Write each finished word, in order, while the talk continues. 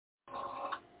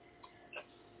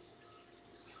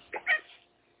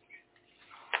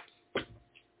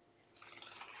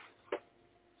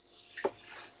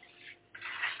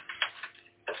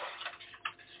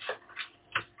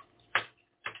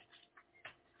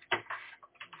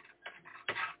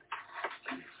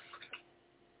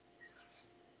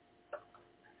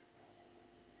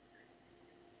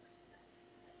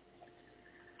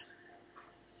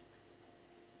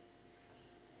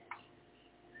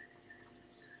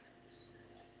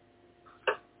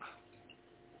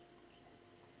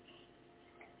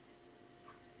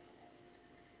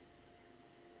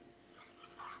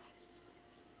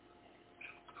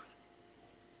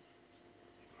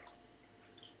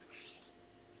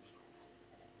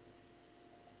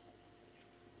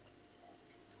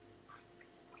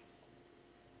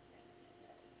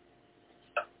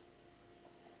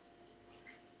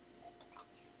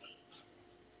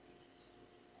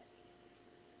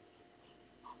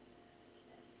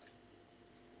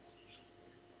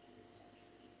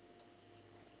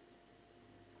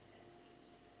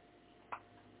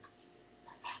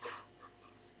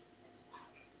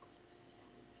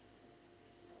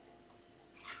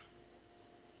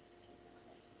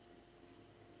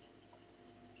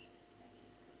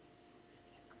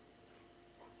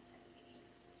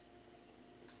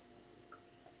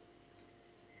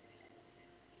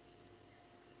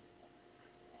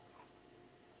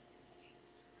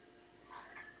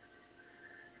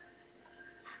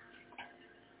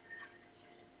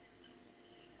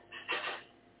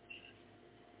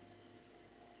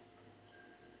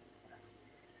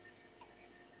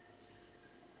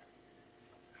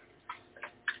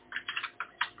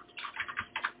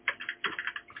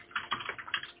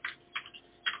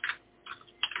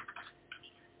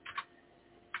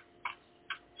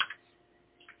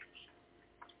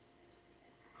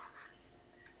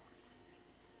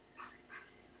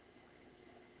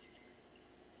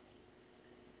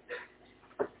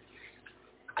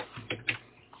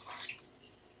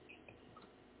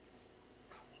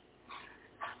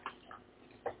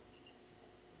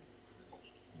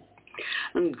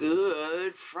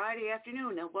Good Friday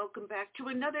afternoon, and welcome back to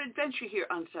another adventure here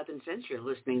on Southern Sense. You're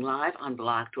listening live on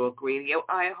Blog Talk Radio,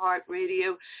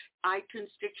 iHeartRadio, iTunes,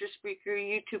 Stitcher, Spreaker,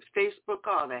 YouTube, Facebook,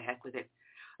 all the heck with it,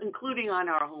 including on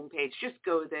our homepage. Just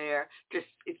go there.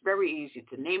 It's very easy.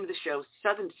 The name of the show,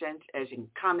 Southern Sense, as in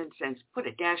common sense, put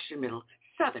a dash in the middle,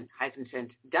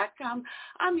 southern-sense.com.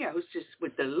 I'm your hostess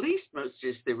with the least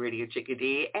mostest, the radio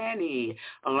chickadee, Annie,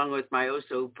 along with my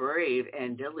oh-so-brave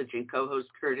and diligent co-host,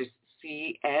 Curtis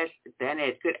C.S.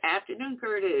 Bennett. Good afternoon,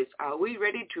 Curtis. Are we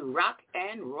ready to rock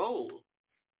and roll?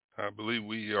 I believe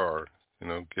we are.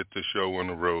 Get the show on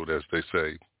the road, as they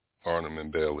say, Barnum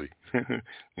and Bailey. I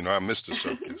miss the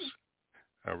circus.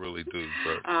 I really do,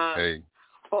 but hey.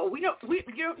 Oh, you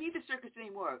don't need the circus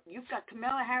anymore. You've got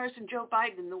Kamala Harris and Joe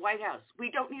Biden in the White House.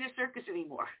 We don't need a circus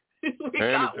anymore. We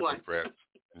got one.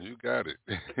 You got it.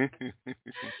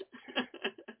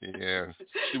 Yeah,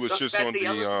 she was just on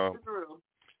the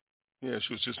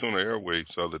she was just on the airwaves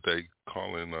the other day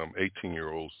calling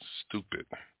 18-year-olds stupid.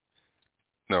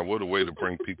 Now, what a way to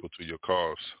bring people to your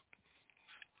cause.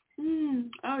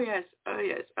 Oh, yes.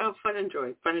 Oh, fun and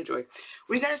joy.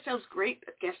 We got ourselves great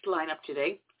guest lineup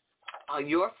today.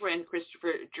 Your friend,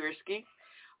 Christopher Jersky.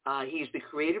 He's the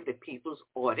creator of the People's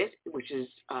Audit, which is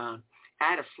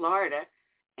out of Florida.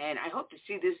 And I hope to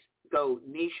see this go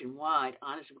nationwide.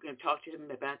 Honestly, we're going to talk to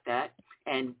him about that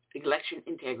and election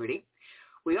integrity.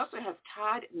 We also have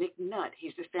Todd McNutt.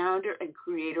 He's the founder and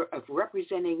creator of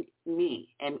Representing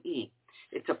Me, M-E.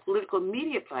 It's a political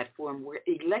media platform where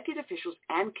elected officials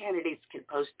and candidates can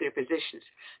post their positions.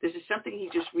 This is something he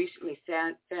just recently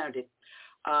founded.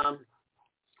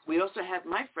 We also have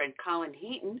my friend Colin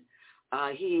Heaton.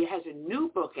 He has a new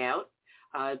book out.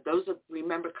 Those that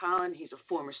remember Colin, he's a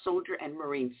former soldier and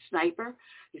Marine sniper.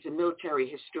 He's a military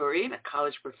historian, a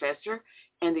college professor,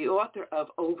 and the author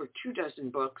of over 24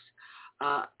 books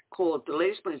called, the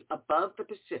latest one is Above the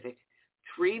Pacific,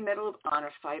 3 Medal of Honor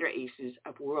Fighter Aces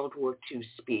of World War II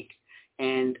Speak.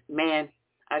 And man,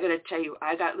 I got to tell you,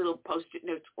 I got little Post-it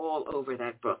notes all over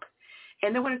that book.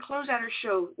 And then we're going to close out our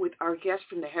show with our guest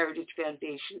from the Heritage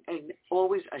Foundation, and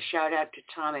always a shout out to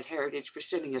Tom at Heritage for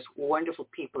sending us wonderful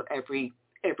people every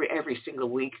single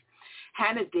week.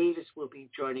 Hannah Davis will be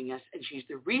joining us, and she's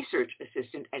the research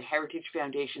assistant at Heritage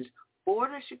Foundation's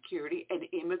Border Security and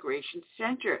Immigration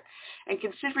Center. And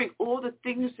considering all the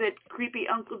things that creepy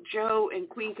Uncle Joe and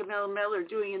Queen Camilla Mel are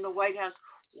doing in the White House,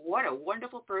 what a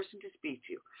wonderful person to speak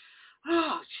to.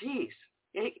 Oh, geez.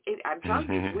 I'm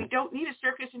telling you, we don't need a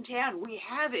circus in town. We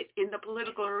have it in the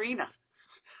political arena.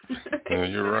 Yeah,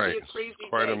 you're right. It's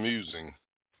quite amusing.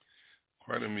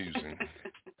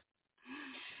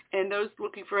 And those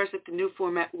looking for us at the new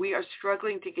format, we are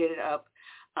struggling to get it up.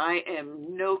 I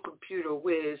am no computer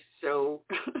whiz, so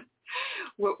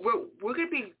we're going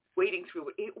to be waiting through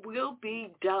it. It will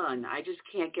be done. I just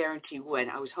can't guarantee when.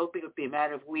 I was hoping it would be a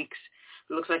matter of weeks.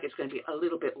 It looks like it's going to be a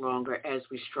little bit longer as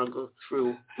we struggle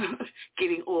through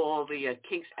getting all the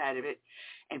kinks out of it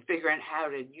and figuring out how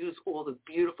to use all the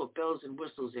beautiful bells and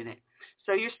whistles in it.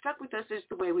 So you're stuck with us is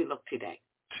the way we look today.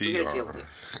 We're going to deal with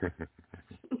it.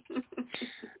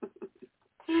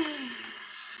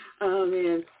 Oh,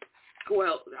 man.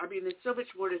 Well, I mean, there's so much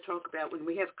more to talk about. When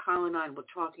we have Colin on, we're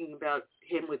talking about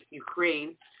him with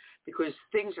Ukraine because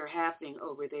things are happening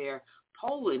over there.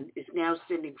 Poland is now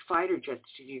sending fighter jets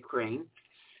to Ukraine.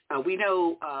 We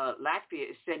know Latvia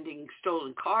is sending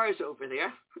stolen cars over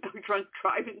there, drunk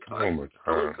driving cars,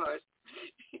 stolen cars.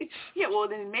 Yeah, well,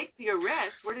 then make the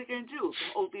arrest. What are they going to do?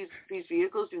 Hold these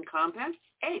vehicles in compounds?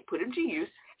 Hey, put them to use,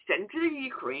 send them to the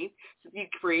Ukraine so the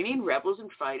Ukrainian rebels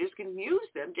and fighters can use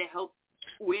them to help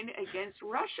win against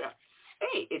Russia.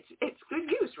 Hey, it's good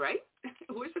use, right?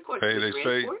 Where's the question?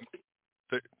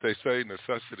 Hey, they say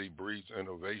necessity breeds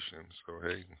innovation. So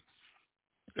hey,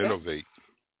 innovate.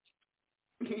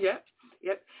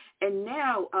 Yep. And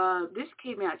now this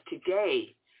came out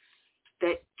today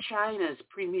that China's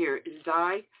Premier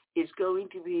Xi is going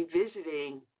to be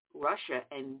visiting Russia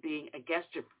and being a guest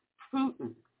of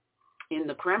Putin in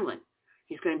the Kremlin.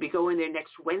 He's going to be going there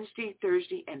next Wednesday,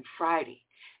 Thursday, and Friday.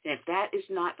 And if that is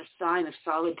not a sign of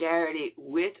solidarity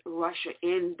with Russia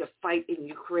in the fight in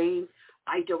Ukraine,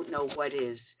 I don't know what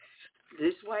is.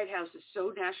 This White House is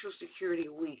so National Security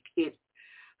Week.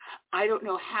 I don't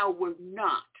know how we're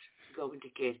not going to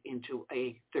get into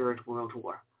a third world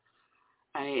war.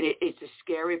 I mean, it's a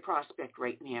scary prospect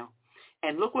right now.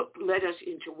 And look what led us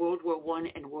into World War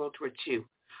I and World War II,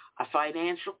 a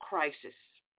financial crisis.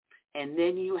 And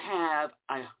then you have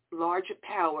a larger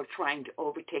power trying to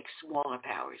overtake smaller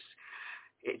powers.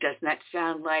 Doesn't that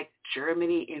sound like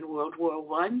Germany in World War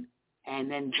I and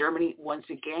then Germany once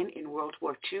again in World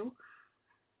War II?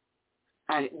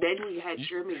 Then we had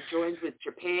Germany joined with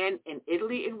Japan and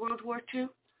Italy in World War II.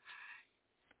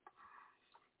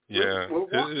 Yeah. We're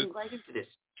walking right into this.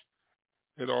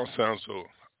 It all sounds so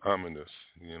ominous.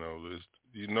 You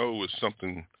know it's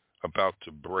something about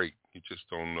to break. You just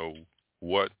don't know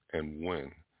what and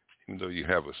when, even though you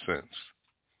have a sense.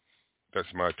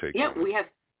 That's my take on it. Yeah, we have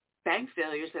bank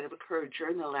failures that have occurred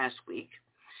during the last week.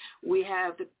 We're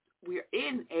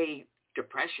in a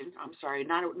depression. I'm sorry,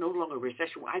 no longer a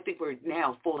recession. I think we're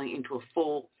now falling into a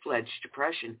full-fledged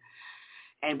depression.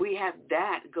 And we have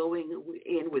that going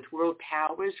in with world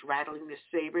powers rattling the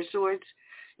saber swords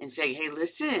and saying, hey,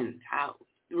 listen,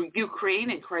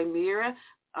 Ukraine and Crimea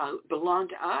belong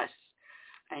to us.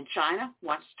 And China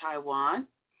wants Taiwan,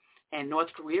 and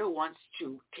North Korea wants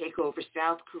to take over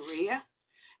South Korea.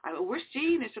 We're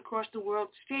seeing this across the world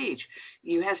stage.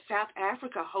 You have South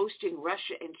Africa hosting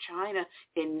Russia and China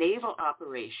in naval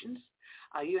operations.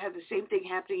 You have the same thing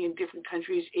happening in different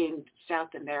countries in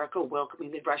South America,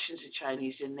 welcoming the Russians and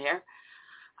Chinese in there.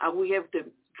 We have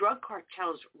the drug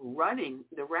cartels running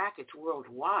the rackets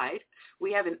worldwide.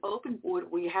 We have an open border.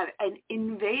 We have an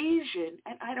invasion,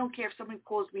 and I don't care if someone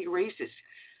calls me racist,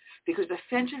 because the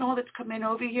fentanyl that's coming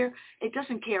over here, it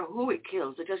doesn't care who it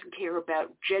kills. It doesn't care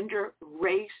about gender,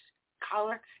 race,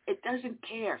 color. It doesn't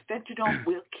care. Fentanyl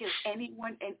will kill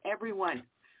anyone and everyone.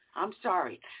 I'm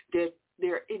sorry. They're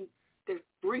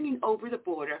bringing over the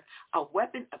border a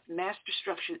weapon of mass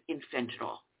destruction in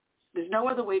fentanyl. There's no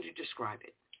other way to describe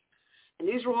it. And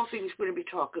these are all things we're going to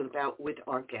be talking about with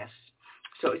our guests.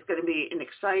 So it's going to be an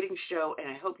exciting show, and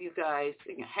I hope you guys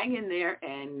hang in there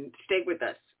and stay with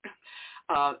us.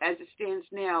 As it stands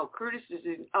now, Curtis is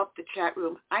up the chat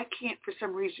room. I can't, for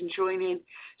some reason, join in.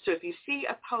 So if you see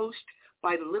a post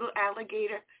by the little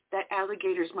alligator, that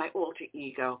alligator is my alter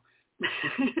ego.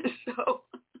 So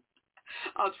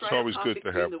I'll try to pop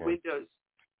between the windows.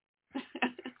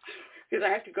 Because I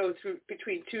have to go through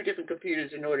between two different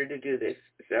computers in order to do this.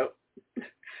 So I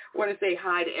want to say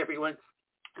hi to everyone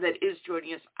that is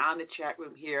joining us on the chat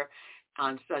room here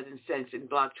on Southern Sense and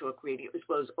Blog Talk Radio, as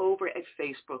well as over at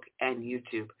Facebook and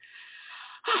YouTube.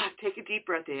 Take a deep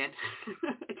breath in.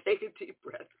 Take a deep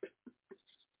breath.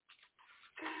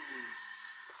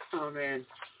 Oh, man.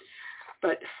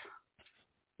 But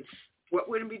what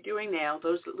we're going to be doing now,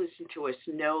 those that listen to us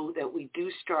know that we do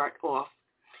start off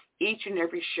each and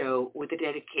every show with a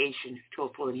dedication to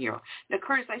a fallen hero. Now,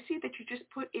 Curtis, I see that you just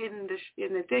put in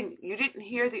the thing. You didn't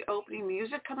hear the opening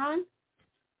music come on?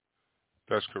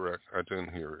 That's correct. I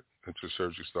didn't hear it until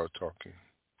Sergi started talking.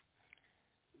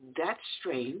 That's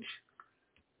strange.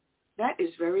 That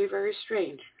is very, very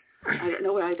strange. I don't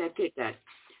know why that did that.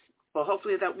 Well,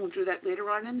 hopefully that won't do that later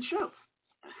on in the show.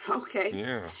 Okay.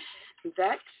 Yeah.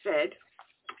 That said,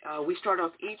 we start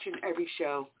off each and every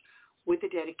show with a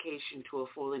dedication to a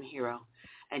fallen hero.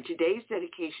 And today's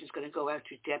dedication is going to go out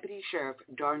to Deputy Sheriff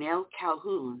Darnell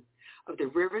Calhoun of the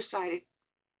Riverside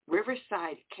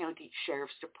County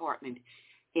Sheriff's Department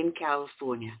in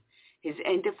California. His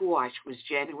end of watch was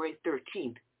January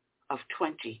 13th of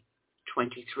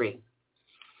 2023.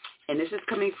 And this is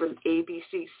coming from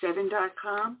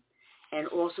ABC7.com and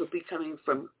also be coming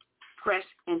from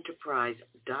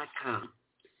PressEnterprise.com.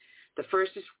 The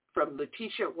first is from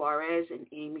Leticia Juarez and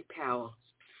Amy Powell.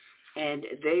 And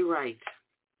they write,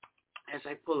 as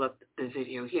I pull up the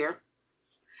video here,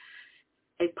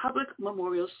 a public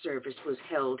memorial service was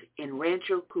held in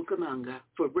Rancho Cucamonga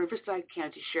for Riverside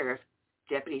County Sheriff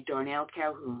Deputy Darnell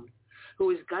Calhoun, who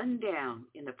was gunned down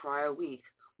in the prior week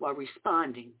while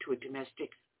responding to a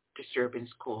domestic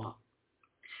disturbance call.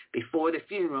 Before the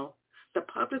funeral, the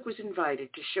public was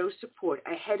invited to show support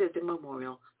ahead of the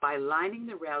memorial by lining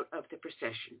the route of the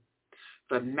procession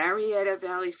from Marietta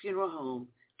Valley Funeral Home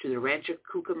to the Rancho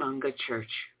Cucamonga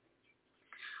Church.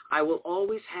 I will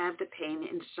always have the pain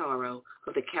and sorrow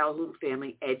of the Calhoun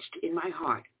family edged in my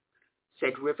heart,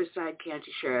 said Riverside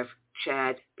County Sheriff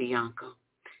Chad Bianco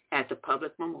at the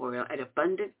public memorial at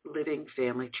Abundant Living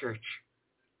Family Church.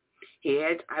 He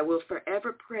adds, I will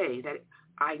forever pray that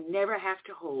I never have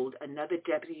to hold another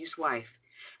deputy's wife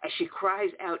as she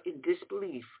cries out in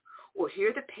disbelief or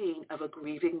hear the pain of a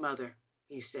grieving mother,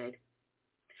 he said.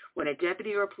 When a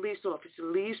deputy or a police officer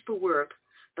leaves for work,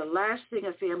 the last thing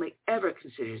a family ever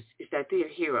considers is that their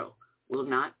hero will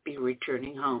not be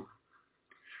returning home.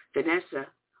 Vanessa,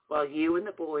 while you and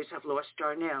the boys have lost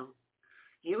Darnell,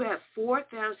 you have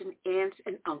 4,000 aunts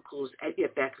and uncles at your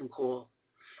beck and call.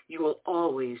 You will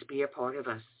always be a part of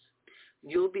us.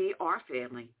 You'll be our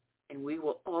family, and we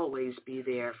will always be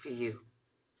there for you.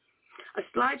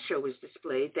 A slideshow was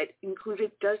displayed that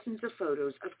included dozens of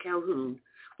photos of Calhoun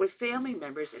with family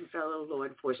members and fellow law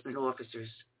enforcement officers.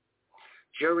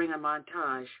 During a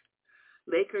montage,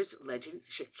 Lakers legend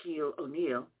Shaquille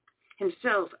O'Neal,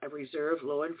 himself a reserve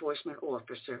law enforcement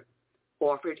officer,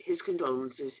 offered his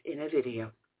condolences in a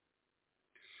video.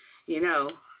 You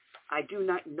know, I do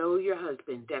not know your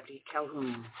husband, Deputy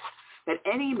Calhoun, but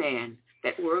any man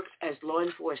that works as law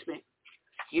enforcement,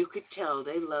 you could tell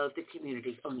they love the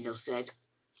community, O'Neal said.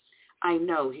 I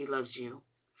know he loves you,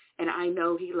 and I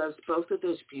know he loves both of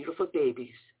those beautiful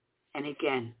babies. And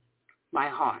again, my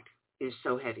heart is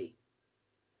so heavy.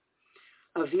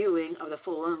 A viewing of the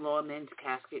fallen lawman's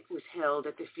casket was held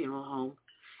at the funeral home,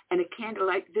 and a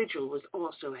candlelight vigil was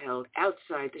also held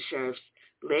outside the sheriff's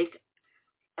Lake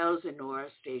Elsinore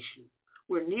station,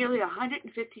 where nearly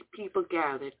 150 people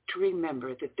gathered to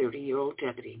remember the 30-year-old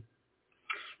deputy.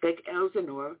 Lake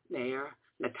Elsinore Mayor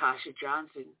Natasha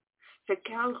Johnson said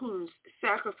Calhoun's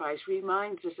sacrifice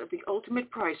reminds us of the ultimate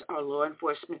price our law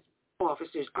enforcement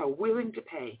officers are willing to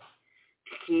pay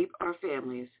to keep our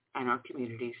families and our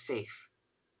communities safe.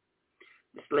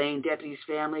 The slain deputy's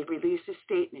family released a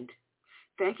statement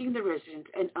thanking the residents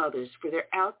and others for their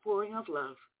outpouring of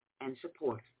love and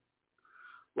support.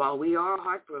 While we are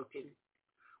heartbroken,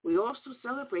 we also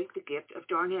celebrate the gift of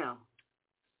Darnell,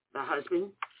 the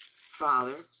husband,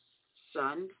 father,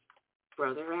 son,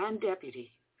 brother, and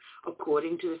deputy,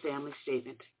 according to the family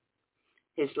statement.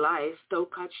 His life, though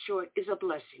cut short, is a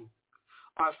blessing.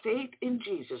 Our faith in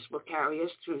Jesus will carry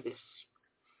us through this.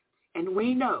 And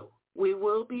we know we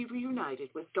will be reunited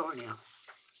with Darnell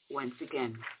once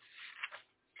again.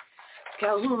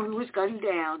 Calhoun was gunned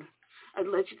down,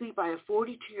 allegedly by a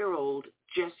 42-year-old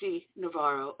Jesse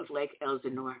Navarro of Lake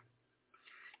Elsinore.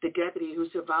 The deputy, who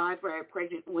survived by a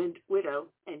pregnant widow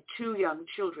and 2 young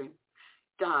children,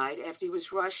 died after he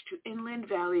was rushed to Inland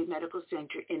Valley Medical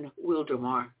Center in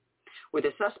Wildomar, where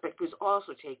the suspect was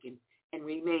also taken and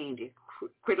remained in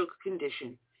critical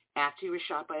condition after he was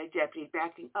shot by a deputy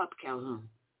backing up Calhoun.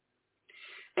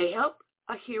 A Help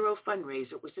a Hero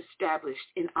fundraiser was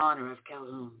established in honor of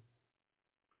Calhoun.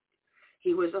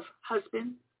 He was a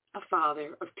husband, a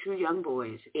father of 2 young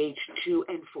boys, aged 2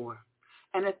 and 4,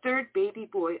 and a 3rd baby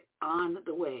boy on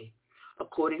the way,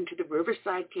 according to the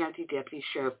Riverside County Deputy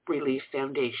Sheriff Relief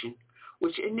Foundation,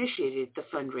 which initiated the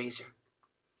fundraiser.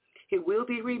 He will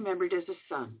be remembered as a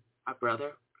son, a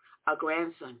brother, a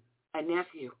grandson, a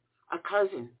nephew, a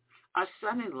cousin, a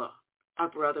son-in-law, a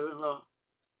brother-in-law,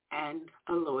 and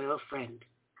a loyal friend.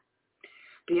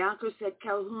 Bianco said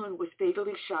Calhoun was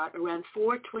fatally shot around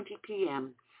 4:20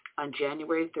 p.m. on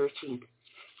January 13th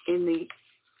in the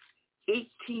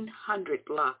 1800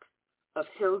 block of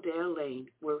Hilldale Lane,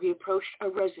 where he approached a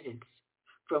residence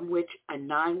from which a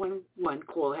 911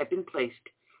 call had been placed,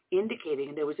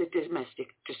 indicating there was a domestic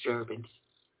disturbance.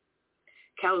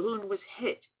 Calhoun was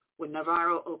hit when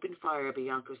Navarro opened fire,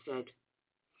 Bianco said.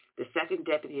 The second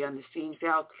deputy on the scene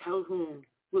found Calhoun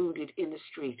wounded in the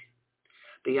street.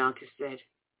 Bianco said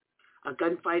a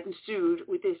gunfight ensued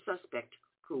with a suspect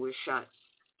who was shot.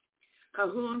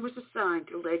 Calhoun was assigned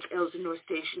to Lake Elsinore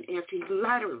Station after he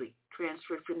laterally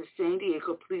transferred from the San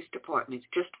Diego Police Department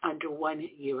just under 1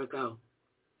 year ago.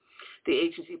 The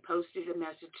agency posted a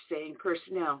message saying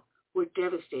personnel were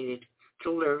devastated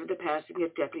to learn the passing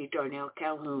of Deputy Darnell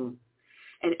Calhoun,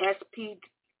 an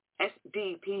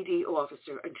SDPD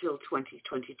officer until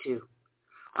 2022.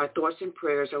 Our thoughts and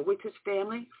prayers are with his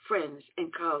family, friends,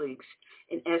 and colleagues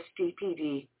in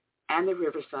SDPD and the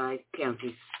Riverside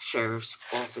County Sheriff's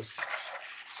Office.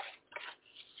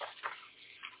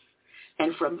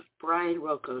 And from Brian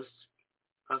Rokos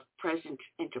of Present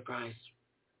Enterprise.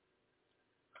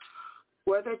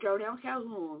 Whether Darnell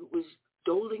Calhoun was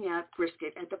doling out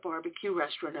brisket at the barbecue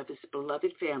restaurant of his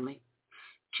beloved family,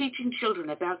 teaching children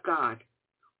about God,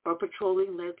 or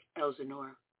patrolling Lake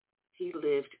Elsinore, he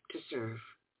lived to serve.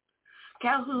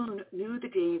 Calhoun knew the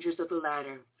dangers of the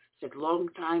latter, said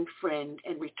longtime friend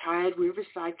and retired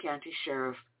Riverside County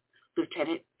Sheriff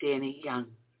Lieutenant Danny Young.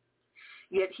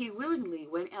 Yet he willingly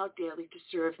went out daily to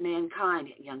serve mankind,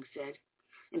 Young said.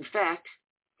 In fact,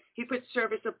 he put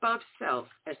service above self,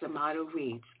 as the motto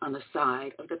reads on the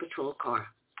side of the patrol car.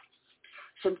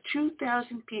 Some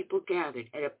 2,000 people gathered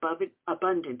at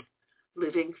Abundant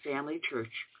Living Family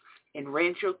Church in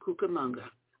Rancho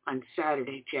Cucamonga on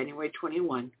Saturday, January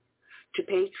 21, to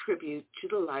pay tribute to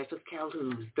the life of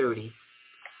Calhoun, 30,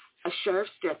 a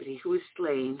sheriff's deputy who was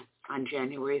slain on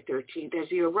January 13th as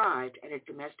he arrived at a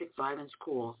domestic violence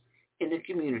call in the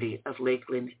community of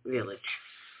Lakeland Village.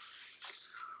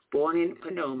 Born in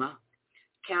Panoma,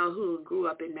 Calhoun grew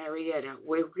up in Marietta,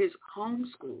 where he was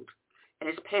homeschooled, and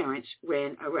his parents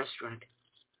ran a restaurant.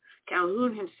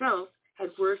 Calhoun himself had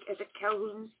worked at the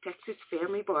Calhoun's Texas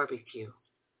Family Barbecue.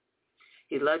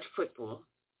 He loved football,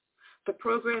 The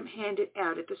program handed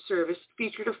out at the service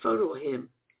featured a photo of him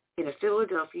in a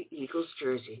Philadelphia Eagles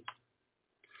jersey.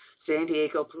 San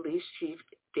Diego Police Chief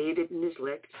David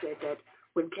Nislet said that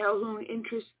when Calhoun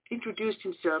introduced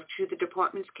himself to the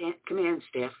department's command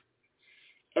staff,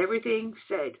 everything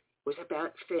said was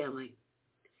about family.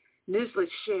 Nislet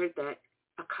shared that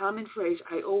a common phrase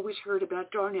I always heard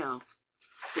about Darnell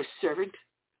was servant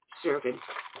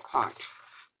heart.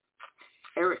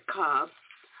 Eric Cobb,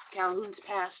 Calhoun's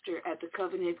pastor at the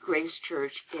Covenant Grace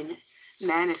Church in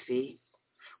Manistee,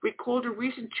 recalled a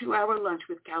recent 2-hour lunch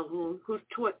with Calhoun, who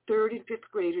taught 3rd and 5th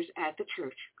graders at the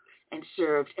church and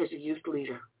served as a youth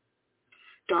leader.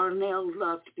 Darnell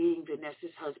loved being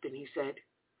Vanessa's husband, he said.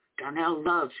 Darnell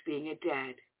loves being a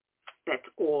dad. That's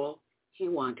all he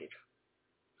wanted.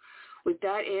 With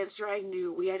that answer, I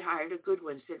knew we had hired a good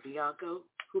one, said Bianco,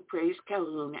 who praised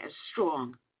Calhoun as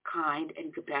strong, kind,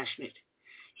 and compassionate.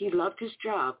 He loved his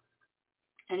job,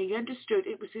 and he understood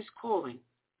it was his calling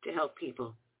to help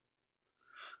people.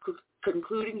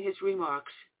 Concluding his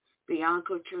remarks,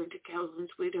 Bianco turned to Calhoun's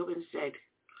widow and said,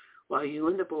 while you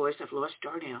and the boys have lost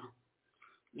Darnell,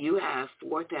 you have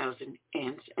 4,000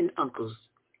 aunts and uncles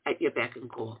at your beck and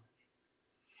call.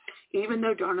 Even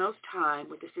though Darnell's time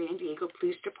with the San Diego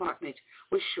Police Department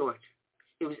was short,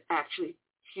 it was actually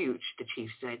huge, the chief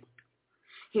said.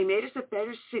 He made us a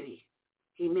better city.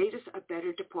 He made us a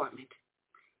better department.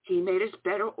 He made us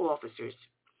better officers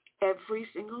every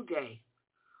single day,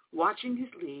 watching his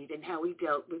lead and how he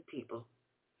dealt with people.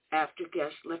 After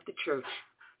guests left the church,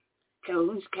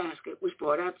 Calhoun's casket was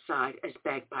brought outside as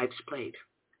bagpipes played.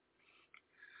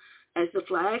 As the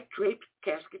flag-draped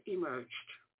casket emerged,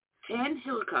 10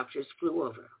 helicopters flew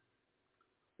over.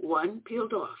 One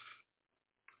peeled off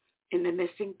in the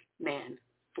missing man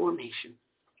formation.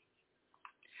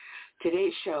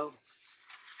 Today's show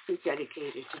is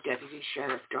dedicated to Deputy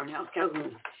Sheriff Darnell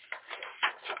Calhoun.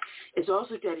 It's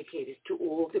also dedicated to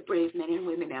all the brave men and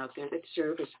women out there that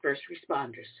serve as first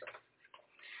responders,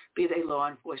 be they law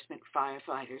enforcement,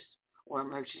 firefighters, or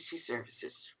emergency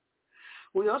services.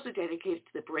 We also dedicate it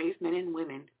to the brave men and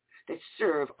women that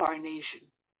serve our nation,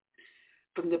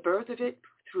 from the birth of it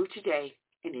through today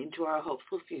and into our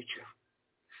hopeful future.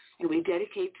 And we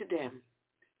dedicate to them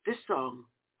this song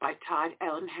by Todd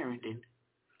Allen Herndon,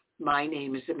 My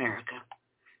Name is America.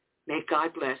 May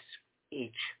God bless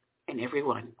each and every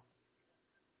one.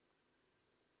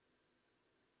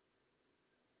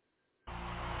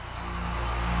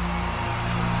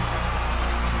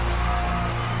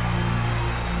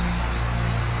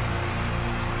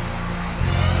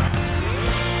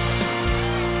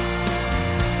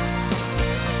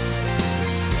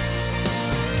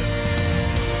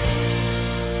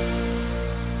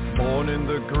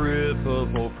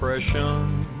 Of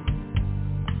oppression,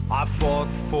 I fought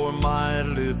for my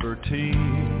liberty.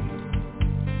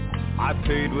 I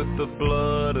paid with the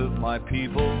blood of my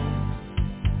people.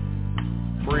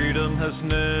 Freedom has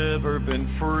never been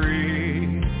free.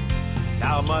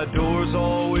 Now my door's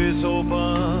always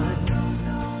open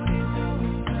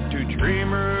to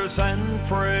dreamers and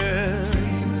friends.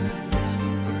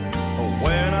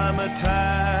 When I'm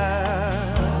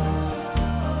attacked,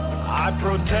 I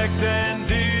protect and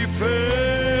defend,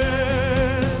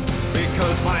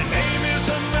 because my name is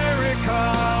America.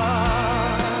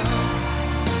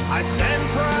 I stand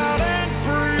proud and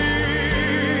free.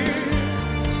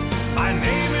 My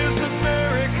name is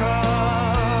America.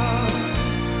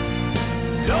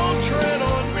 Don't tread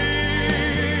on me.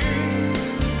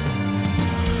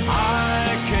 I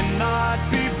cannot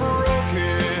be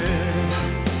broken.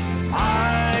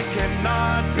 I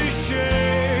cannot be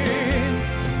shamed.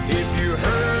 If you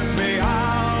hurt me,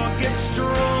 I'll get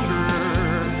stronger,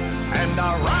 and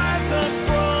I'll rise up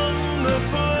from the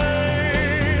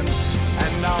flames,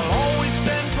 and I'll always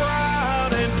stand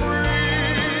proud and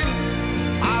free.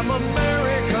 I'm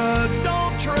America,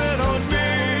 don't tread on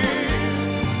me.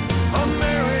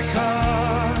 America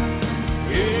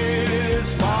is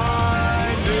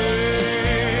my name.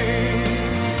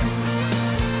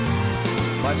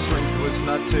 My strength was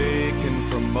not taken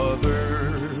from others.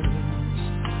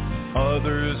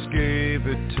 Others gave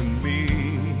it to me.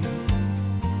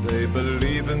 They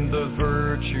believe in the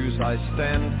virtues I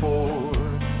stand for,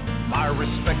 my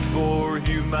respect for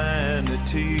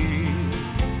humanity.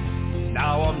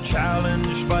 Now I'm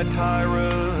challenged by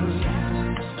tyrants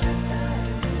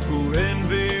who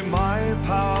envy my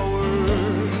power,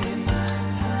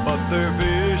 but their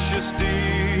vicious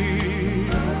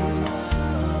deeds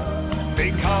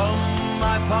become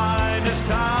my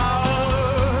finest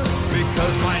hour,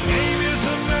 because my name is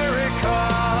America.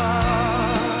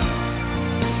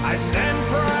 I stand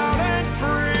proud and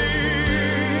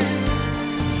free.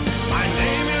 My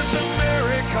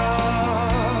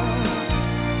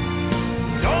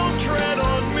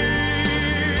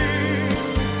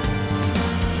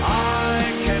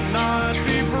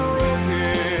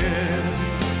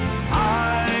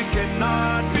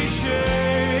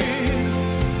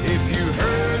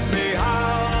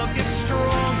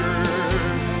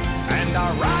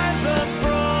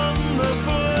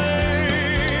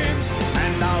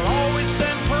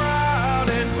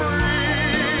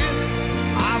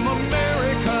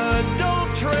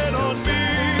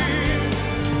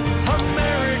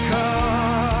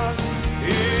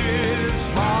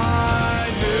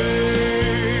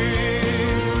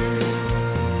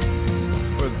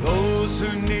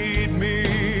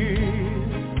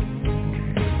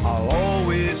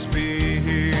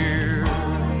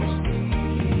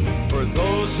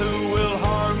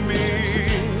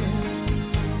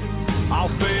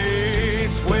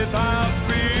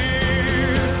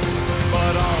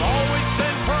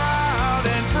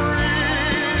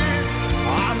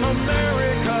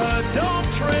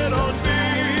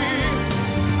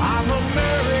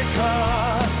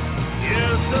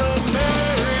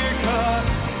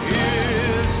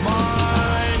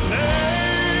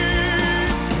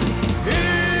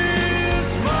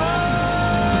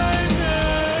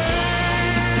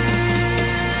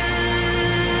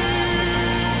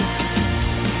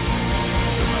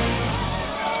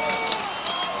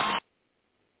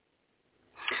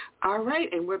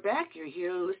back. You're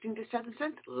here listening to Southern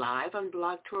Sense live on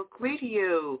Blog Talk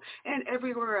Radio and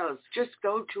everywhere else. Just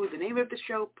go to the name of the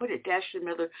show, put a dash in the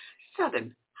middle,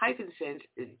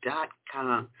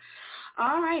 southern-sense.com.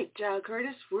 All right,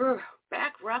 Curtis, we're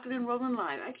back rocking and rolling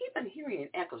live. I keep on hearing an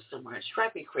echo somewhere. It's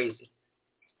driving me crazy.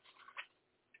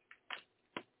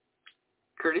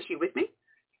 Curtis, you with me?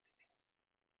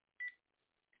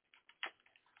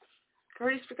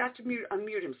 Curtis forgot to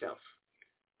unmute himself.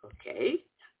 Okay.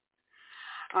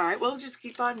 All right, we'll just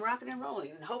keep on rocking and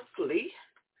rolling, and hopefully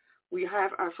we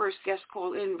have our first guest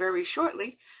call in very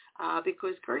shortly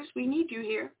because, Curtis, we need you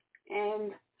here,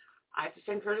 and I have to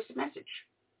send Curtis a message.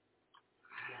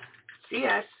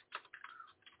 CS,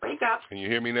 wake up. Can you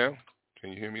hear me now?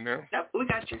 Yep, we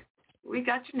got you. We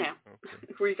got you now.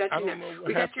 Okay. We got you I don't now. know what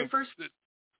we got your happened. first.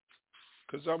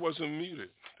 Because I wasn't muted.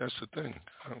 That's the thing.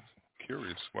 I'm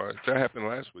curious why. That happened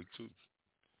last week, too.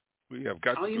 We have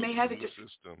got to you go may to have the it new just...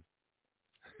 system.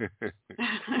 I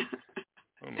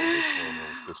don't know what's going on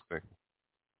with this thing.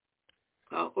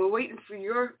 Well, we're waiting for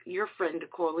your friend to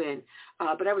call in.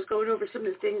 But I was going over some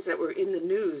of the things that were in the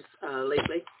news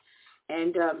lately.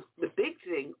 And the big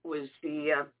thing was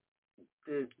the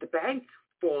bank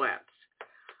fallouts.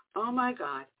 Oh, my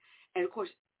God. And, of course,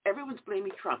 everyone's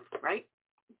blaming Trump, right?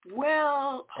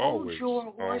 Well, hold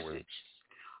your horses. Always.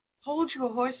 Hold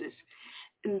your horses.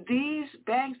 And these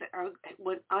banks that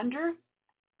went under,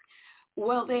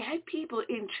 well, they had people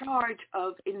in charge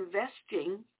of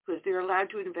investing, because they're allowed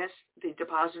to invest the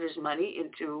depositors' money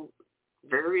into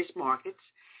various markets.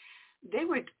 They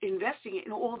were investing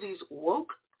in all these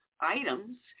woke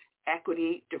items,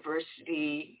 equity,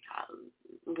 diversity,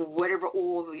 whatever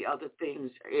all the other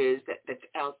things is that's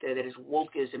out there, that is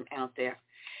wokeism out there.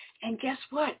 And guess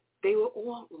what? They were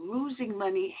all losing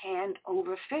money hand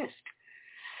over fist.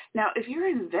 Now, if you're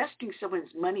investing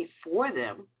someone's money for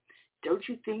them, don't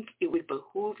you think it would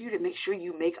behoove you to make sure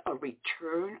you make a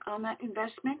return on that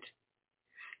investment?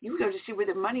 You go to see where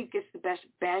the money gets the best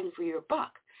bang for your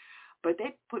buck. But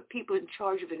they put people in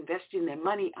charge of investing their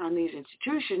money on these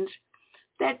institutions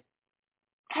that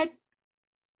had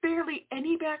barely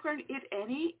any background, if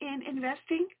any, in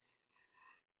investing.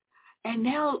 And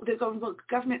now they're going, well,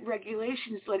 government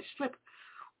regulations let it slip.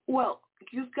 Well,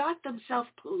 you've got them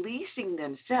self-policing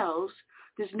themselves.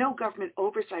 There's no government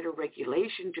oversight or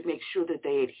regulation to make sure that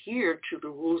they adhere to the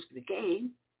rules of the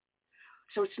game.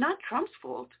 So it's not Trump's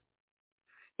fault.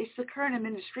 It's the current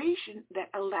administration that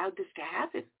allowed this to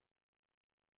happen.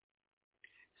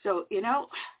 So,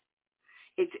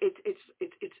 it's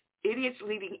idiots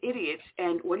leading idiots.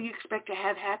 And what do you expect to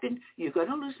have happen? You're going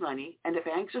to lose money, and the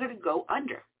banks are going to go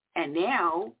under. And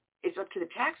now it's up to the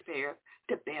taxpayer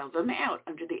to bail them out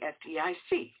under the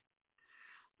FDIC.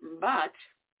 But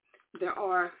there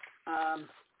are, on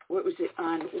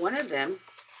one of them,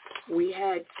 we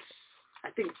had, I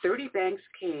think 30 banks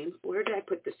came. Where did I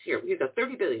put this here? We got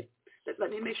 30 billion. Let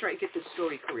me make sure I get this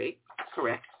story correct.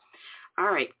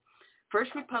 All right.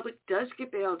 First Republic does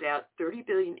get bailed out, $30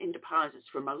 billion in deposits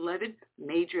from 11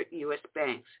 major U.S.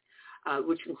 banks,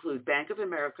 which include Bank of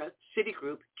America,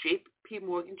 Citigroup, J.P.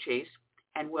 Morgan Chase,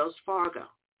 and Wells Fargo.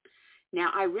 Now,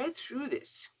 I read through this,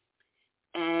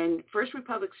 and First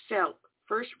Republic's stock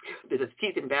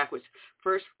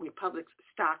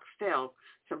fell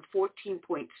some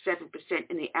 14.7%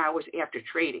 in the hours after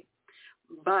trading,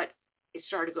 but it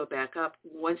started to go back up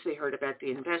once they heard about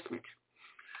the investment.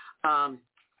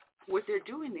 What they're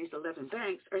doing, these 11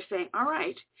 banks, are saying, all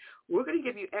right, we're going to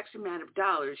give you X amount of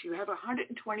dollars. You have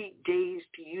 120 days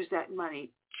to use that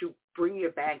money to bring your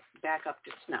bank back up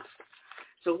to snuff.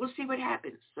 So we'll see what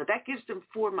happens. So that gives them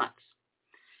 4 months.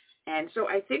 And so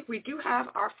I think we do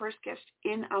have our first guest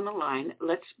in on the line.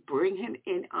 Let's bring him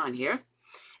in on here.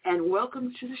 And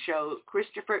welcome to the show,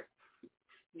 Christopher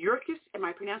Yurkis. Am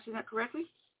I pronouncing that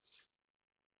correctly?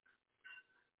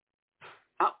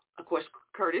 Oh, of course,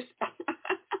 Curtis.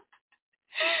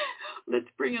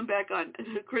 Let's bring him back on.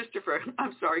 Christopher,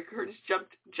 I'm sorry, Curtis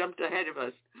jumped ahead of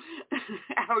us.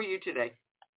 How are you today?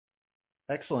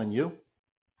 Excellent. You?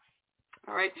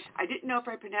 All right. I didn't know if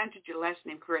I pronounced your last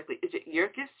name correctly. Is it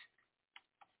Yurkis?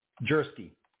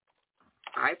 Jersky.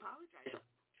 I apologize.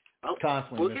 Oh,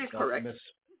 constantly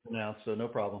mispronounced, so no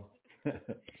problem. Hey,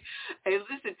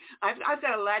 listen, I've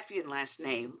got a Latvian last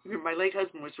name. My late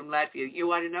husband was from Latvia. You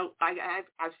want to know? I've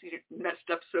seen it messed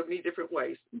up so many different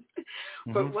ways.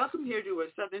 But welcome here to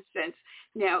a Southern Sense.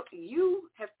 Now,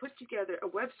 you have put together a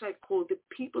website called the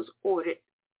People's Audit.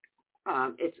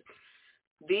 It's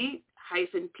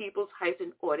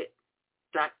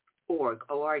the-peoples-audit.org,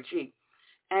 O-R-G.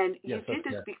 And you did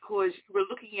this because you were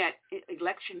looking at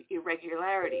election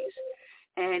irregularities,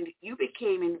 and you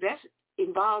became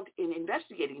involved in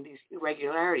investigating these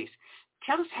irregularities.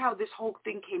 Tell us how this whole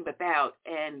thing came about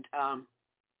and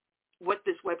what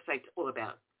this website's all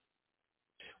about.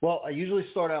 Well, I usually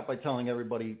start out by telling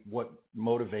everybody what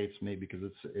motivates me because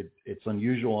it's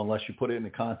unusual unless you put it into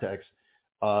context.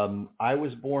 I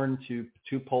was born to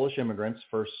two Polish immigrants,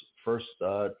 first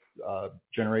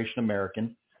generation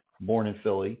American, born in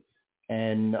Philly.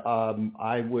 And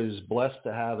I was blessed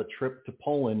to have a trip to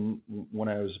Poland when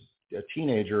I was a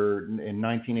teenager in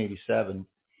 1987.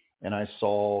 And I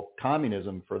saw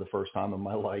communism for the first time in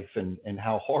my life and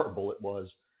how horrible it was.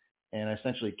 And I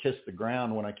essentially kissed the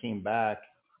ground when I came back.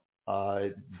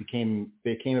 Became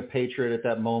a patriot at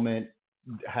that moment,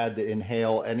 had to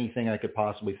inhale anything I could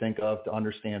possibly think of to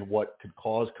understand what could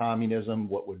cause communism,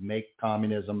 what would make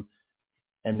communism.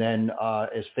 And then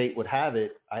as fate would have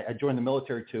it, I joined the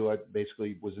military too. I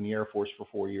basically was in the Air Force for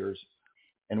 4 years.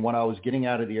 And when I was getting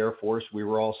out of the Air Force, we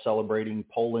were all celebrating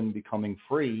Poland becoming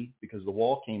free because the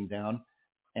wall came down.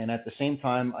 And at the same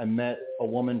time, I met a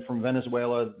woman from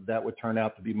Venezuela that would turn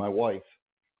out to be my wife.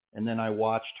 And then I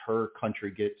watched her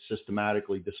country get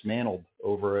systematically dismantled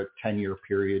over a 10-year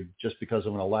period just because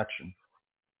of an election.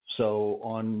 So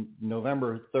on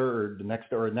November 3rd, the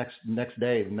next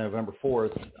day, November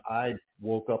 4th, I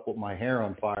woke up with my hair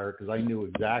on fire because I knew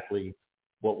exactly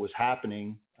what was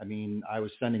happening. I mean, I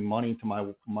was sending money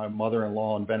to my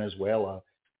mother-in-law in Venezuela.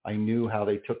 I knew how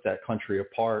they took that country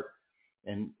apart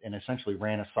and essentially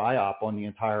ran a psyop on the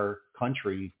entire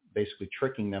country, basically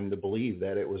tricking them to believe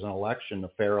that it was an election, a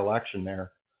fair election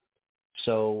there.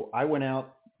 So I went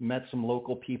out, met some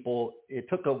local people. It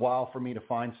took a while for me to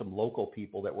find some local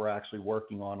people that were actually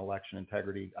working on election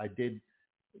integrity. I did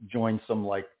join some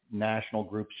like national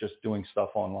groups just doing stuff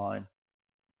online.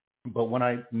 But when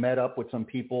I met up with some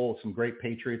people, some great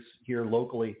patriots here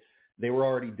locally, they were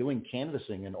already doing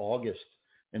canvassing in August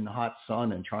in the hot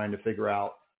sun and trying to figure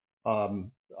out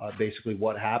basically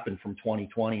what happened from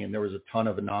 2020. And there was a ton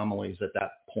of anomalies at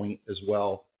that point as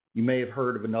well. You may have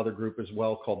heard of another group as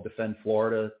well called Defend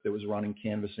Florida that was running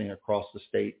canvassing across the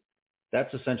state.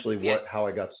 That's essentially how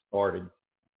I got started.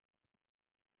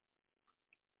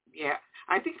 Yeah,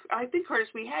 I think Curtis,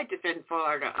 we had Defend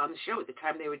Florida on the show at the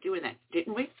time they were doing that,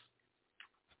 didn't we?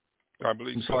 I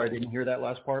believe. I'm sorry, I didn't hear that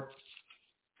last part.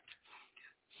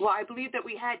 Well, I believe that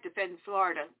we had Defend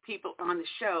Florida people on the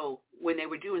show when they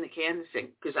were doing the canvassing,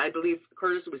 because I believe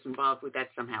Curtis was involved with that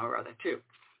somehow or other too.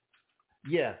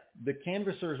 Yeah, the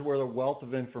canvassers were a wealth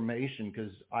of information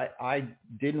because I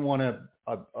didn't want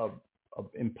to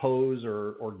impose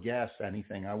or guess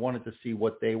anything. I wanted to see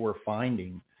what they were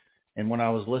finding. And when I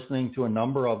was listening to a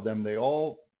number of them, they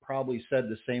all probably said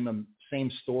the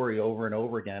same story over and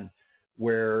over again,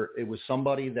 where it was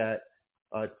somebody that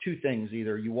two things: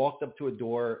 either you walked up to a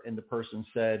door and the person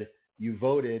said you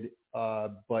voted,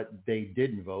 but they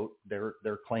didn't vote.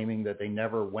 They're claiming that they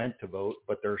never went to vote,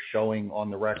 but they're showing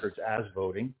on the records as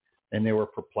voting, and they were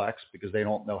perplexed because they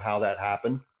don't know how that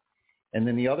happened. And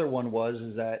then the other one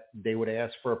is that they would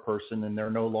ask for a person and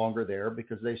they're no longer there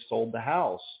because they sold the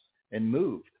house and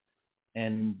moved.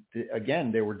 And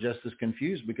again, they were just as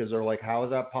confused because they're like, how is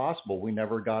that possible? We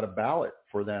never got a ballot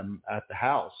for them at the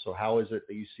house. So how is it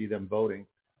that you see them voting?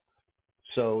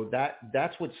 So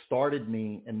that's what started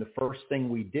me. And the first thing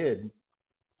we did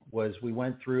was we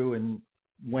went through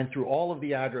all of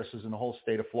the addresses in the whole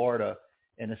state of Florida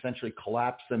and essentially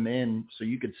collapsed them in so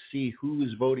you could see who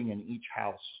is voting in each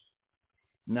house.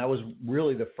 And that was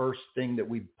really the first thing that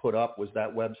we put up was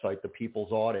that website, the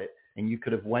People's Audit. And you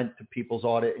could have went to People's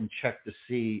Audit and checked to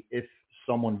see if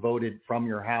someone voted from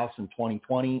your house in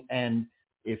 2020 and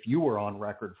if you were on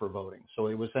record for voting. So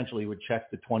it essentially would check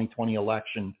the 2020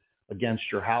 election against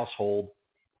your household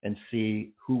and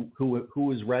see who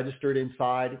was registered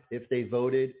inside, if they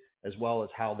voted, as well as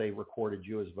how they recorded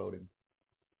you as voting.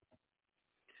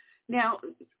 Now,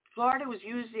 Florida was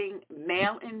using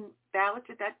mail-in ballots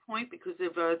at that point because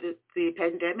of the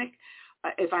pandemic.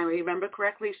 If I remember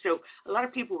correctly. So a lot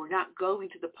of people were not going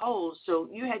to the polls. So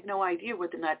you had no idea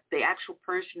whether or not the actual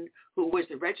person who was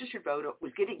the registered voter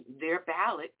was getting their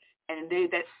ballot and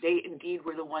they indeed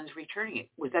were the ones returning it.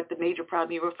 Was that the major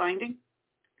problem you were finding?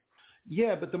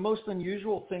 Yeah, but the most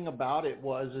unusual thing about it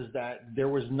is that there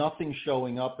was nothing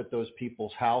showing up at those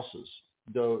people's houses.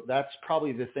 Though that's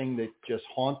probably the thing that just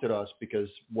haunted us, because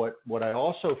what I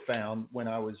also found when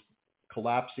I was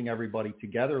collapsing everybody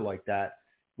together like that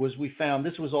was we found,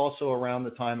 this was also around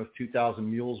the time of 2000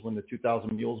 Mules, when the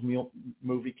 2000 Mules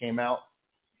movie came out.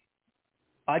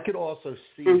 I could also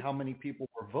see how many people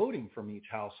were voting from each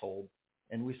household.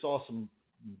 And we saw some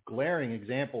glaring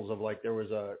examples of, like, there was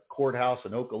a courthouse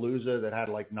in Okaloosa that had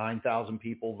like 9,000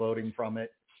 people voting from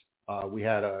it. We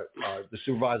had the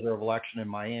supervisor of election in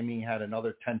Miami had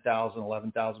another 10,000,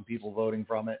 11,000 people voting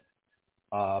from it.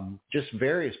 Just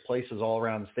various places all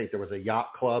around the state. There was a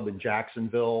yacht club in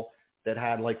Jacksonville that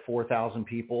had like 4,000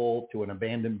 people to an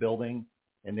abandoned building,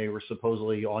 and they were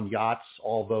supposedly on yachts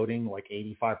all voting, like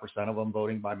 85% of them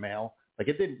voting by mail. Like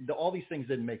it didn't, all these things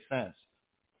didn't make sense.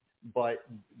 But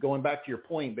going back to your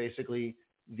point, basically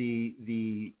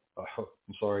I'm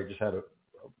sorry, I just had a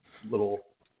little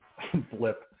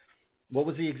blip. What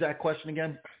was the exact question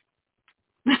again?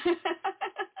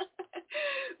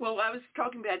 Well, I was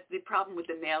talking about the problem with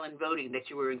the mail-in voting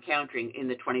that you were encountering in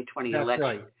the 2020 That's election.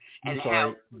 Right. And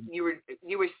how you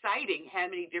were citing how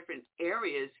many different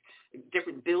areas,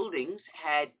 different buildings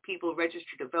had people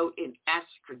registered to vote in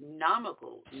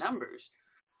astronomical numbers.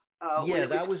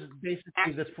 That was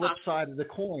basically the flip side of the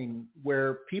coin,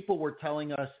 where people were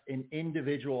telling us in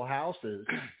individual houses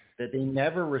that they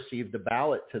never received a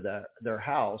ballot to their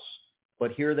house,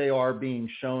 but here they are being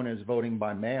shown as voting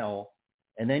by mail.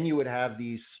 And then you would have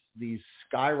these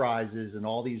sky rises and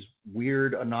all these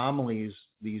weird anomalies,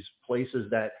 these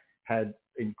places that had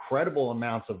incredible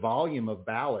amounts of volume of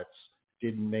ballots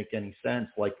didn't make any sense.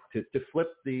 Like to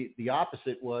flip the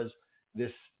opposite was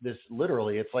this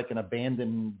literally, it's like an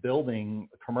abandoned building,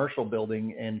 a commercial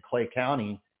building in Clay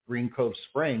County, Green Cove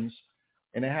Springs.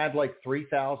 And it had like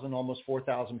 3,000, almost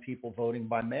 4,000 people voting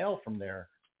by mail from there.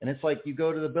 And it's like you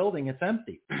go to the building, it's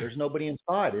empty. There's nobody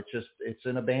inside. It's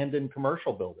an abandoned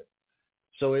commercial building.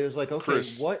 So it was like, okay, Chris,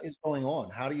 what is going on?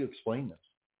 How do you explain this?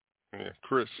 Yeah,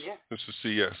 Chris, This is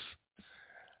CS.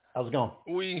 How's it going?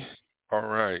 All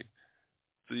right.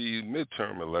 The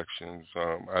midterm elections,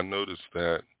 I noticed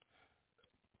that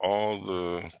all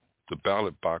the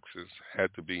ballot boxes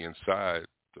had to be inside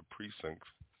the precincts,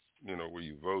 where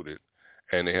you voted,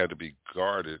 and they had to be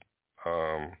guarded.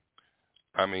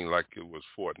 Like it was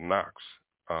Fort Knox.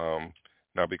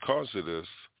 Now, because of this,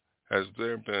 has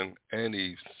there been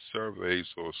any surveys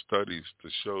or studies to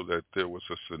show that there was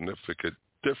a significant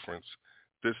difference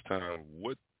this time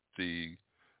with the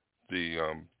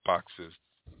boxes,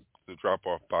 the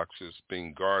drop-off boxes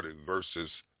being guarded versus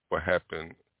what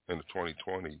happened in the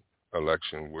 2020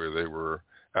 election where they were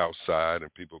outside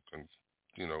and people can,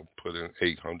 put in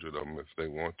 800 of them if they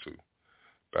want to?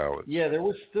 Ballots. Yeah, there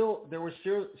was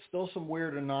still some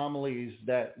weird anomalies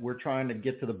that we're trying to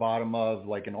get to the bottom of,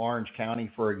 like in Orange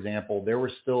County, for example. There were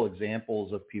still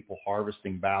examples of people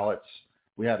harvesting ballots.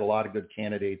 We had a lot of good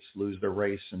candidates lose their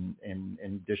race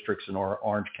in districts in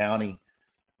Orange County,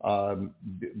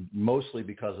 mostly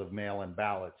because of mail-in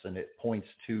ballots, and it points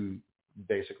to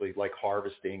basically like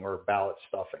harvesting or ballot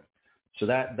stuffing. So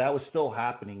that was still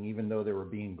happening even though they were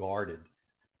being guarded.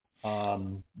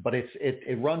 But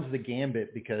it runs the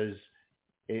gambit because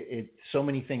so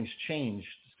many things changed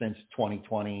since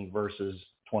 2020 versus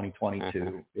 2022.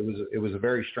 Mm-hmm. It was a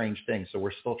very strange thing. So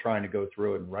we're still trying to go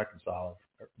through it and reconcile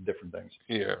different things.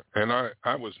 Yeah, and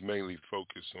I was mainly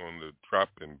focused on the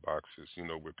drop-in boxes,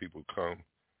 where people come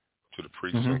to the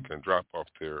precinct mm-hmm. and drop off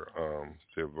their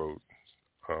vote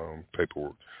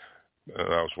paperwork.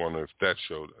 And I was wondering if that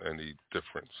showed any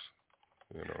difference.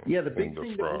 Yeah, the big thing that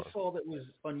we saw that was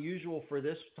unusual for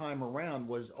this time around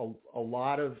was a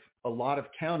lot of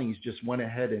counties just went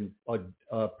ahead and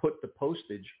put the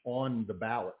postage on the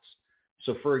ballots.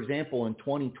 So, for example, in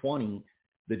 2020,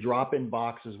 the drop-in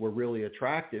boxes were really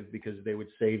attractive because they would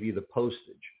save you the postage.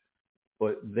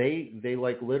 But they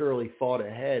like literally thought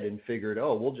ahead and figured,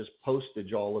 oh, we'll just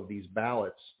postage all of these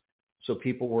ballots so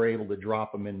people were able to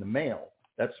drop them in the mail.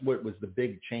 That's what was the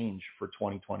big change for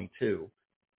 2022.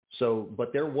 So,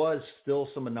 but there was still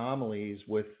some anomalies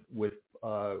with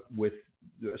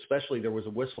especially there was a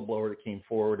whistleblower that came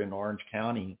forward in Orange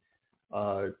County,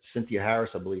 Cynthia Harris,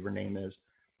 I believe her name is,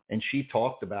 and she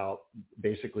talked about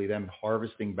basically them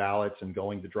harvesting ballots and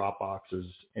going to drop boxes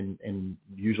and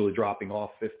usually dropping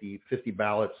off 50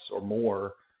 ballots or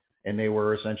more, and they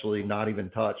were essentially not even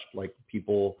touched. Like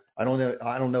people, I don't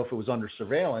know if it was under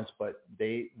surveillance, but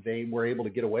they were able to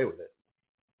get away with it.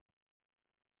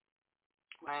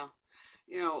 Wow.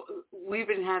 We've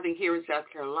been having here in South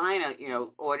Carolina,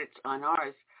 audits on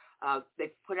ours.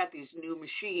 They put out these new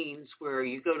machines where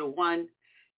you go to one,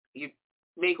 you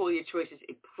make all your choices,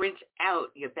 it prints out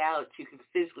your ballot so you can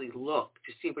physically look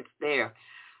to see what's there.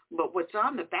 But what's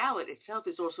on the ballot itself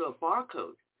is also a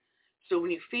barcode. So when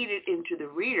you feed it into the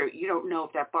reader, you don't know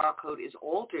if that barcode is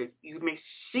altered. You may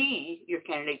see your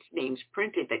candidate's names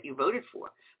printed that you voted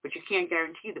for, but you can't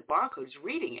guarantee the barcode is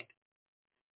reading it.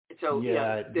 So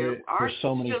there are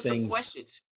so many still things. Some questions.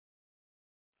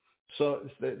 So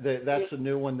that's a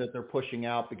new one that they're pushing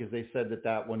out because they said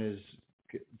that one is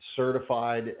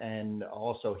certified and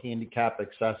also handicap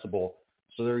accessible.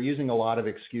 So they're using a lot of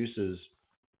excuses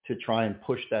to try and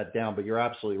push that down. But you're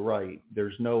absolutely right.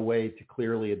 There's no way to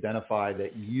clearly identify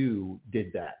that you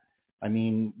did that. I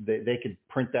mean, they could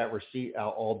print that receipt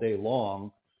out all day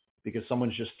long because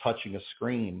someone's just touching a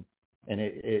screen, and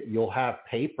you'll have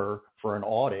paper for an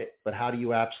audit, but how do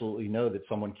you absolutely know that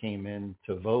someone came in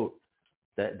to vote?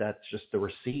 That's just the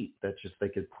receipt. That's just they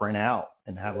could print out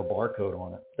and have a barcode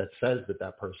on it that says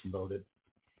that person voted.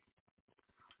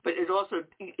 But it also,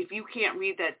 if you can't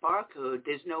read that barcode,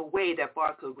 there's no way that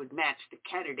barcode would match the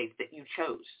candidate that you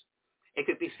chose. It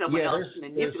could be someone else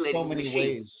manipulating there's so many the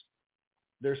machine. ways.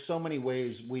 There's so many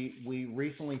ways. We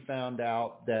recently found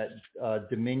out that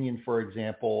Dominion, for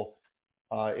example,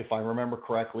 if I remember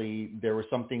correctly, there was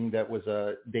something that was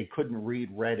they couldn't read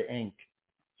red ink.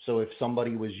 So if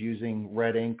somebody was using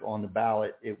red ink on the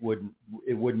ballot, it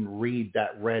wouldn't read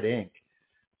that red ink.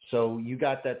 So you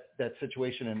got that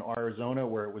situation in Arizona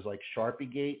where it was like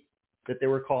Sharpie Gate that they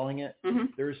were calling it. Mm-hmm.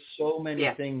 There's so many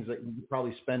things that you could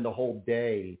probably spend a whole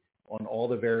day on all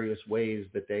the various ways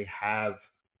that they have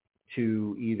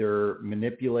to either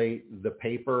manipulate the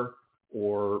paper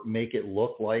or make it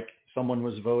look like someone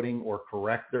was voting or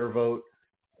correct their vote.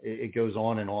 It goes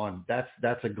on and on.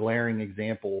 That's a glaring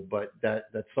example, but that's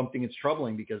something that's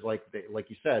troubling because like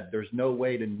you said, there's no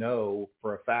way to know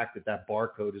for a fact that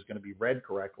barcode is going to be read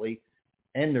correctly.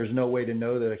 And there's no way to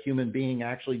know that a human being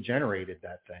actually generated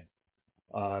that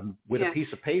thing. With a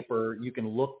piece of paper, you can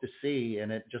look to see,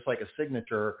 and it just like a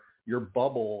signature, your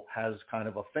bubble has kind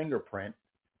of a fingerprint.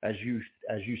 As you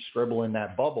scribble in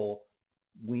that bubble,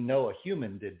 we know a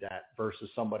human did that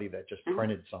versus somebody that just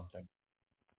printed something.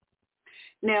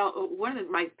 Now, one of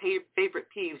my favorite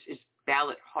peeves is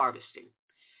ballot harvesting.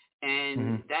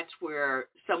 And that's where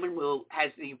someone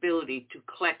has the ability to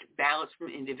collect ballots from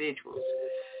individuals.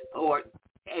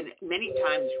 And many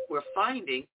times we're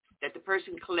finding that the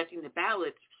person collecting the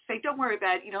ballots say, don't worry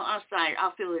about it, I'll sign it,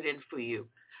 I'll fill it in for you.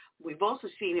 We've also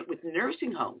seen it with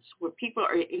nursing homes where people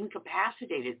are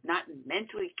incapacitated, not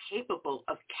mentally capable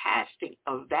of casting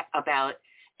a ballot,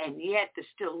 and yet they're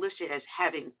still listed as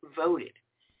having voted.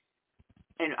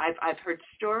 And I've heard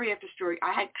story after story.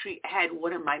 I had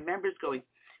one of my members going,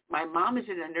 my mom is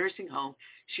in a nursing home.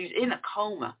 She's in a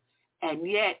coma. And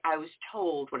yet I was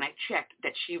told when I checked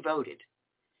that she voted.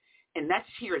 And that's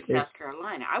here in South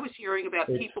Carolina. I was hearing about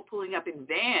people pulling up in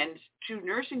vans to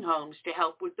nursing homes to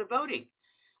help with the voting.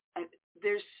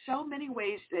 There's so many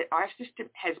ways that our system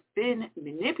has been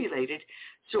manipulated.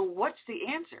 So what's the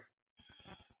answer?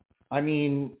 I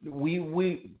mean,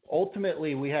 we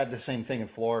ultimately had the same thing in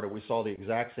Florida. We saw the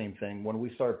exact same thing. When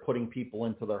we started putting people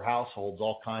into their households,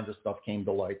 all kinds of stuff came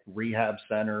to light. Rehab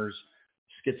centers,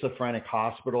 schizophrenic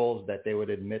hospitals that they would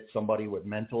admit somebody with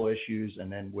mental issues,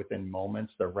 and then within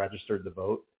moments they're registered to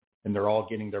vote, and they're all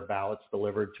getting their ballots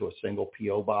delivered to a single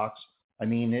P.O. box. I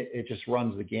mean, it just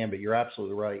runs the gambit. You're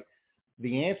absolutely right.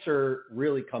 The answer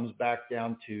really comes back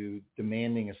down to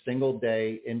demanding a single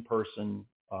day in-person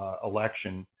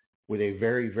election with a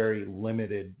very, very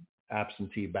limited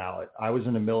absentee ballot. I was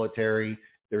in the military.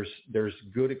 There's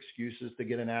good excuses to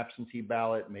get an absentee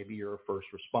ballot. Maybe you're a first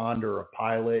responder, a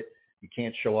pilot. You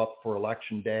can't show up for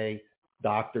election day,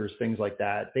 doctors, things like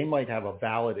that. They might have a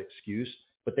valid excuse,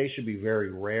 but they should be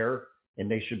very rare, and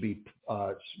they should be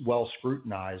well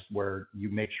scrutinized where you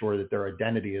make sure that their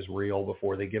identity is real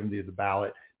before they give them the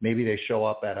ballot. Maybe they show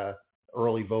up at a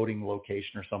early voting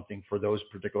location or something for those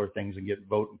particular things and get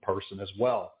vote in person as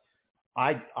well.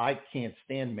 I can't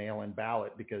stand mail-in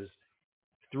ballot because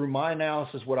through my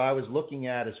analysis, what I was looking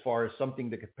at as far as something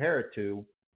to compare it to,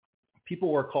 people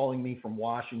were calling me from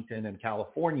Washington and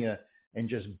California and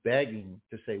just begging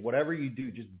to say, whatever you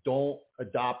do, just don't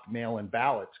adopt mail-in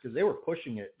ballots, because they were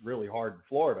pushing it really hard in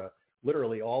Florida.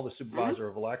 Literally all the supervisor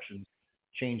of elections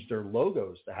changed their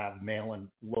logos to have mail-in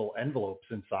little envelopes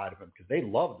inside of them because they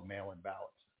loved mail-in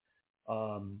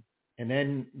ballots. And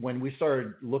then when we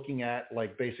started looking at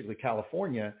like basically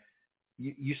California,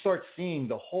 you start seeing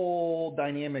the whole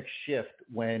dynamic shift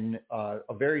when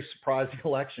a very surprising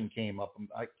election came up.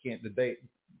 The date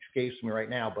escapes me right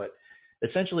now, but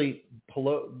essentially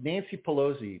Nancy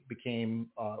Pelosi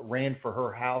ran for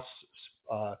her House,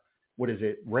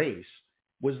 race.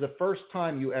 Was the first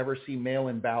time you ever see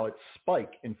mail-in ballots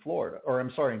spike in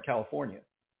in California.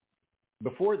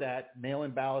 Before that,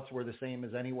 mail-in ballots were the same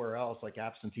as anywhere else, like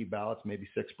absentee ballots, maybe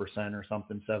 6% or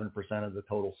something, 7% of the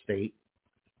total state.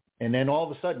 And then all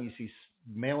of a sudden you see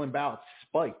mail-in ballots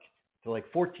spike to like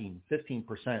 14,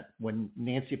 15% when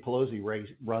Nancy Pelosi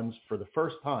runs for the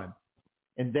first time.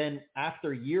 And then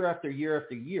after year after year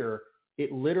after year,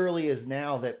 it literally is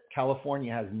now that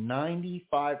California has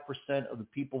 95% of the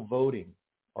people voting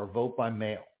are vote by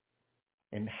mail.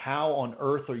 And how on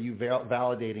earth are you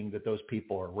validating that those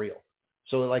people are real?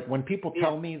 So like when people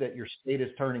tell me that your state is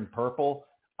turning purple,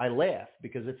 I laugh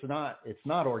because it's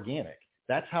not organic.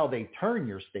 That's how they turn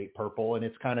your state purple. And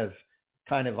it's kind of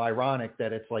ironic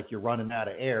that it's like you're running out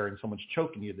of air and someone's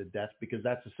choking you to death, because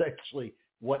that's essentially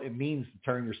what it means to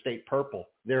turn your state purple.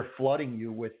 They're flooding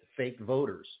you with fake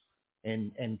voters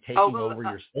and taking over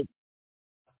your state.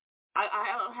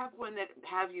 I'll have one that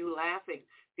have you laughing,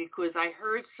 because I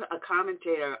heard a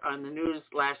commentator on the news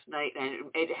last night,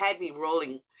 and it had me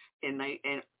rolling and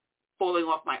falling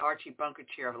off my Archie Bunker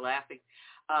chair of laughing.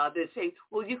 They're saying,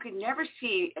 well, you can never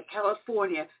see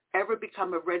California ever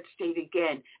become a red state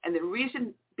again. And the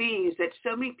reason being is that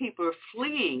so many people are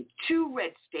fleeing to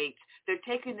red states. They're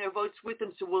taking their votes with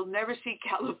them, so we'll never see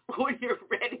California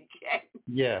red again.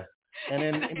 Yeah. And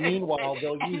then meanwhile,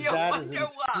 they'll use that as an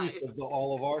excuse of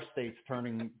all of our states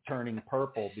turning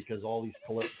purple, because all these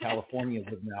Californians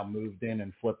have now moved in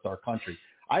and flipped our country.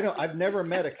 I've never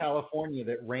met a California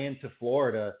that ran to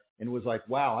Florida and was like,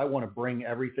 wow, I want to bring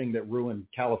everything that ruined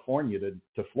California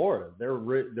to Florida.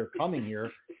 They're coming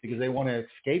here because they want to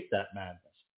escape that madness.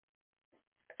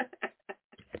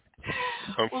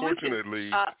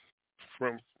 Unfortunately, I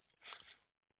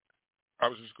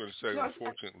was just going to say,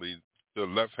 unfortunately, the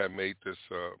left had made this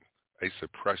a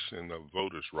suppression of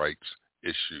voters' rights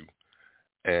issue,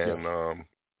 and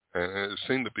it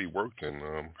seemed to be working.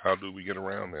 How do we get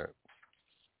around that?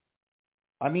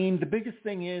 I mean, the biggest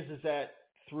thing is that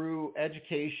through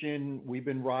education, we've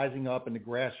been rising up, and the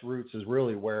grassroots is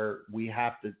really where we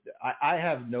have to. I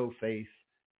have no faith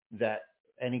that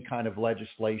any kind of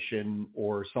legislation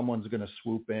or someone's going to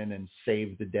swoop in and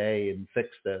save the day and fix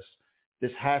this.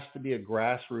 This has to be a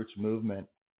grassroots movement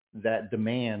that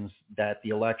demands that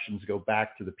the elections go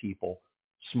back to the people.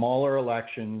 Smaller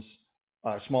elections,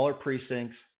 smaller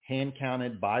precincts, hand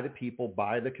counted by the people,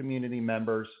 by the community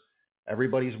members.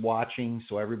 Everybody's watching,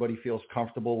 so everybody feels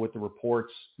comfortable with the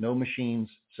reports. No machines,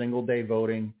 single day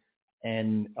voting,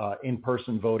 and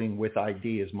in-person voting with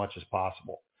ID as much as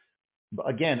possible. But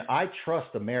again, I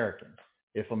trust Americans.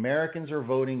 If Americans are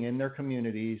voting in their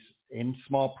communities, in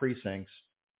small precincts,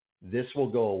 this will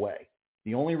go away.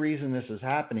 The only reason this is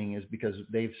happening is because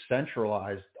they've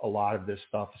centralized a lot of this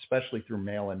stuff, especially through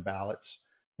mail-in ballots.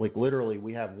 Like literally,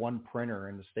 we have one printer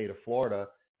in the state of Florida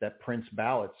that prints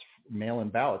ballots, mail-in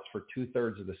ballots for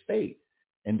 2/3 of the state.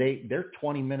 And they're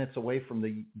 20 minutes away from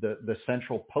the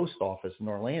central post office in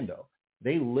Orlando.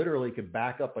 They literally could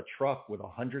back up a truck with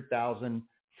 100,000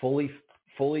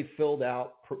 fully filled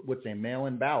out with their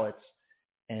mail-in ballots.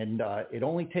 And it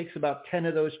only takes about 10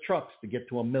 of those trucks to get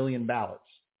to 1 million ballots.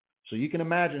 So you can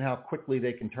imagine how quickly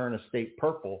they can turn a state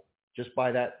purple just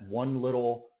by that one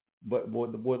little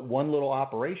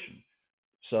operation.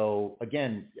 So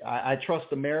again, I trust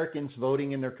Americans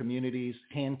voting in their communities,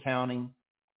 hand counting.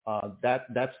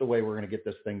 That's the way we're going to get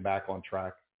this thing back on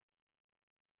track.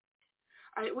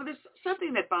 All right. Well, there's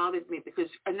something that bothered me, because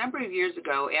a number of years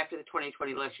ago, after the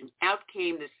 2020 election, out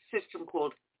came this system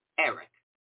called ERIC.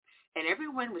 And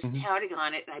everyone was touting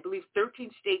on it, and I believe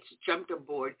 13 states jumped on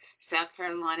board, South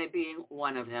Carolina being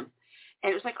one of them.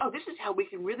 And it was like, oh, this is how we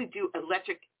can really do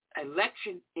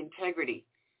election integrity.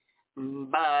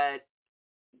 But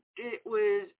it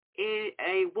was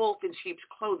a wolf in sheep's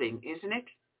clothing, isn't it?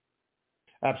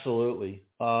 Absolutely.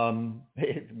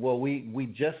 Well,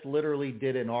 we just literally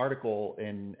did an article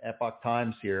in Epoch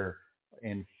Times here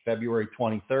in February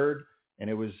 23rd. And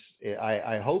it was,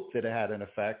 I hope that it had an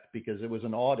effect, because it was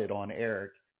an audit on ERIC.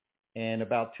 And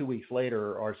about 2 weeks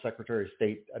later, our Secretary of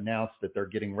State announced that they're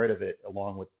getting rid of it,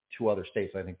 along with 2 other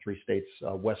states, I think 3 states,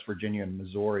 West Virginia and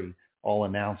Missouri, all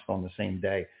announced on the same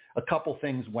day. A couple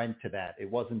things went to that. It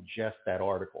wasn't just that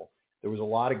article. There was a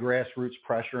lot of grassroots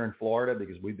pressure in Florida,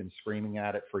 because we've been screaming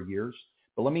at it for years.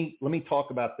 But let me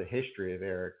talk about the history of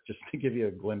ERIC, just to give you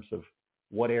a glimpse of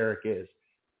what ERIC is.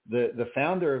 The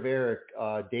founder of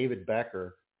ERIC, David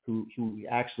Becker, who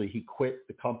actually he quit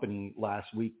the company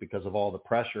last week because of all the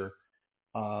pressure.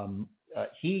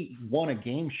 He won a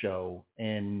game show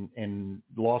in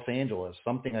Los Angeles.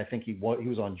 Something, I think he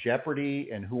was on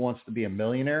Jeopardy and Who Wants to Be a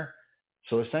Millionaire.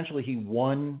 So essentially, he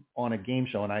won on a game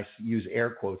show, and I use air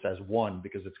quotes as won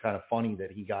because it's kind of funny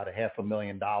that he got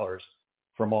 $500,000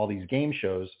 from all these game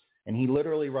shows. And he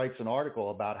literally writes an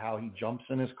article about how he jumps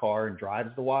in his car and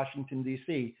drives to Washington,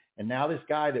 D.C. And now this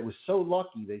guy that was so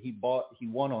lucky that he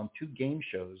won on 2 game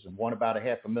shows and won about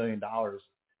 $500,000.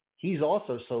 He's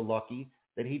also so lucky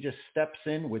that he just steps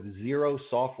in with zero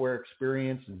software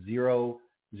experience, zero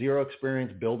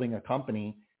experience building a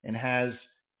company, and has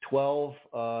 12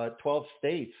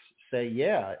 states say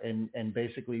yeah, and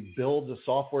basically builds a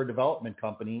software development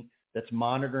company that's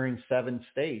monitoring 7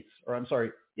 states. Or I'm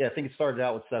sorry, yeah, I think it started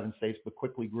out with 7 states, but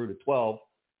quickly grew to 12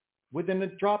 within the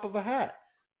drop of a hat.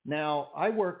 Now, I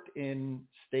worked in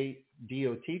state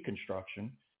DOT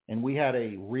construction, and we had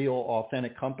a real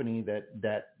authentic company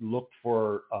that looked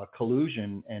for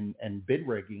collusion and bid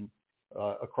rigging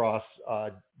across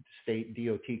state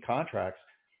DOT contracts.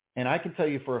 And I can tell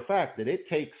you for a fact that it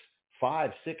takes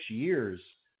 5-6 years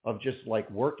of just like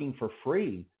working for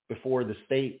free before the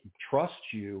state trusts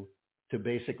you to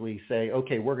basically say,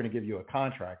 okay, we're going to give you a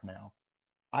contract now.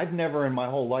 I've never in my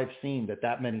whole life seen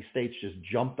that many states just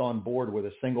jumped on board with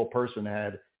a single person that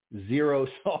had 0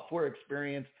 software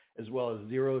experience as well as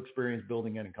 0 experience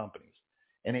building any companies.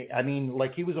 And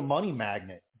he was a money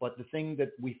magnet. But the thing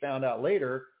that we found out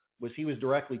later was he was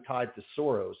directly tied to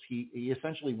Soros. He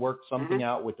essentially worked something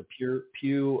out with the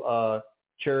Pew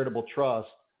Charitable Trust,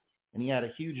 and he had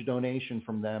a huge donation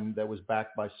from them that was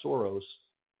backed by Soros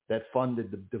that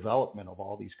funded the development of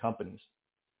all these companies.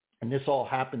 And this all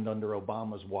happened under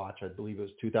Obama's watch. I believe it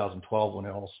was 2012 when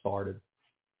it all started.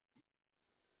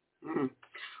 Mm-hmm.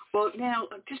 Well, now,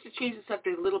 just to change the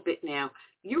subject a little bit now,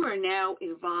 you are now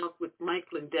involved with Mike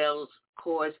Lindell's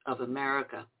Cause of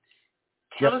America.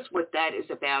 Tell us what that is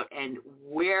about and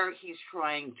where he's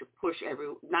trying to push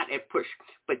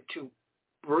but to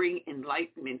bring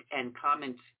enlightenment and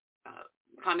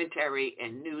commentary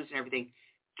and news and everything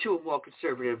to a more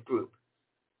conservative group.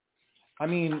 I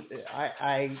mean,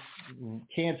 I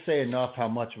can't say enough how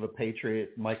much of a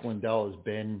patriot Mike Lindell has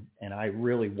been, and I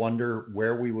really wonder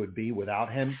where we would be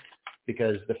without him,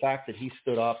 because the fact that he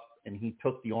stood up and he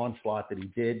took the onslaught that he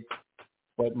did,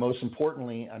 but most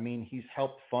importantly, I mean, he's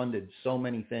helped funded so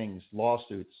many things,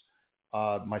 lawsuits,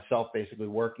 myself basically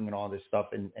working on all this stuff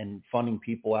and funding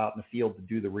people out in the field to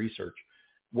do the research.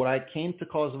 What I came to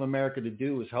Cause of America to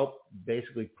do was help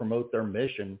basically promote their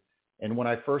mission. And when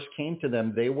I first came to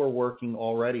them, they were working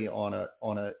already on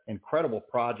a incredible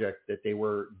project that they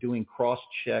were doing cross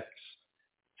checks.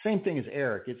 Same thing as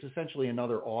Eric. It's essentially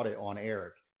another audit on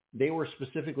Eric. They were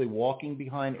specifically walking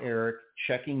behind Eric,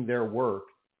 checking their work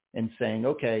and saying,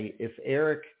 okay, if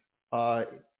Eric,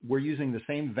 we're using the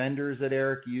same vendors that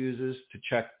Eric uses to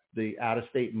check the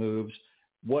out-of-state moves,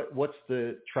 what's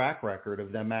the track record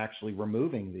of them actually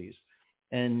removing these?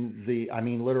 And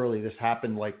literally this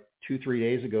happened like 2-3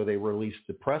 days ago. They released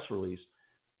the press release.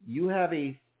 You have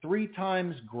a 3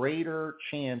 times greater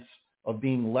chance of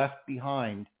being left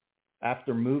behind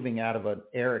after moving out of an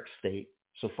Eric state.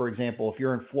 So for example, if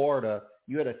you're in Florida,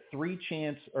 you had a 3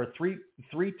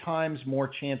 times more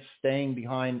chance staying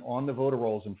behind on the voter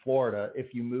rolls in Florida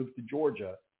if you moved to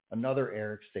Georgia, another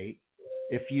Eric state,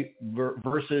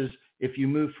 versus if you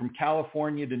moved from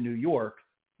California to New York,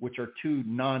 which are 2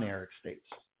 non-Eric states.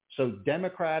 So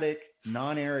Democratic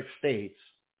non-Eric states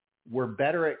were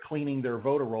better at cleaning their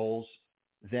voter rolls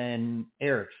than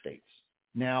Eric states.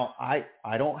 Now, I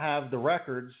don't have the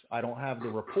records, I don't have the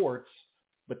reports,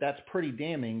 but that's pretty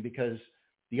damning, because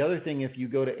the other thing, if you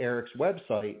go to Eric's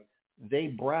website, they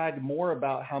brag more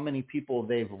about how many people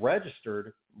they've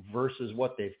registered versus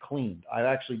what they've cleaned. I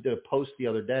actually did a post the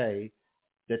other day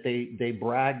that they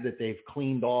brag that they've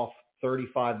cleaned off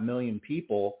 35 million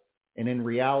people, and in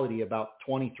reality, about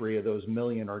 23 of those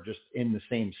million are just in the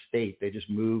same state. They just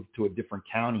moved to a different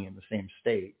county in the same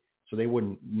state, so they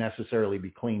wouldn't necessarily be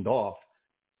cleaned off.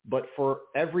 But for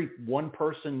every one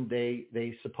person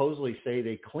they supposedly say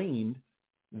they cleaned,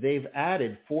 they've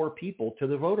added 4 people to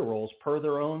the voter rolls per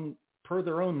their own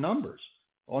numbers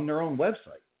on their own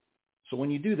website. So when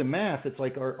you do the math, it's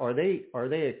like, are they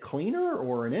a cleaner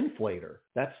or an inflator?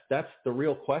 That's the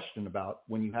real question about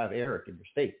when you have Eric in your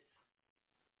state.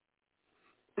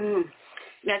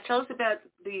 Now tell us about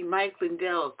the Mike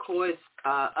Lindell Cause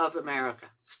of America.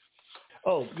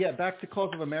 Oh yeah, back to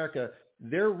Cause of America.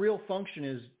 Their real function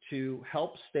is to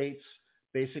help states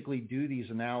basically do these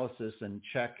analysis and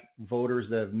check voters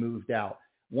that have moved out.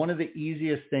 One of the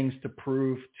easiest things to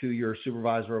prove to your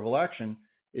supervisor of election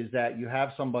is that you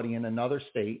have somebody in another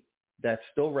state that's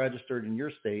still registered in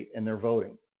your state and they're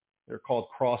voting. They're called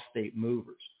cross-state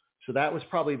movers. So that was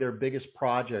probably their biggest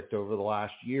project over the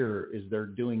last year, is they're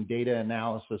doing data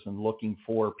analysis and looking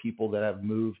for people that have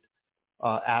moved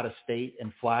out of state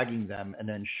and flagging them and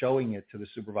then showing it to the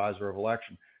supervisor of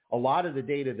election. A lot of the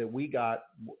data that we got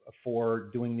for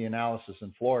doing the analysis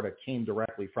in Florida came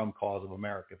directly from Cause of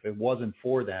America. If it wasn't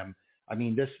for them, I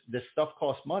mean, this stuff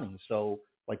costs money. So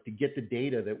like to get the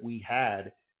data that we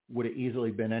had would have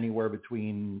easily been anywhere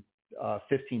between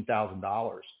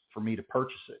 $15,000 for me to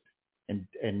purchase it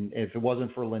And if it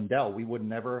wasn't for Lindell, we would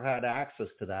never have had access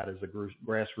to that as a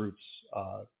grassroots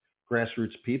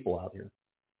people out here.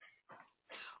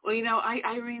 Well,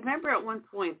 I remember at one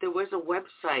point there was a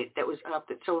website that was up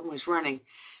that someone was running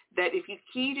that if you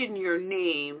keyed in your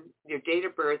name, your date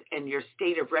of birth, and your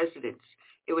state of residence,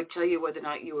 it would tell you whether or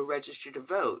not you were registered to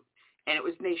vote. And it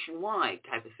was nationwide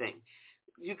type of thing.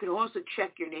 You could also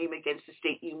check your name against the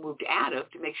state you moved out of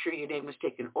to make sure your name was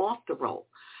taken off the roll.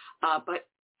 But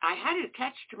I had it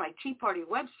attached to my Tea Party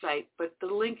website, but the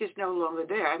link is no longer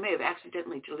there. I may have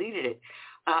accidentally deleted it.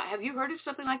 Have you heard of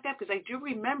something like that? Because I do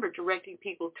remember directing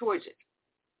people towards it.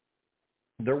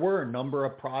 There were a number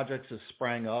of projects that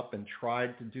sprang up and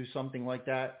tried to do something like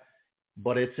that,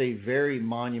 but it's a very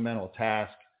monumental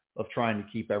task of trying to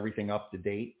keep everything up to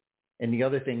date. And the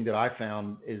other thing that I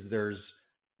found is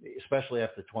especially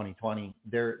after 2020,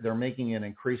 they're making it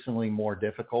increasingly more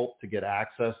difficult to get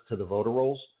access to the voter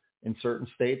rolls in certain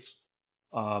states.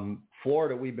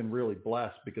 Florida, we've been really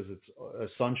blessed because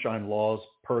it's sunshine laws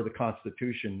per the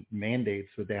Constitution mandates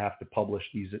that they have to publish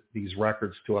these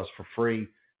records to us for free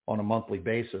on a monthly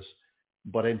basis.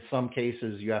 But in some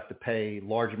cases, you have to pay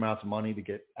large amounts of money to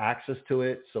get access to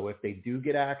it. So if they do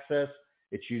get access,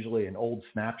 it's usually an old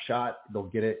snapshot. They'll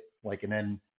get it and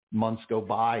then months go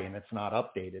by and it's not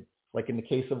updated. Like in the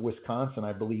case of Wisconsin,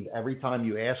 I believe every time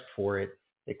you ask for it,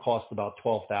 it costs about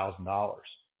 $12,000.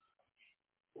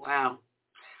 Wow.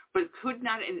 But could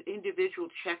not an individual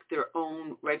check their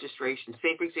own registration?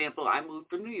 Say, for example, I moved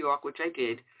from New York, which I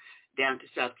did, down to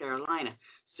South Carolina.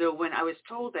 So when I was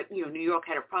told that, New York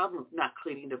had a problem with not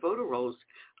cleaning the voter rolls,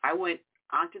 I went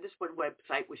onto this one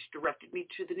website, which directed me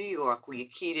to the New York, where you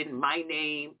keyed in my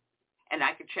name, and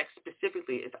I could check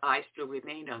specifically if I still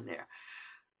remained on there.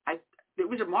 It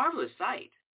was a marvelous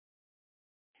site.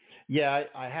 Yeah,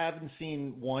 I haven't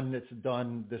seen one that's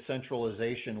done the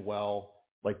centralization well,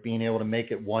 like being able to make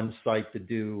it one site to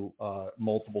do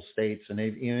multiple states. And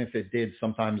even if it did,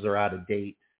 sometimes they're out of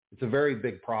date. It's a very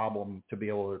big problem to be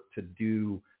able to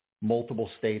do multiple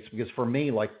states, because for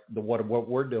me, like what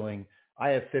we're doing,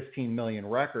 I have 15 million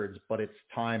records, but it's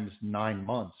times 9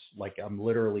 months. Like I'm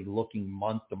literally looking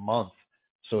month to month.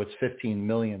 So it's 15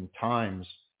 million times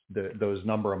those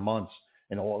number of months,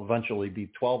 and it'll eventually be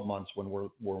 12 months when we're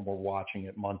watching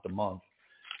it month to month.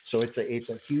 So it's a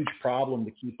huge problem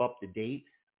to keep up to date.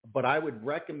 But I would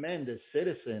recommend as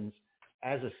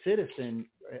a citizen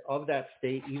of that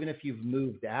state, even if you've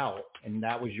moved out and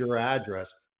that was your address,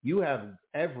 you have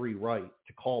every right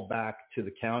to call back to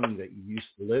the county that you used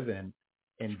to live in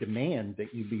and demand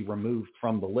that you be removed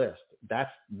from the list.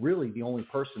 That's really the only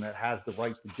person that has the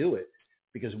right to do it,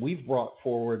 because we've brought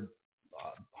forward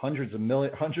hundreds of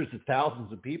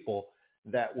thousands of people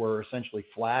that were essentially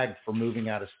flagged for moving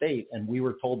out of state. And we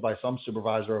were told by some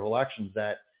supervisor of elections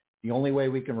that the only way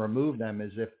we can remove them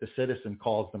is if the citizen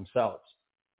calls themselves.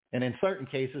 And in certain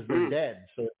cases, they're dead.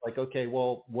 So it's like, okay,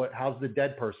 well, how's the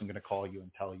dead person going to call you and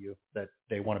tell you that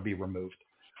they want to be removed?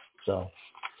 So.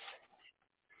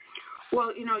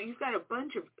 Well, you've got a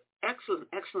bunch of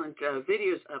excellent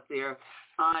videos up there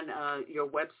on your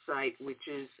website, which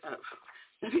is,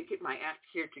 let me get my act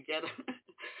here together,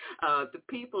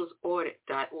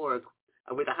 thepeoplesaudit.org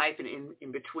with a hyphen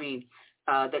in between.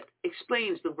 That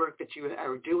explains the work that you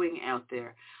are doing out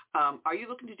there. Are you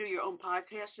looking to do your own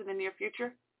podcast in the near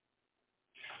future?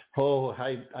 Oh,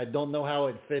 I don't know how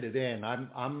it fitted in.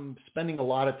 I'm spending a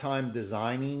lot of time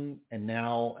designing, and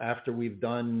now after we've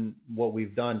done what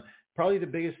we've done, probably the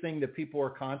biggest thing that people are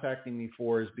contacting me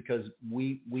for is because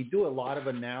we do a lot of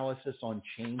analysis on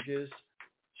changes.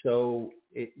 So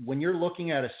when you're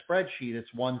looking at a spreadsheet,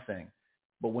 it's one thing.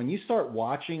 But when you start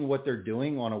watching what they're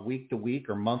doing on a week-to-week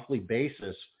or monthly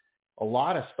basis, a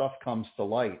lot of stuff comes to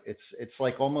light. It's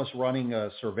like almost running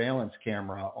a surveillance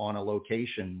camera on a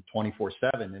location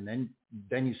 24/7, and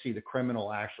then you see the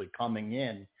criminal actually coming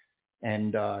in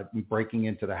and breaking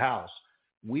into the house.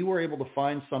 We were able to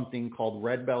find something called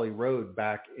Red Belly Road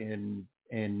back in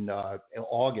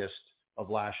August of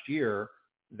last year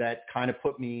that kind of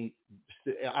put me.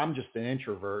 I'm just an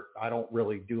introvert. I don't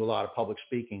really do a lot of public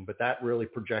speaking, but that really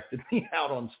projected me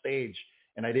out on stage,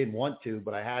 and I didn't want to,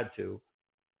 but I had to.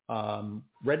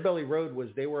 Red Belly Road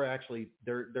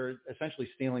they're essentially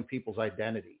stealing people's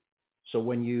identity. So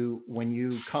when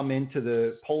you come into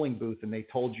the polling booth and they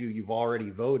told you you've already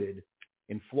voted,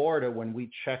 in Florida, when we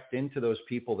checked into those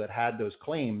people that had those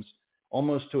claims,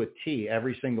 almost to a T,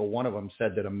 every single one of them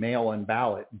said that a mail-in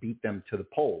ballot beat them to the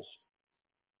polls.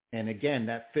 And again,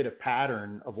 that fit a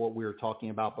pattern of what we were talking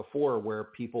about before, where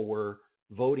people were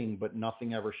voting, but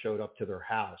nothing ever showed up to their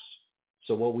house.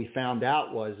 So what we found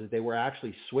out was that they were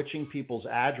actually switching people's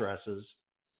addresses,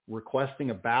 requesting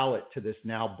a ballot to this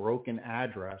now broken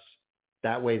address.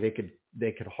 That way they could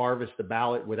harvest the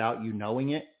ballot without you knowing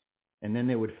it. And then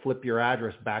they would flip your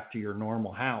address back to your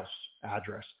normal house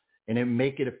address and it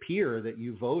make it appear that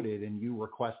you voted and you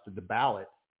requested the ballot.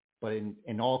 But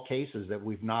in all cases that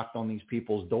we've knocked on these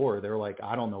people's door, they're like,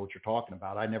 I don't know what you're talking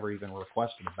about. I never even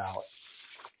requested a ballot.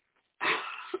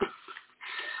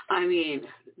 I mean,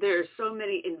 there are so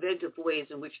many inventive ways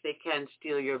in which they can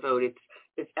steal your vote.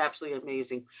 It's absolutely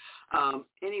amazing.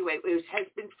 Anyway, it has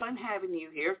been fun having you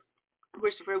here.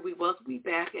 Christopher, we welcome you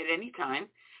back at any time.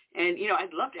 And,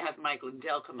 I'd love to have Mike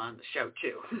Lindell come on the show,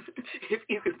 too. If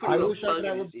you could put a little plug in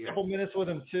his ear. I wish I could have a couple minutes with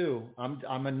him, too.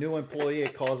 I'm a new employee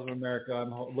at Cause of America.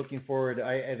 I'm looking forward.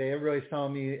 Everybody's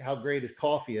telling me how great his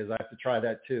coffee is. I have to try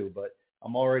that, too. But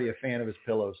I'm already a fan of his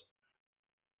pillows.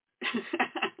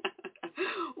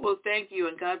 Well, thank you,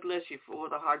 and God bless you for all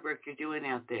the hard work you're doing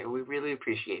out there. We really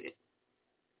appreciate it.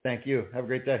 Thank you. Have a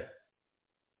great day.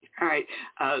 All right.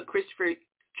 Christopher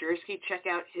Jersky, check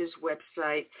out his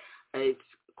website. It's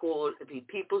called The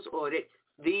People's Audit,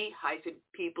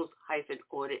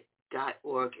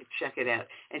 the-peoples-audit.org. Check it out.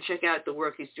 And check out the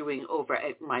work he's doing over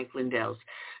at Mike Lindell's.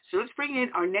 So let's bring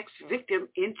in our next victim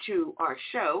into our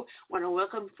show. I want to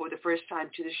welcome for the first time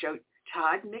to the show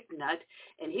Todd McNutt,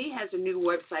 and he has a new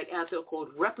website out there called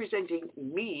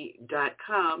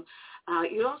representingme.com.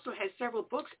 He also has several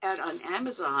books out on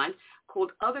Amazon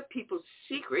called Other People's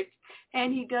Secrets,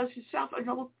 and he does his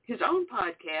own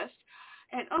podcast.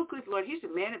 And, oh, good Lord, he's a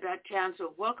man about town.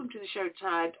 So welcome to the show,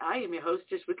 Todd. I am your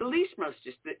hostess with the least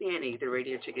mostest, Annie, the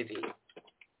radio chickadee.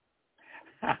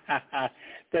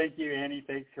 Thank you, Annie.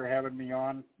 Thanks for having me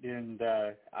on. And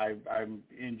I'm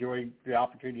enjoying the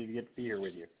opportunity to get to be here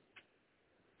with you.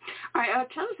 All right,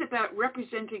 tell us about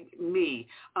Representing Me.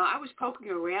 I was poking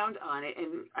around on it,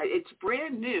 and it's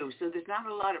brand new, so there's not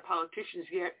a lot of politicians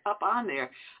yet up on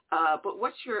there. But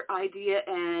what's your idea,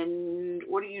 and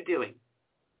what are you doing?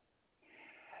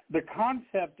 The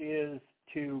concept is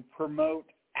to promote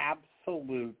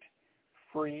absolute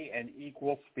free and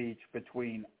equal speech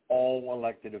between all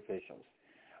elected officials.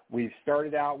 We've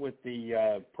started out with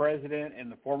the president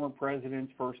and the former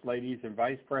presidents, first ladies and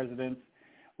vice presidents.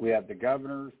 We have the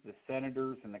governors, the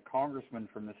senators, and the congressmen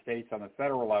from the states on the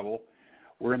federal level.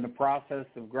 We're in the process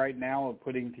of right now of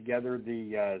putting together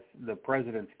the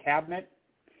president's cabinet,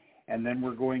 and then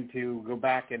we're going to go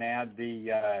back and add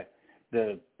the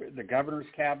governor's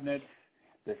cabinet,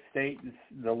 the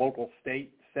local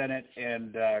state senate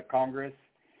and Congress,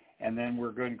 and then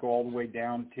we're going to go all the way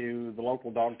down to the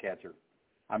local dog catcher.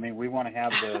 I mean, we want to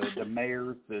have the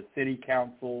mayors, the city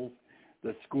councils,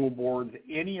 the school boards,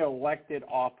 any elected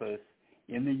office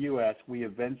in the U.S., we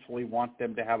eventually want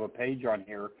them to have a page on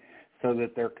here so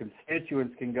that their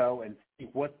constituents can go and see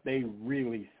what they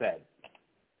really said.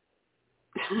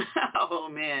 Oh,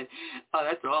 man. Oh,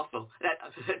 that's awful.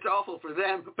 That's awful for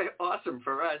them, but awesome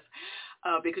for us.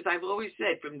 Because I've always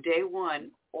said from day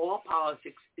one, all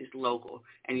politics is local.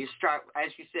 And you start,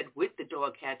 as you said, with the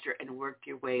dog catcher and work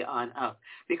your way on up.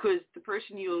 Because the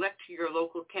person you elect to your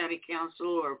local county council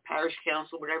or parish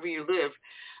council, wherever you live,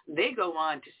 they go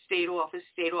on to state office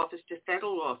to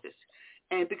federal office.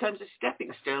 And it becomes a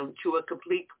stepping stone to a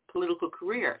complete political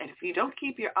career. And if you don't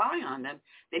keep your eye on them,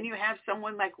 then you have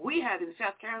someone like we have in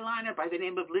South Carolina by the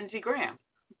name of Lindsey Graham.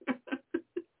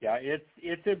 Yeah,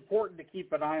 it's important to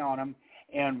keep an eye on them.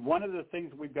 And one of the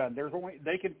things we've done,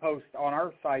 they can post on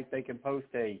our site, they can post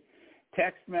a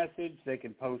text message, they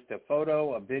can post a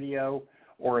photo, a video,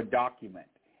 or a document.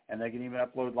 And they can even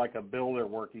upload like a bill they're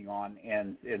working on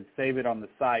and save it on the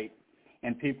site.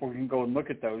 And people can go and look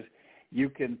at those. You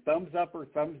can thumbs up or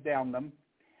thumbs down them.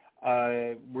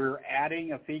 We're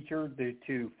adding a feature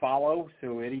to follow,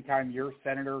 so anytime your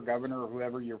senator, governor, or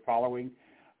whoever you're following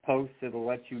posts, it'll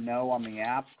let you know on the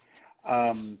app.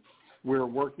 We're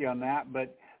working on that,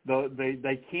 but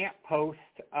they can't post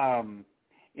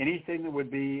anything that would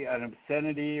be an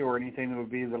obscenity or anything that would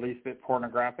be the least bit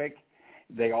pornographic.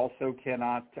 They also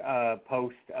cannot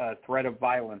post a threat of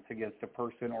violence against a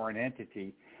person or an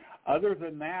entity. Other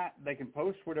than that, they can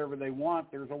post whatever they want.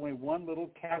 There's only one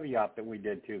little caveat that we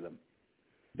did to them.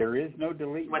 There is no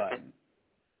delete button.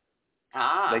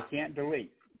 They can't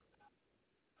delete.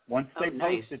 Once they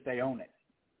post it, they own it.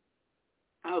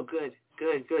 Oh, good.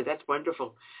 That's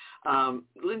wonderful.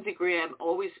 Lindsey Graham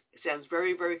always sounds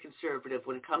very, very conservative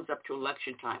when it comes up to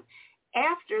election time.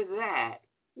 After that,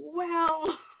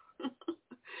 well,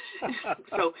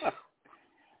 so...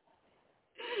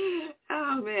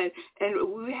 Oh, Oh, man.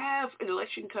 And we have an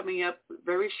election coming up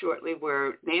very shortly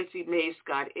where Nancy Mace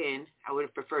got in. I would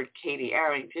have preferred Katie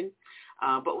Arrington.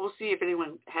 But we'll see if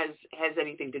anyone has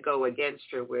anything to go against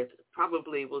her with.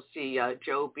 Probably we'll see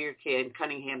Joe Beercan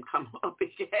Cunningham come up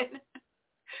again.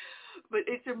 But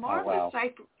it's a marvelous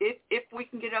site if we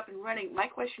can get up and running. My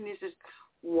question is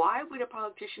why would a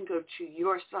politician go to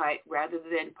your site rather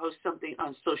than post something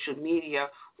on social media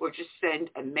or just send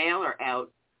a mailer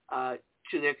out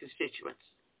to their constituents?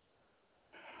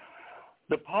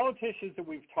 The politicians that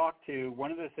we've talked to,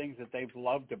 one of the things that they've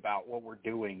loved about what we're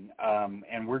doing,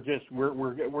 and we're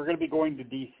going to be going to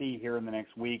D.C. here in the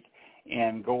next week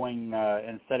and going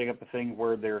and setting up a thing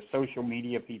where their social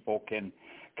media people can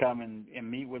come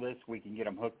and meet with us. We can get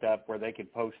them hooked up where they can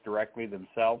post directly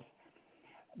themselves.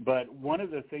 But one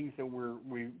of the things that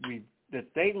that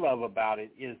they love about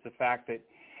it is the fact that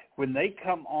when they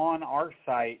come on our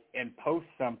site and post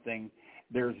something,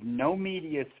 there's no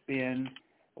media spin,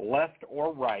 left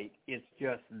or right. It's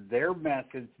just their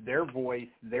message, their voice,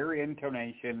 their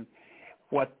intonation,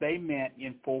 what they meant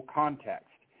in full context.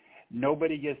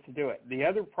 Nobody gets to do it. The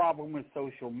other problem with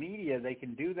social media, they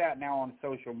can do that now on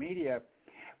social media,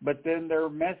 but then their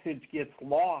message gets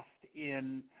lost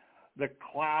in the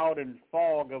cloud and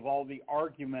fog of all the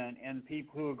argument and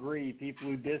people who agree, people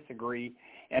who disagree,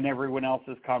 and everyone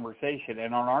else's conversation.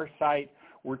 And on our site,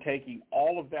 we're taking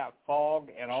all of that fog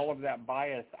and all of that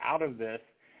bias out of this.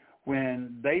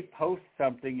 When they post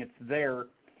something, it's there.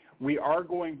 We are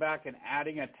going back and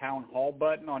adding a town hall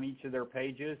button on each of their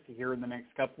pages here in the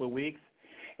next couple of weeks,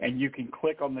 and you can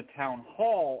click on the town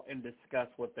hall and discuss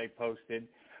what they posted,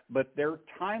 but their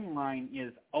timeline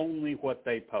is only what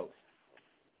they post.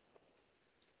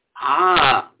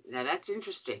 Ah, now that's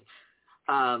interesting.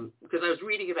 Because I was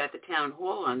reading about the town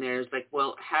hall on there. It's like,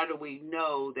 well, how do we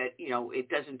know that, it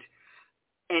doesn't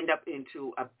end up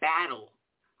into a battle?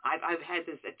 I've had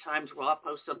this at times where I'll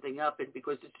post something up, and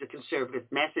because it's a conservative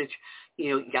message,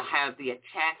 you'll have the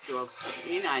attack dog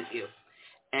come in on you.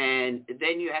 And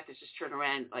then you have to just turn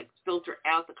around, like filter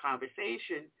out the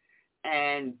conversation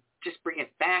and just bring it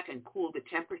back and cool the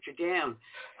temperature down.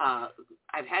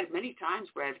 I've had many times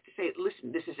where I have to say,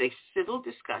 listen, this is a civil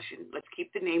discussion. Let's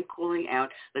keep the name calling out.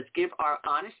 Let's give our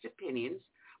honest opinions,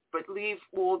 but leave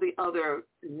all the other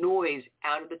noise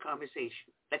out of the conversation.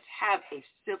 Let's have a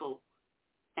civil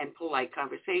and polite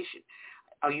conversation.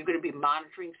 Are you going to be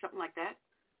monitoring something like that?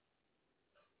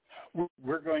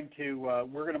 We're going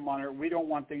to monitor. We don't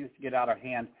want things to get out of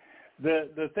hand.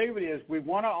 The thing of it is, we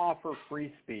want to offer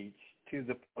free speech to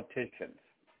the politicians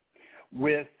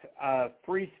with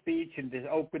free speech and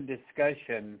open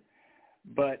discussion,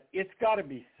 but it's got to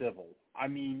be civil. I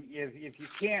mean, if you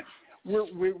can't,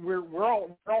 we're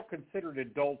all considered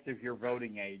adults if you're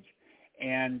voting age,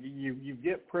 and you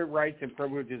get rights and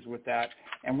privileges with that.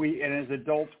 And as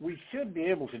adults, we should be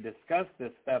able to discuss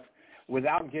this stuff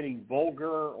without getting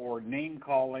vulgar or name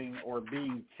calling or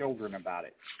being children about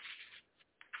it.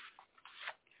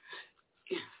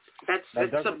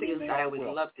 That's something that I would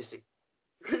love to see.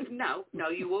 No,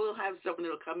 you will have someone that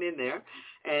will come in there.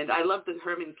 And I love the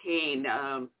Herman Cain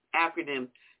acronym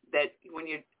that when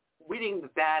you're winning the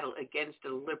battle against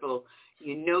a liberal,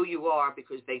 you are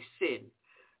because they sin.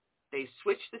 They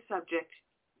switch the subject,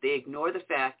 they ignore the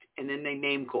fact, and then they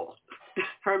name call.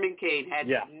 Herman Cain had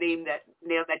nailed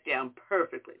that down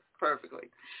perfectly.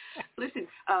 Listen,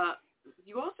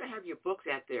 you also have your books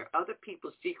out there, Other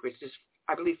People's Secrets. There's,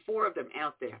 I believe, 4 of them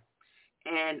out there.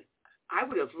 And I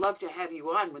would have loved to have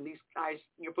you on when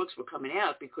your books were coming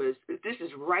out, because this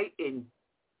is right in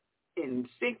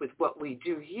sync with what we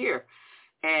do here.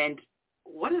 And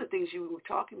one of the things you were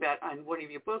talking about on one of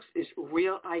your books is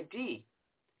Real ID.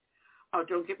 Oh,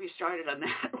 don't get me started on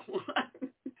that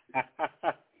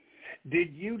one.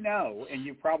 Did you know, and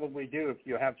you probably do if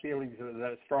you have feelings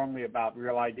that strongly about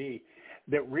Real ID,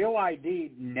 that Real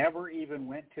ID never even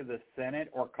went to the Senate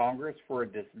or Congress for a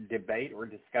debate or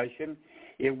discussion?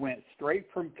 It went straight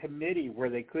from committee, where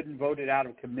they couldn't vote it out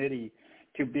of committee,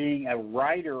 to being a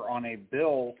writer on a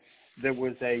bill that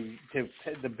was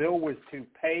the bill was to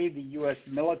pay the U.S.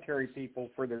 military people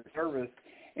for their service,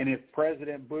 and if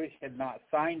President Bush had not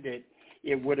signed it,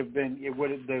 the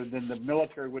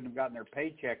military wouldn't have gotten their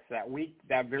paychecks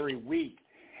that very week.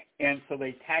 And so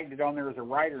they tagged it on there as a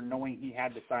writer, knowing he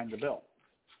had to sign the bill.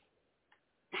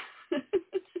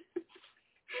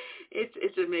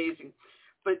 It's amazing.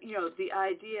 But, the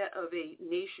idea of a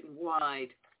nationwide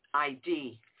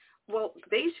ID, well,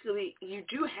 basically, you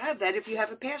do have that if you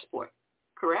have a passport,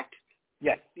 correct?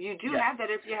 Yes. You do have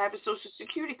that if you have a Social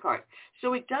Security card.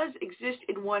 So it does exist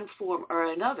in one form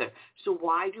or another. So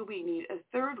why do we need a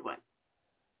third one?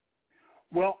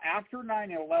 Well, after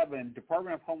 9/11,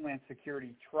 Department of Homeland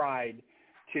Security tried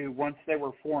to, once they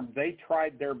were formed, they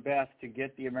tried their best to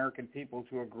get the American people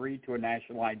to agree to a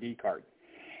national ID card.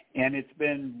 And it's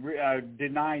been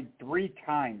denied 3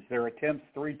 times. Their attempts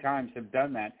 3 times have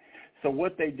done that. So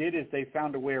what they did is they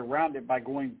found a way around it by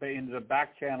going into the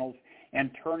back channels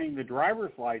and turning the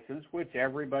driver's license, which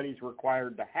everybody's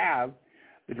required to have,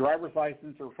 the driver's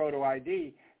license or photo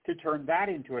ID, to turn that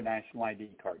into a national ID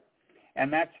card.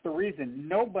 And that's the reason.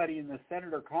 Nobody in the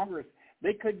Senate or Congress,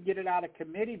 they couldn't get it out of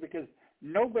committee because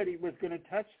nobody was going to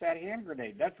touch that hand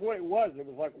grenade. That's what it was. It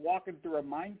was like walking through a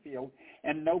minefield,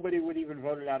 and nobody would even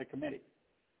vote it out of committee.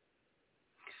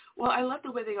 Well, I love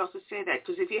the way they also say that,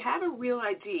 because if you have a real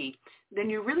ID, then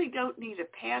you really don't need a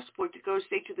passport to go,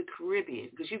 say, to the Caribbean,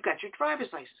 because you've got your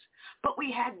driver's license. But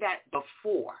we had that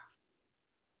before.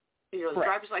 You know, the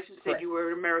driver's license said you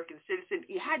were an American citizen.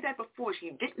 You had that before, so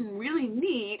you didn't really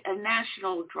need a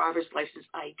national driver's license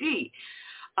ID.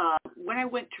 When I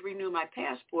went to renew my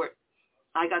passport,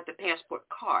 I got the passport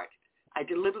card. I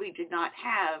deliberately did not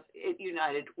have it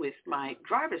united with my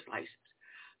driver's license.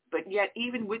 But yet,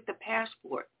 even with the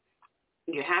passport,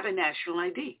 you have a national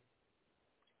ID.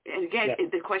 And again,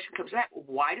 the question comes back,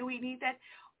 why do we need that?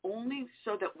 Only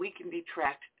so that we can be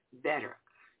tracked better.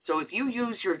 So if you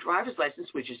use your driver's license,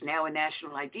 which is now a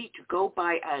national ID, to go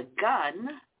buy a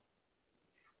gun,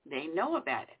 they know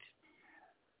about it.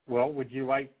 Well, would you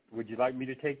like me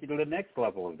to take you to the next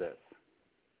level of this?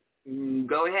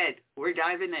 Go ahead. We're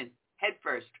diving in head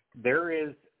first.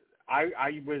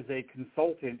 I was a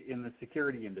consultant in the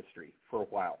security industry for a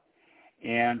while.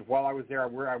 And while I was there,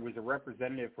 I was a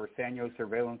representative for Sanyo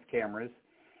surveillance cameras.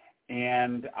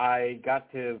 And I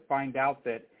got to find out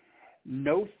that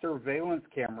no surveillance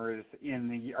cameras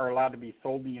are allowed to be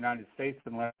sold in the United States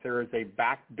unless there is a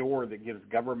back door that gives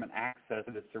government access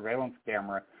to the surveillance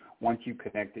camera once you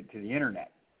connect it to the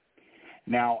Internet.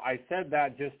 Now, I said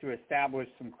that just to establish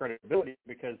some credibility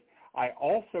because I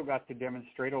also got to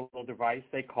demonstrate a little device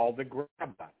they call the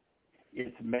Grabba.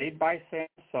 It's made by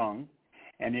Samsung,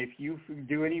 and if you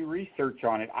do any research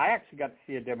on it, I actually got to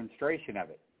see a demonstration of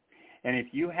it. And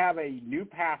if you have a new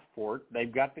passport,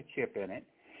 they've got the chip in it.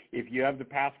 If you have the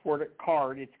passport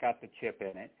card, it's got the chip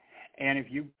in it. And if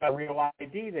you've got a real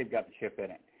ID, they've got the chip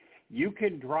in it. You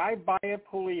can drive by a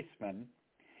policeman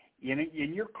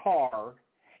in your car,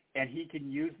 and he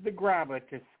can use the Grabba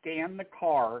to scan the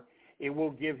car. It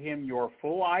will give him your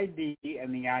full ID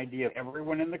and the ID of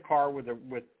everyone in the car with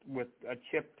a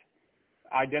chipped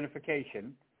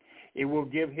identification. It will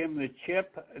give him the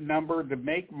chip number, the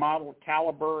make, model,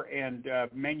 caliber, and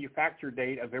manufacture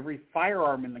date of every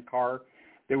firearm in the car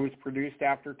that was produced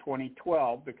after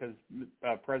 2012 because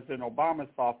President Obama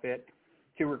saw fit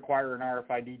to require an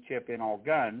RFID chip in all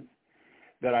guns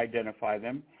that identify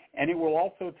them. And it will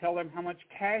also tell them how much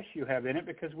cash you have in it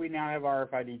because we now have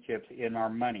RFID chips in our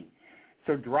money.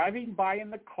 So driving by in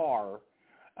the car,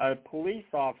 a police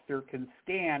officer can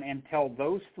scan and tell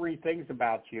those 3 things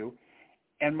about you.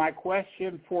 And my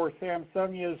question for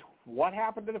Samsung is, what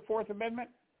happened to the Fourth Amendment?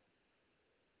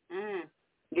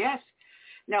 Yes.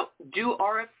 Now, do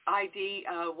RFID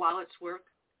wallets work?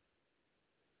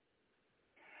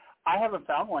 I haven't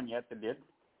found one yet that did.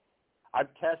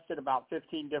 I've tested about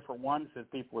 15 different ones that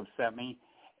people have sent me,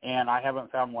 and I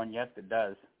haven't found one yet that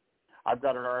does. I've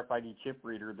got an RFID chip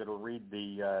reader that'll read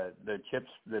the chips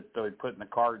that they put in the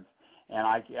cards,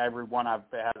 and every one I've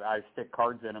had, I stick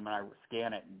cards in them and I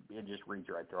scan it, and it just reads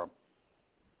right through them.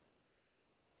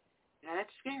 Now,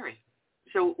 that's scary.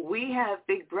 So we have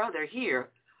Big Brother here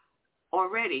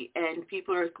already, and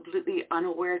people are completely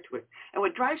unaware to it. And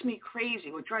what drives me crazy,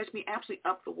 what drives me absolutely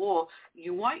up the wall,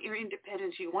 you want your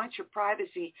independence, you want your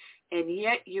privacy, and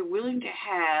yet you're willing to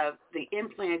have the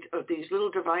implant of these little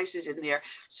devices in there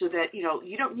so that, you know,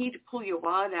 you don't need to pull your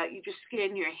wallet out. You just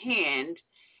scan your hand,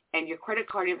 and your credit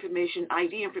card information,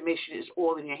 ID information is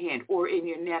all in your hand or in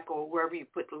your neck or wherever you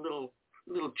put the little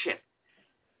chip.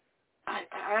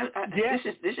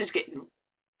 This is getting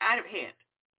out of hand.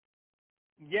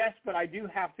 Yes, but I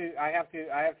have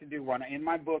to do one. In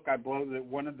my book, I blow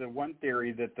one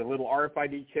theory that the little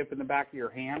RFID chip in the back of your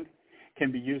hand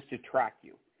can be used to track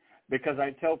you. Because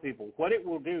I tell people what it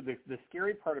will do, the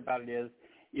scary part about it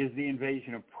is the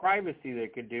invasion of privacy that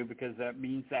it could do, because that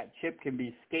means that chip can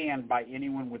be scanned by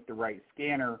anyone with the right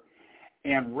scanner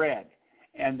and read.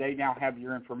 And they now have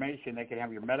your information. They can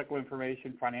have your medical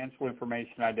information, financial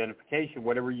information, identification,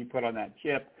 whatever you put on that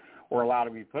chip or allow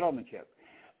to be put on the chip.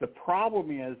 The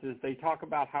problem is they talk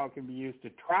about how it can be used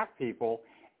to track people,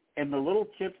 and the little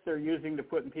chips they're using to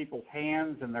put in people's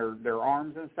hands and their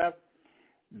arms and stuff,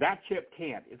 that chip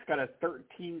can't. It's got a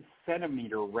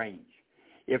 13-centimeter range.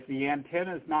 If the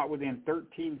antenna is not within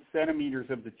 13 centimeters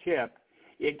of the chip,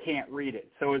 it can't read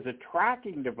it. So as a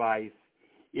tracking device,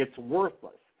 it's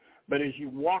worthless. But as you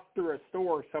walk through a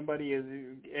store, somebody is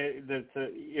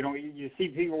you see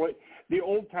people. The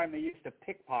old time they used to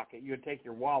pickpocket. You would take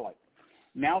your wallet.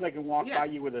 Now they can walk by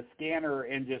you with a scanner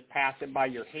and just pass it by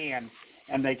your hand,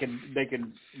 and they can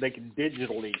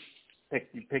digitally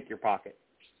pick your pocket.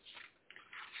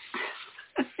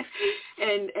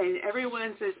 and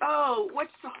everyone says, "Oh,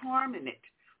 what's the harm in it?"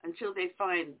 Until they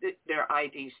find their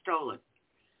ID stolen.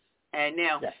 And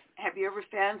now, have you ever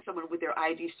found someone with their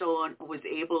ID stolen was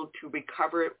able to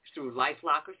recover it through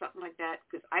LifeLock or something like that?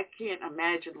 Because I can't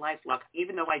imagine LifeLock,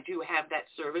 even though I do have that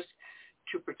service,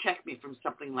 to protect me from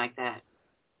something like that.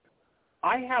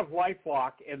 I have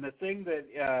LifeLock, and the thing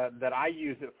that I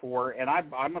use it for, and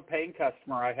I'm a paying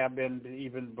customer. I have been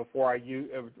even before I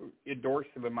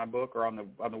endorsed them in my book or on the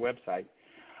website.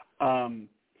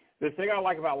 The thing I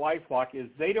like about LifeLock is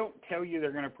they don't tell you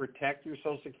they're going to protect your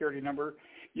Social Security number.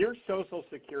 Your Social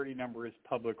Security number is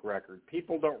public record.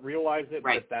 People don't realize it,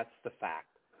 but that's the fact.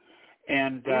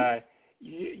 And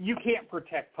you can't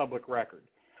protect public record.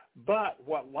 But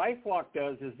what LifeLock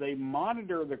does is they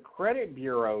monitor the credit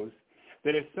bureaus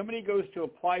that if somebody goes to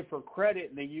apply for credit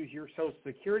and they use your Social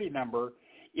Security number,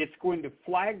 it's going to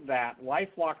flag that.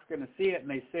 LifeLock's going to see it, and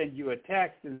they send you a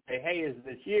text and say, hey, is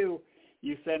this you?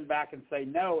 You send back and say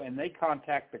no, and they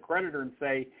contact the creditor and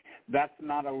say, that's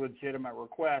not a legitimate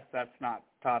request. That's not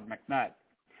Todd McNutt,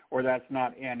 or that's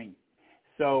not Annie.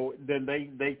 So then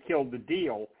they killed the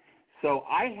deal. So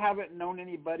I haven't known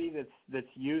anybody that's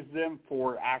used them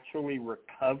for actually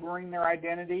recovering their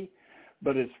identity.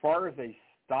 But as far as a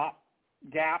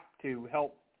stopgap to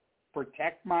help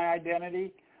protect my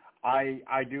identity,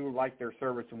 I do like their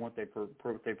service and what they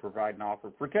provide and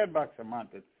offer. For $10 a month,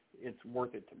 it's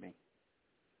worth it to me.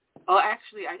 Oh,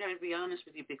 actually, I got to be honest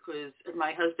with you because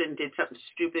my husband did something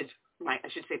stupid. My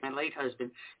late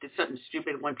husband did something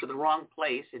stupid, went to the wrong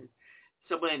place, and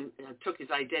someone took his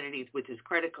identity with his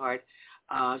credit card.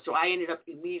 So I ended up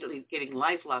immediately getting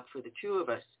LifeLock for the two of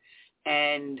us.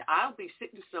 And I'll be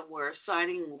sitting somewhere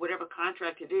signing whatever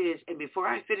contract it is, and before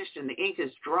I finished and the ink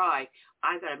is dry,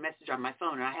 I got a message on my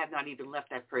phone, and I have not even left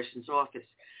that person's office.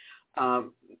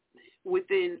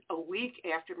 Within a week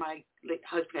after my late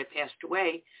husband had passed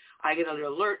away, I get an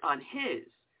alert on his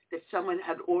that someone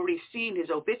had already seen his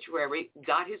obituary,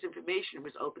 got his information, and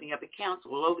was opening up accounts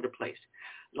all over the place.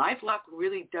 LifeLock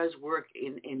really does work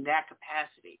in that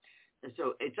capacity. And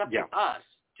so it's up to us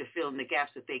to fill in the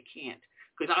gaps that they can't.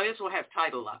 Because I also have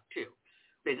Title Lock, too,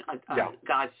 been a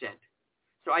godsend.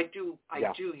 So I do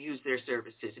use their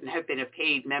services and have been a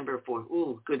paid member for,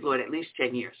 good Lord, at least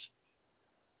 10 years.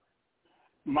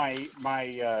 We've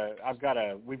got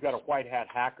a white hat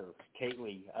hacker,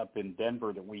 Kaylee, up in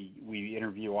Denver that we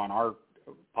interview on our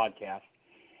podcast,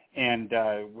 and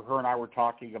her and I were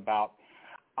talking about.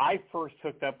 I first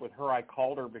hooked up with her. I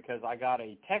called her because I got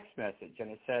a text message and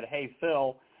it said, "Hey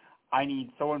Phil, I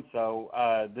need so and so.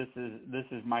 This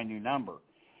is my new number."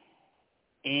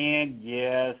 And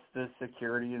yes, the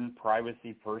security and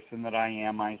privacy person that I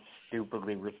am, I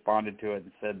stupidly responded to it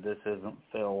and said, "This isn't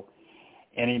Phil."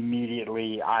 And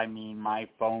immediately, my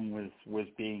phone was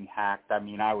being hacked.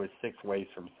 I was 6 ways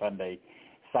from Sunday,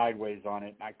 sideways on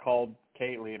it. I called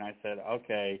Kaylee and I said,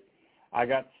 okay, I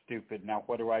got stupid. Now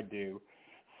what do I do?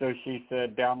 So she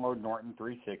said, download Norton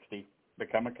 360,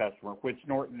 become a customer, which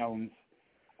Norton owns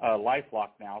LifeLock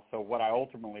now. So what I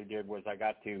ultimately did was I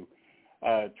got to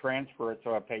transfer it.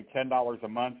 So I paid $10 a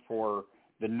month for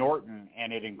the Norton,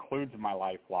 and it includes my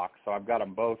LifeLock. So I've got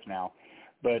them both now.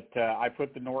 But I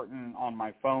put the Norton on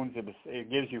my phones. It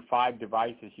gives you 5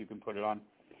 devices you can put it on.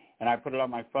 And I put it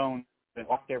on my phone and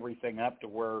locked everything up to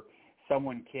where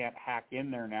someone can't hack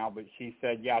in there now. But she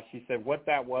said, what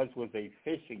that was a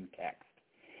phishing text.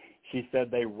 She said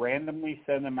they randomly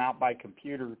send them out by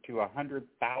computer to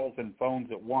 100,000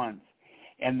 phones at once,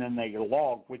 and then they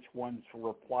log which ones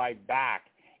replied back,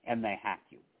 and they hack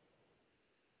you.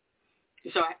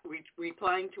 So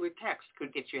replying to a text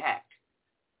could get you hacked.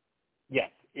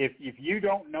 Yes. If you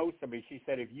don't know somebody, she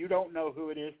said, if you don't know who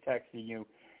it is texting you,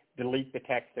 delete the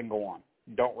text and go on.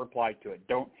 Don't reply to it.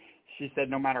 She said,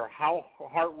 no matter how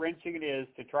heart-wrenching it is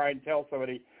to try and tell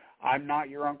somebody, I'm not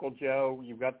your Uncle Joe,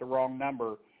 you've got the wrong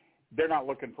number, they're not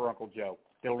looking for Uncle Joe.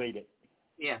 Delete it.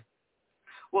 Yeah.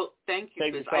 Well, thank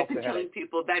you, because I've been telling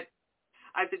people that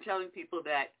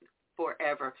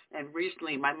forever. And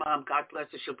recently, my mom, God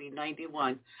bless her, she'll be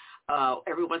 91.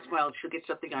 Every once in a while, she'll get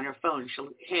something on her phone. She'll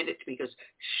hand it to me because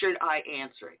should I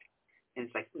answer it? And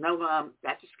it's like, no, Mom,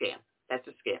 that's a scam. That's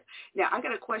a scam. Now, I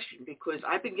got a question because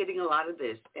I've been getting a lot of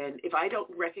this, and if I don't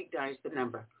recognize the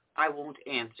number, I won't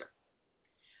answer.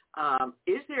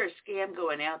 Is there a scam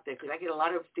going out there? Because I get a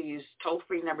lot of these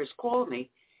toll-free numbers call me,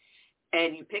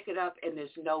 and you pick it up, and there's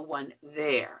no one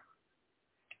there.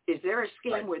 Is there a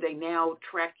scam where they now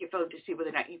track your phone to see whether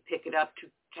or not you pick it up to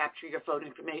capture your phone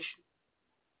information?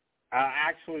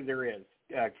 Actually, there is.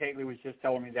 Caitlin was just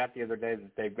telling me that the other day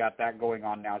that they've got that going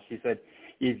on now. She said,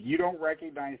 if you don't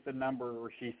recognize the number, or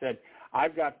she said,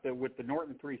 I've got with the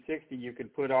Norton 360, you can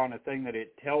put on a thing that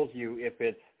it tells you if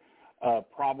it's a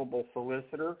probable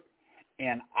solicitor,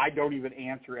 and I don't even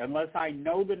answer unless I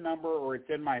know the number or it's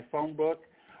in my phone book,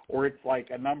 or it's like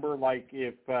a number like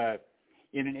if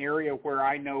in an area where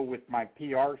I know with my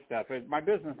PR stuff, my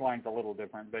business line's a little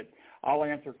different, but I'll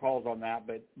answer calls on that,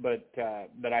 but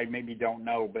that I maybe don't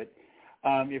know. But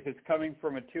if it's coming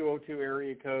from a 202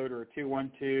 area code or a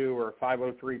 212 or a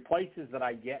 503, places that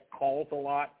I get calls a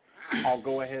lot, I'll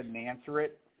go ahead and answer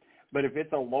it. But if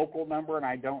it's a local number and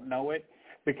I don't know it,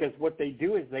 because what they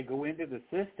do is they go into the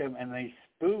system and they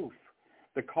spoof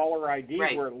the caller ID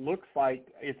where it looks like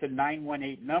it's a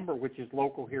 918 number, which is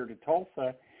local here to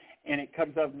Tulsa, and it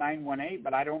comes up 918,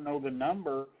 but I don't know the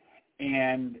number,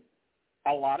 and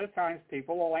a lot of times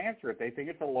people will answer it. They think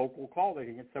it's a local call. They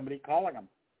think it's somebody calling them.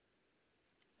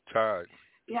 Todd,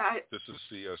 yeah, this is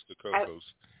CS, the co-host.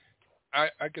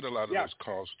 I get a lot of those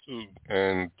calls, too,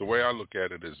 and the way I look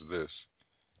at it is this.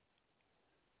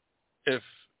 If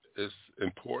it's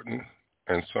important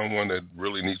and someone that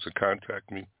really needs to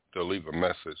contact me, they'll leave a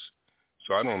message.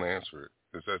 So I don't answer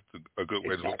it. Is that a good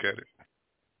way to look at it?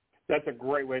 That's a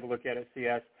great way to look at it,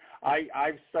 CS.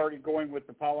 I've started going with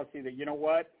the policy that, you know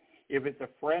what, if it's a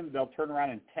friend, they'll turn around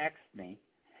and text me,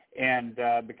 and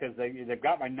because they've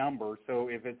got my number. So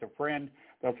if it's a friend,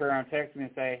 they'll turn around and text me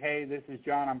and say, hey, this is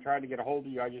John. I'm trying to get a hold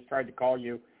of you. I just tried to call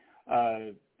you.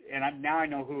 And now I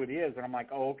know who it is, and I'm like,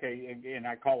 oh, okay, and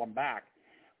I call them back.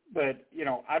 But, you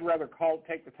know, I'd rather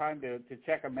take the time to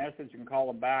check a message and call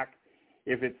them back.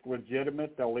 If it's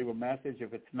legitimate, they'll leave a message.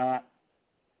 If it's not,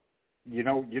 you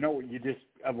just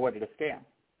avoided a scam.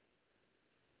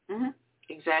 Mm-hmm.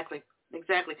 Exactly.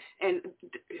 And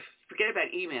forget about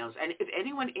emails. And if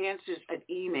anyone answers an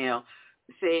email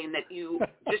saying that you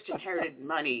just inherited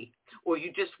money, or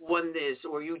you just won this,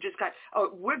 or you just got,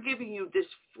 we're giving you this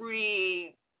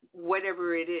free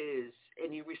whatever it is,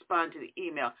 and you respond to the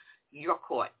email, you're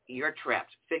caught. You're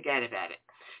trapped. Forget about it.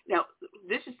 Now,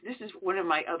 this is one of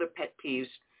my other pet peeves.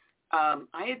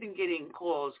 I have been getting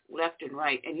calls left and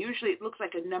right, and usually it looks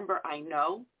like a number I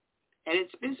know, and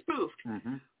it's been spoofed,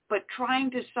 but trying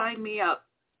to sign me up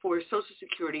for Social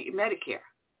Security and Medicare.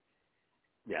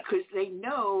 Yes. Because they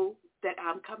know that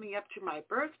I'm coming up to my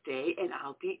birthday and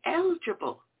I'll be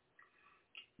eligible.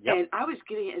 Yep. And I was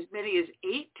getting as many as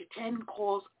 8 to 10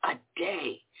 calls a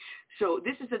day. So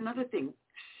this is another thing,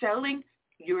 selling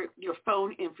your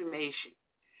phone information,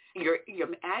 your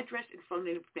address and phone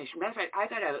information. Matter of fact, I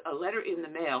got a letter in the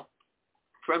mail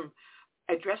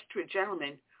addressed to a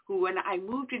gentleman who, when I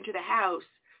moved into the house,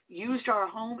 used our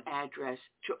home address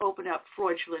to open up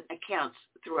fraudulent accounts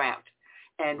throughout.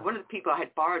 And one of the people I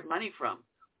had borrowed money from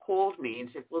called me and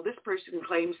said, well, this person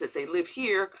claims that they live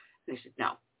here. And I said,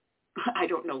 no, I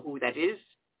don't know who that is.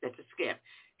 That's a scam.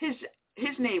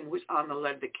 His name was on the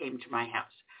letter that came to my house.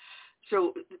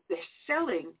 So they're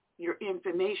selling your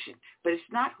information, but it's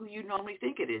not who you normally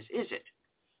think it is it?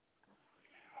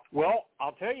 Well,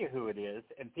 I'll tell you who it is.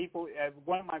 And people,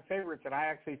 one of my favorites, and I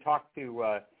actually talked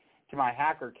to my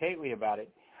hacker, Kaylee, about it.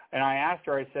 And I asked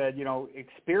her, I said,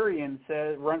 Experian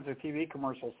runs a TV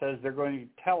commercial, says they're going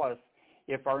to tell us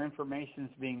if our information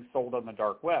is being sold on the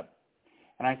dark web.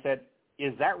 And I said,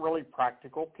 is that really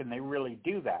practical? Can they really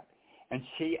do that? And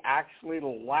she actually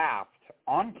laughed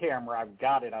on camera. I've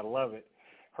got it. I love it.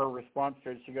 Her response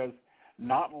to it, she goes,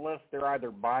 not unless they're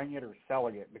either buying it or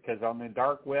selling it, because on the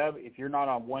dark web, if you're not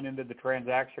on one end of the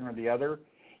transaction or the other,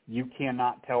 you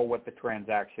cannot tell what the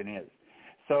transaction is.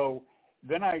 So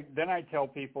then I tell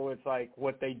people, it's like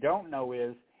what they don't know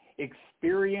is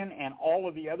Experian and all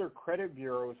of the other credit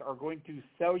bureaus are going to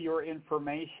sell your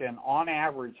information on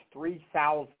average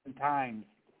 3,000 times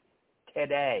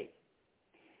today,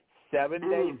 7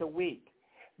 days a week.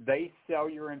 They sell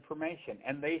your information,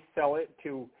 and they sell it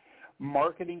to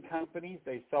marketing companies.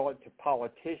 They sell it to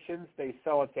politicians. They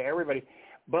sell it to everybody.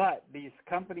 But these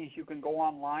companies, you can go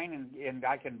online and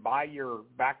I can buy your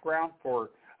background for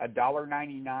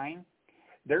 $1.99.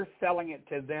 They're selling it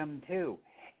to them too.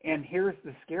 And here's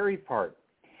the scary part.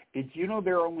 Did you know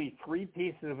there are only 3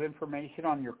 pieces of information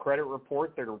on your credit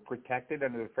report that are protected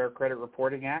under the Fair Credit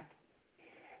Reporting Act?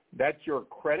 That's your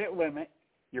credit limit,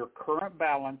 your current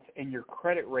balance, and your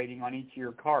credit rating on each of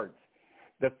your cards.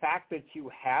 The fact that you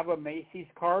have a Macy's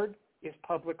card is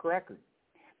public record.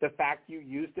 The fact you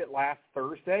used it last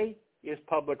Thursday is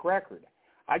public record.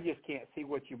 I just can't see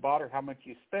what you bought or how much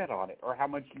you spent on it or how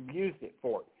much you used it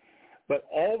for. But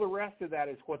all the rest of that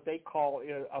is what they call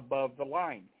above the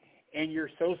line. And your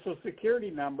Social Security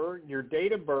number, your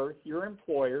date of birth, your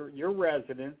employer, your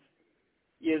residence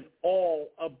is all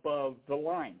above the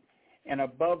line. And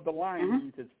above the line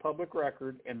means it's public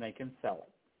record and they can sell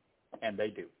it. And they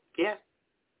do. Yeah,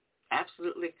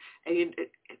 absolutely. And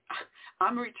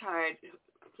I'm a retired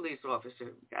police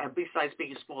officer, besides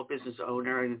being a small business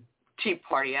owner and Tea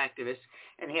Party activist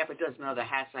and half a dozen other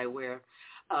hats I wear.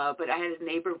 But I had a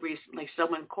neighbor recently,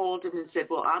 someone called him and said,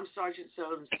 well, I'm Sergeant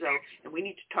so-and-so, and we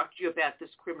need to talk to you about this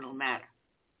criminal matter.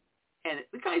 And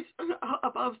the guy's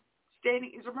above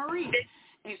standing, he's a Marine.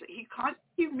 And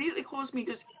he immediately calls me and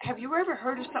goes, have you ever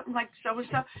heard of something like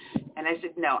so-and-so? And I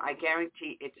said, no, I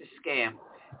guarantee it's a scam.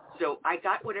 So I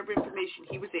got whatever information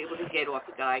he was able to get off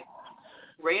the guy,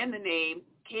 ran the name,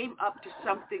 came up to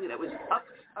something that was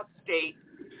upstate.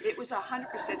 It was 100%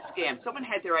 scam. Someone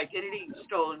had their identity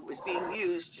stolen, was being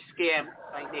used to scam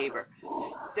my neighbor.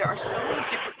 There are so many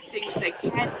different things they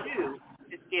can do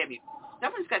to scam you.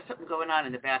 Someone's got something going on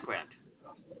in the background.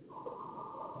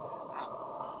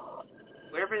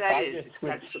 Whatever that is.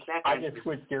 I just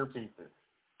switched earpieces.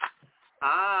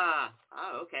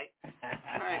 Okay.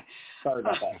 All right. Sorry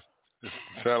about that.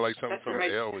 Sound like something from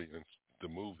Aliens, the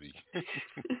movie.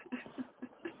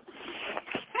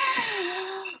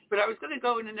 But I was going to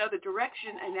go in another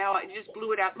direction, and now I just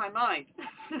blew it out of my mind.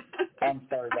 I'm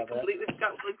sorry about that. I completely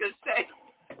forgot what I was going to say.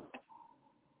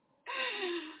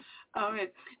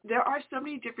 There are so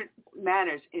many different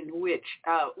manners in which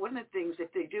one of the things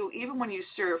that they do, even when you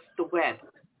surf the web,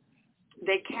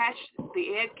 the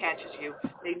ad catches you.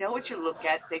 They know what you look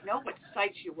at. They know what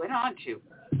sites you went on to.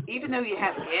 Even though you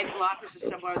have ad blockers or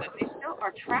somewhere, that they still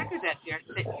are trackers out there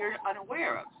that you're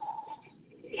unaware of.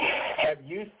 Have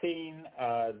you seen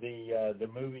the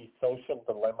movie Social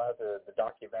Dilemma, the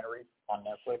documentary on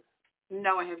Netflix?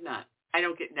 No, I have not. I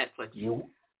don't get Netflix. You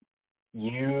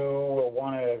will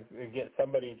want to get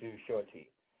somebody to show it to you.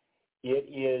 It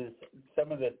is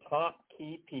some of the top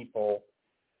key people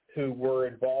who were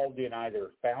involved in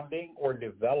either founding or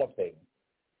developing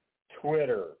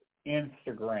Twitter,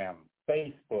 Instagram,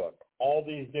 Facebook, all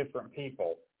these different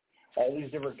people, all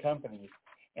these different companies,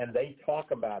 and they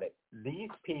talk about it. These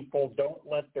people don't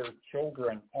let their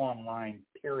children online,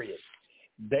 period.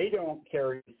 They don't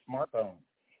carry smartphones.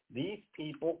 These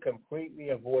people completely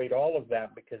avoid all of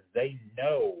that because they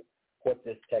know what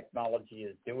this technology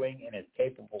is doing and is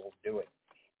capable of doing.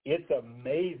 It's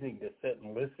amazing to sit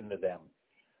and listen to them.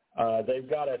 They've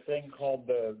got a thing called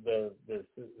the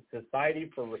Society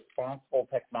for Responsible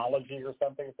Technology or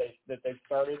something that they've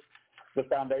started, the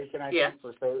foundation, I think,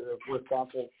 for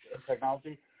responsible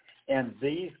technology. And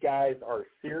these guys are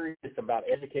serious about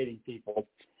educating people.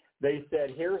 They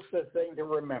said, here's the thing to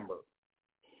remember.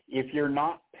 If you're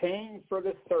not paying for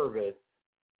the service,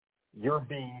 you're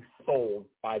being sold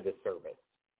by the service.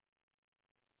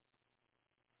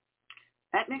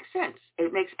 That makes sense.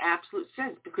 It makes absolute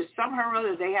sense because somehow or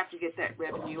other they have to get that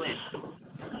revenue in.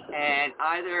 And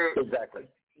either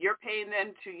you're paying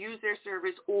them to use their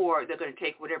service or they're going to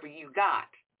take whatever you got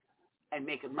and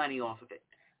make money off of it.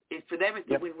 For them, it's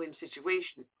a win-win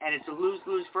situation, and it's a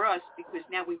lose-lose for us because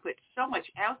now we put so much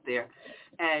out there,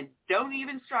 and don't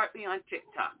even start me on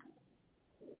TikTok.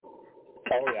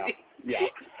 Oh, yeah.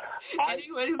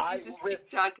 Anyone who uses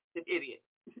TikTok is an idiot.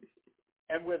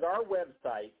 And with our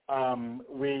website,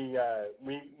 we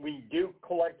do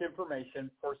collect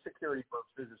information for security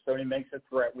purposes. If somebody makes a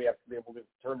threat, we have to be able to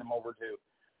turn them over to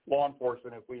law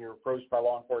enforcement. If we are approached by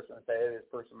law enforcement and say, hey, this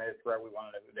person made a threat, we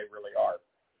want to know who they really are.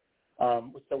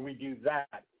 So we do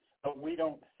that. But we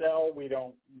don't sell. We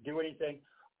don't do anything.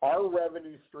 Our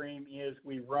revenue stream is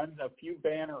we run a few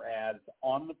banner ads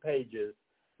on the pages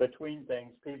between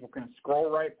things. People can scroll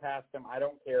right past them. I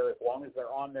don't care. As long as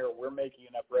they're on there, we're making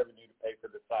enough revenue to pay for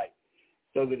the site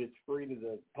so that it's free to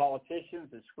the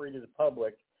politicians, it's free to the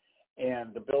public,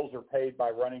 and the bills are paid by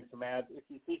running some ads. If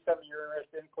you see something you're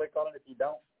interested in, click on it. If you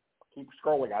don't, keep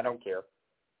scrolling. I don't care.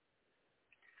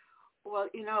 Well,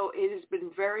 it has been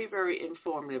very, very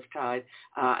informative, Todd.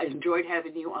 I enjoyed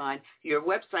having you on. Your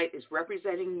website is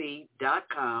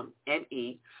representingme.com,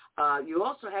 N-E. You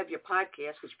also have your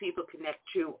podcast, which people connect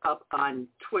to up on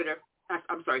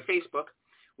Facebook,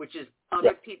 which is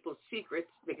Other People's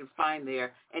Secrets. They can find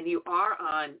there. And you are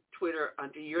on Twitter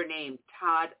under your name,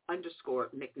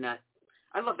 Todd_McNutt.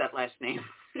 I love that last name.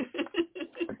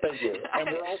 Thank you. And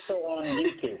we're also on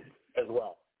YouTube as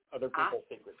well. other people's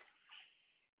secrets.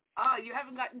 You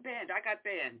haven't gotten banned. I got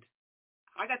banned.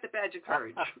 I got the badge of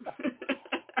courage.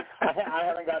 I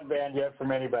haven't gotten banned yet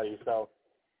from anybody, so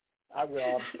I will,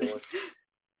 I'm sure.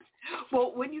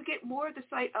 Well, when you get more of the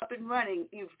site up and running,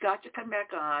 you've got to come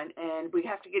back on, and we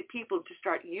have to get people to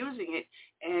start using it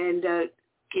and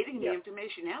getting the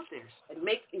information out there and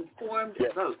make informed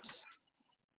votes.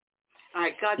 All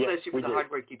right, God bless you for the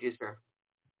hard work you do, sir.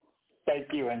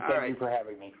 Thank you, and thank you for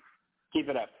having me. Keep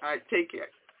it up. All right, take care.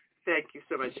 Thank you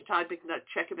so much. Todd McNutt,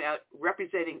 check him out,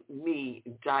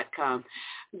 representingme.com.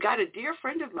 Got a dear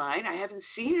friend of mine I haven't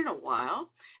seen in a while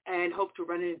and hope to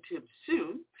run into him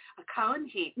soon, Colin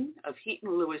Heaton of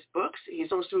Heaton Lewis Books.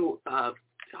 He's also, oh,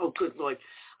 good Lord,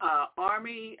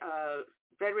 Army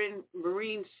veteran,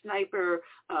 Marine sniper,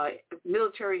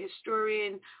 military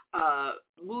historian,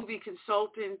 movie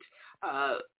consultant,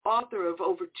 author of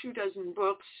over 24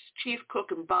 books, chief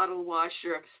cook and bottle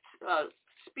washer,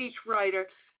 speech writer.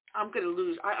 I'm going to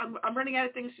lose. I'm running out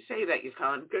of things to say about you,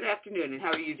 Colin. Good afternoon, and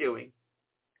how are you doing?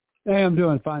 Hey, I'm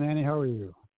doing fine, Annie. How are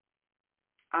you?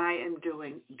 I am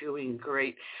doing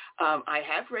great. I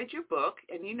have read your book,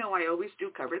 and you know I always do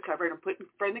cover to cover, and I'm putting in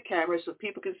front of the camera so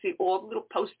people can see all the little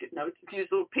Post-it notes. Use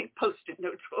little pink Post-it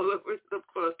notes all over the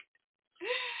book.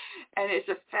 And it's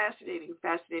a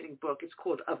fascinating book. It's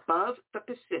called Above the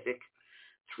Pacific,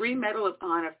 3 Medal of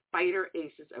Honor Fighter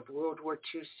Aces of World War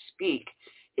II Speak.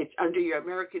 It's under your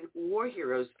American War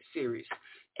Heroes series.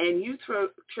 And you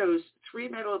chose 3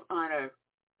 Medal of Honor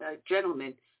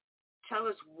gentlemen. Tell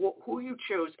us who you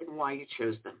chose and why you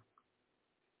chose them.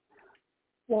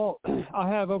 Well, I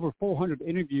have over 400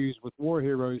 interviews with war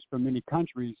heroes from many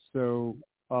countries, so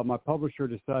my publisher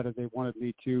decided they wanted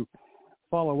me to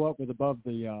follow up with Above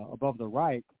the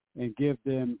Right and give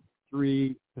them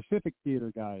 3 Pacific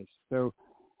Theater guys. So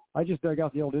I just dug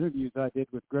out the old interviews I did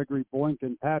with Gregory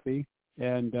Boynton Pappy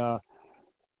and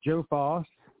Joe Foss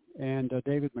and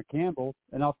David McCampbell,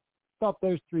 and I thought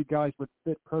those 3 guys would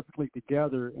fit perfectly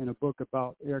together in a book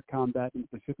about air combat in the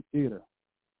Pacific Theater.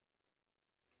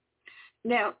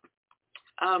 Now,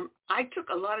 I took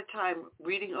a lot of time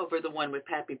reading over the one with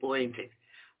Pappy Boynton,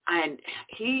 and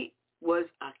he was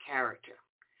a character.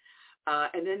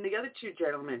 And then the other 2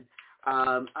 gentlemen,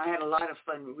 I had a lot of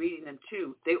fun reading them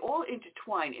too. They all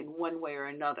intertwine in one way or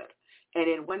another. And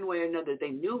in one way or another, they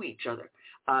knew each other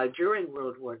during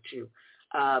World War II.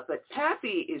 But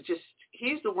Pappy is just,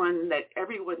 he's the one that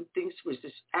everyone thinks was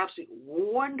this absolutely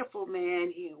wonderful man.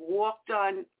 He walked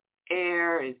on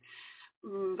air,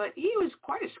 but he was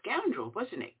quite a scoundrel,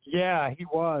 wasn't he? Yeah, he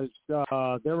was.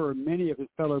 There were many of his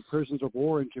fellow prisoners of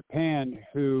war in Japan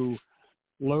who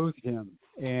loathed him.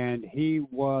 And he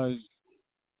was,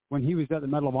 when he was at the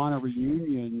Medal of Honor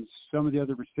reunions, some of the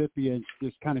other recipients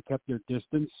just kind of kept their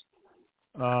distance.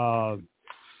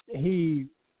 He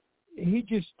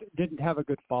just didn't have a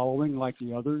good following like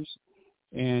the others,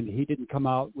 and he didn't come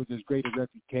out with as great a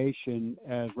reputation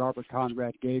as Robert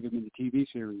Conrad gave him in the TV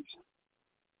series.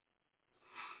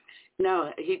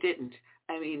 No, he didn't.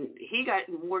 I mean, he got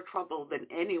in more trouble than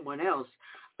anyone else.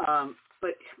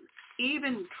 But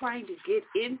even trying to get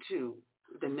into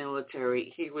the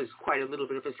military, he was quite a little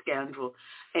bit of a scoundrel.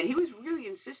 And he was really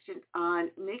insistent on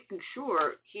making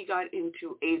sure he got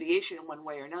into aviation in one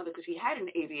way or another, because he had an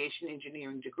aviation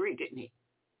engineering degree, didn't he?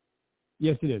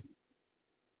 Yes, he did.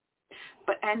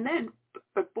 But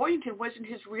Boynton wasn't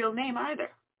his real name either.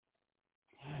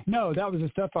 No, that was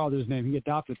his stepfather's name. He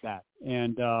adopted that.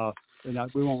 And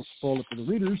we won't spoil it for the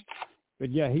readers.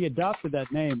 But yeah, he adopted that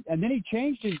name, and then he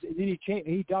changed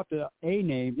he adopted a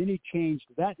name. Then he changed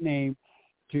that name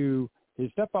to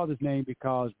his stepfather's name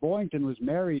because Boynton was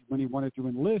married when he wanted to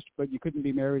enlist, but you couldn't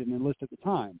be married and enlist at the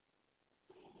time.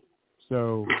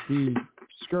 So he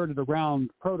skirted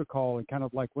around protocol and kind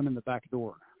of like went in the back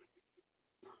door.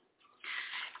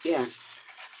 Yeah,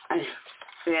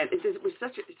 it was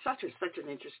such an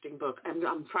interesting book. I'm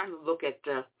trying to look at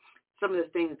some of the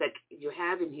things that you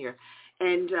have in here.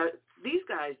 And these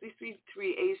guys, these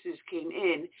three aces came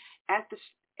in at the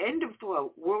end of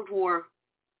World War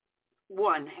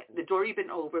I. The door had been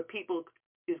over. People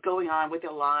is going on with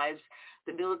their lives.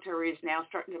 The military is now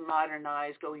starting to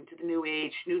modernize, going to the new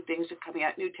age. New things are coming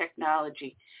out, new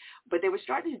technology. But they were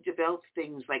starting to develop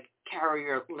things like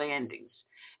carrier landings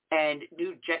and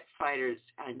new jet fighters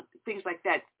and things like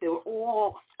that. They were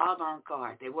all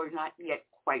avant-garde. They were not yet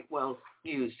quite well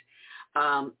used.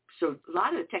 So a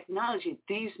lot of the technology,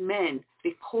 these men,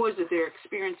 because of their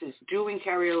experiences doing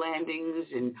carrier landings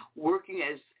and working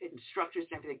as instructors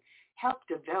and everything, helped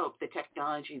develop the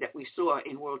technology that we saw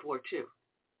in World War II.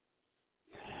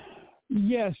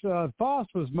 Yes, Foss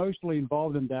was mostly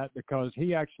involved in that because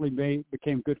he actually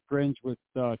became good friends with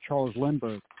Charles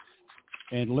Lindbergh.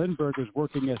 And Lindbergh was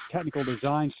working as technical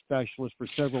design specialist for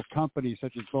several companies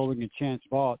such as Boeing and Chance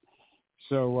Vought.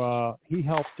 So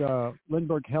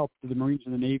Lindbergh helped the Marines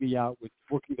and the Navy out with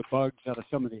working the bugs out of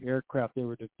some of the aircraft they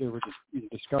were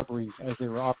discovering as they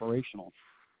were operational.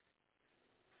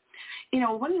 You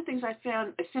know, one of the things I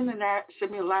found a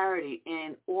similarity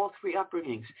in all three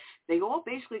upbringings. They all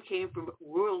basically came from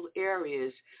rural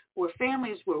areas where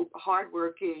families were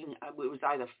hardworking. It was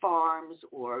either farms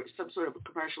or some sort of a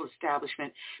commercial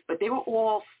establishment, but they were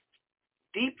all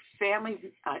deep family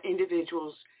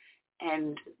individuals,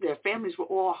 and their families were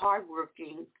all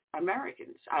hardworking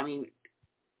Americans. I mean,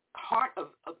 heart of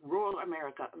rural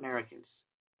Americans.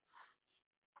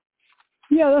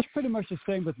 Yeah, that's pretty much the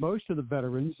same with most of the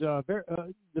veterans.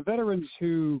 The veterans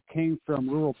who came from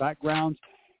rural backgrounds,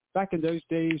 back in those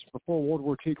days before World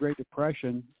War II, Great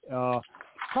Depression,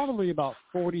 probably about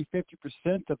 40-50%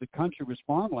 of the country was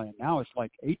farmland. Now it's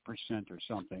like 8% or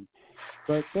something.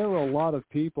 But there were a lot of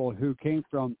people who came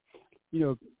from,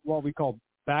 what we call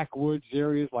backwoods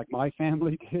areas, like my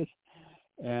family did,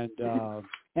 and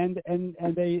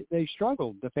they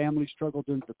struggled. The family struggled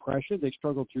during the Depression. They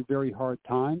struggled through very hard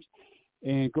times.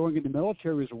 And going into the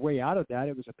military was a way out of that.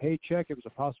 It was a paycheck. It was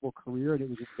a possible career, and it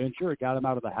was adventure. It got them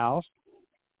out of the house.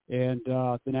 And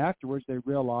then afterwards, they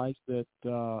realized that,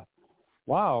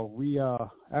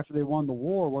 after they won the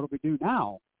war, what do we do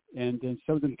now? And then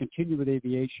some of them continued with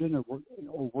aviation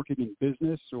or working in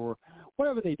business or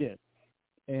whatever they did.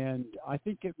 And I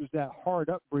think it was that hard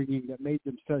upbringing that made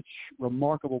them such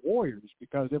remarkable warriors,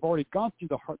 because they've already gone through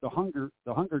the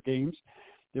Hunger Games.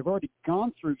 They've already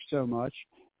gone through so much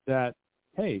that,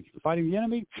 hey, fighting the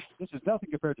enemy, this is nothing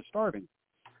compared to starving.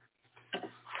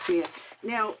 Yeah.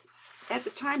 Now, at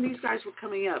the time these guys were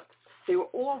coming up, they were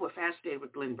fascinated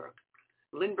with Lindbergh.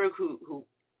 Lindbergh, who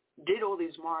did all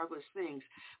these marvelous things,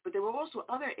 but there were also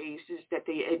other aces that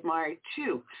they admired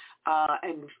too,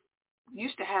 and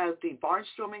used to have the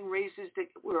barnstorming races that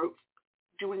were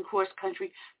doing cross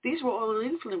country. These were all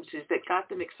influences that got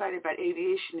them excited about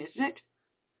aviation, isn't it?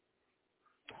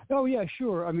 Oh, yeah,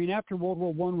 sure. I mean, after World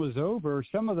War I was over,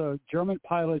 some of the German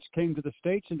pilots came to the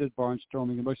States and did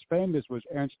barnstorming. The most famous was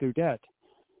Ernst Udet.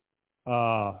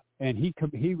 And he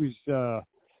was a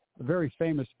very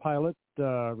famous pilot,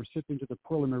 recipient of the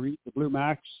Pour le Mérite, the Blue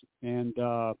Max, and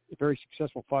a very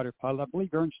successful fighter pilot. I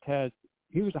believe Ernst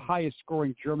he was the highest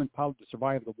scoring German pilot to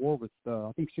survive the war with,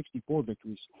 I think, 64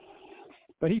 victories.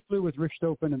 But he flew with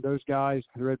Richthofen and those guys,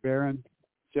 the Red Baron.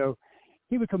 So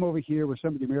he would come over here with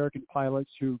some of the American pilots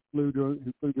who flew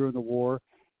during the war,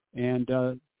 and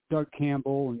Doug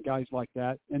Campbell and guys like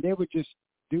that, and they would just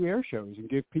do air shows and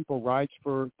give people rides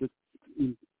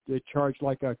they charged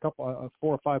like a couple, $4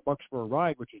 or $5 for a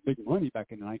ride, which is big money back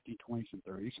in the 1920s and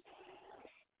 30s,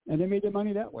 and they made their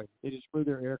money that way. They just flew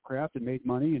their aircraft and made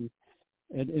money and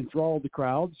enthralled the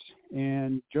crowds.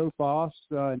 And Joe Foss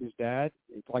and his dad,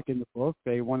 it's like in the book,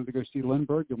 they wanted to go see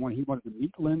Lindbergh. He wanted to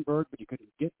meet Lindbergh, but he couldn't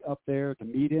get up there to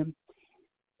meet him.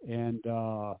 And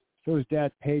so his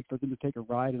dad paid for them to take a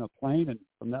ride in a plane, and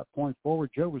from that point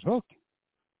forward, Joe was hooked.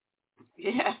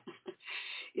 Yeah.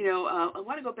 I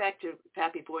want to go back to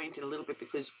Pappy Boyington a little bit,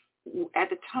 because at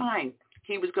the time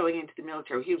he was going into the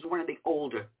military, he was one of the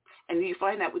older. And you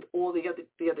find that with all the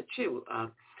other two,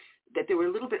 that they were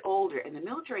a little bit older, and the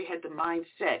military had the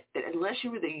mindset that unless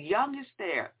you were the youngest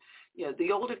there,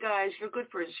 the older guys, you're good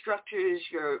for instructors,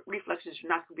 your reflexes are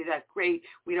not going to be that great,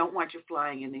 we don't want you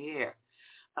flying in the air.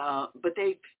 But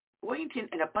Boyington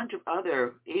and a bunch of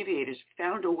other aviators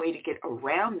found a way to get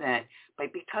around that by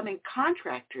becoming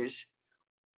contractors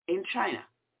in China.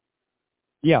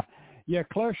 Yeah,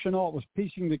 Claire Chennault was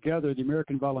piecing together the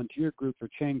American Volunteer Group for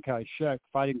Chiang Kai-shek,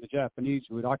 fighting the Japanese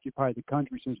who had occupied the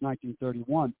country since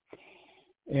 1931.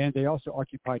 And they also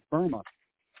occupied Burma.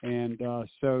 And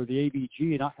so the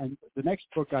AVG, and the next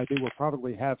book I do will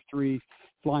probably have 3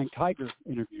 Flying Tiger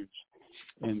interviews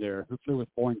in there who flew with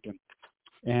Boyington.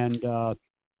 And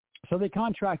so they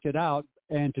contracted out,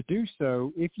 and to do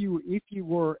so, if you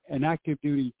were an active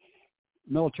duty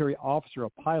military officer, a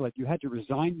pilot, you had to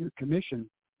resign your commission,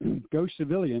 go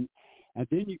civilian, and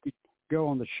then you could go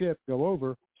on the ship, go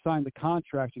over, sign the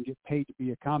contract, and get paid to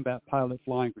be a combat pilot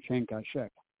flying for Chiang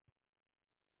Kai-shek.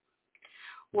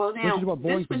 Well, now, this is what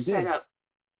Boyington did. Set up.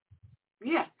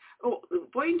 Yeah.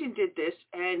 Boyington did this,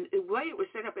 and the way it was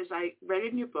set up, as I read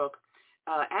in your book,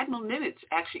 Admiral Nimitz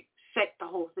actually set the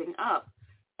whole thing up,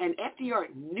 and FDR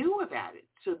knew about it.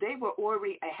 So they were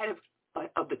already ahead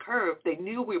of the curve. They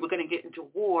knew we were going to get into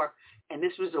war, and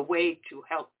this was a way to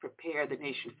help prepare the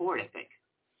nation for it, I think.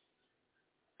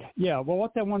 Yeah, well,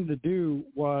 what they wanted to do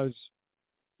was,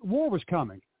 war was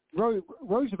coming.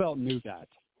 Roosevelt knew that,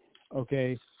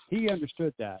 okay? He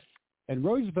understood that. And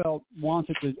Roosevelt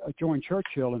wanted to join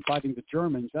Churchill in fighting the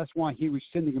Germans. That's why he was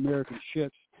sending American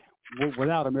ships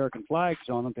without American flags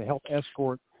on them to help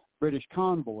escort British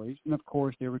convoys. And, of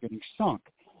course, they were getting sunk.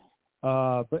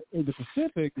 But in the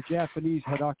Pacific, the Japanese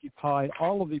had occupied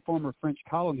all of the former French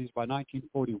colonies by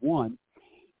 1941.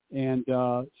 And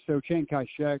so Chiang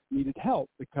Kai-shek needed help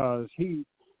because he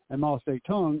and Mao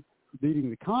Zedong, leading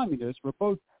the communists, were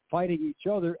both fighting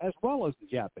each other as well as the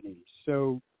Japanese.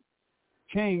 So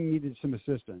Chiang needed some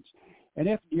assistance. And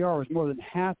FDR was more than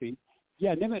happy.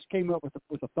 Yeah, Nimitz came up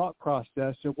with a thought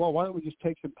process. So, well, why don't we just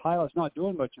take some pilots not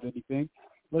doing much of anything?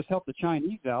 Let's help the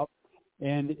Chinese out.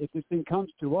 And if this thing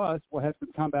comes to us, we'll have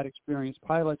some combat experienced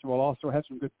pilots. We'll also have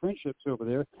some good friendships over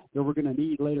there that we're going to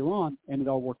need later on. And it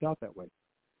all worked out that way.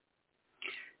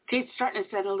 It's starting to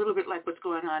sound a little bit like what's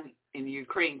going on in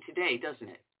Ukraine today, doesn't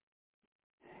it?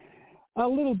 A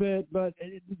little bit, but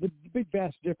the big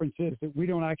vast difference is that we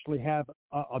don't actually have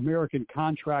American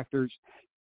contractors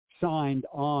signed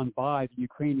on by the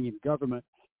Ukrainian government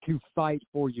to fight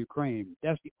for Ukraine.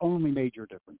 That's the only major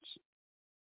difference.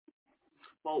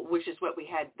 Well, which is what we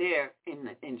had there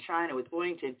in China with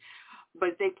Boynton.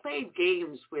 But they played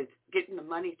games with getting the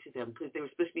money to them because they were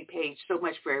supposed to be paid so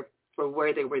much for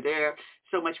where they were there,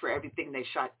 so much for everything they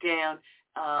shot down.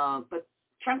 But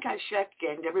Chiang Kai-shek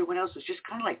and everyone else was just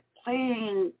kind of like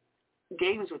playing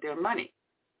games with their money.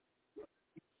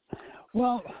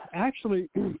 Well, actually,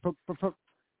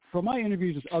 for my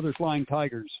interviews with other flying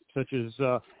tigers, such as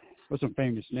with some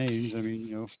famous names, I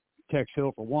mean, Tex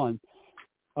Hill for one,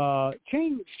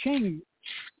 Chiang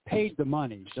paid the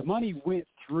money. The money went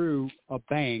through a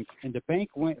bank, and the bank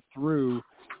went through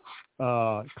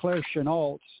Claire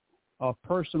Chennault's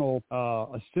personal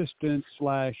assistant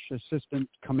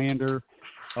commander,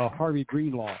 Harvey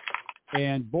Greenlaw.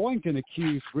 And Boynton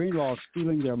accused Greenlaw of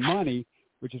stealing their money,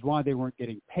 which is why they weren't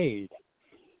getting paid.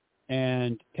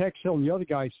 And Tex Hill and the other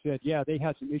guys said, yeah, they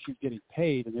had some issues getting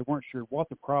paid, and they weren't sure what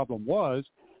the problem was.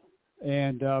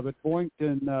 And but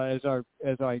Boynton, as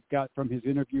I got from his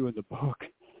interview in the book,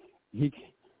 he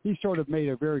sort of made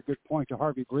a very good point to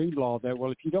Harvey Greenlaw that,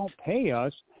 well, if you don't pay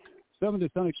us, some of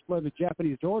this unexploded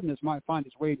Japanese ordnance might find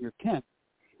its way in your tent.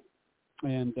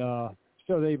 And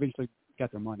so they eventually got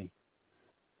their money.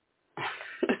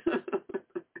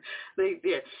 They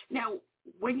did. Now,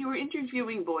 when you were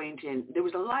interviewing Boynton, there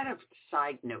was a lot of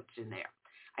side notes in there.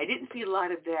 I didn't see a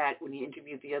lot of that when you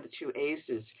interviewed the other two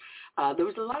aces. There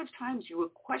was a lot of times you were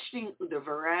questioning the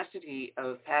veracity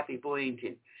of Pappy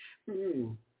Boynton.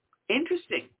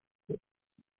 Interesting.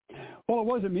 Well, it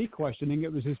wasn't me questioning.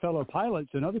 It was his fellow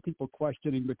pilots and other people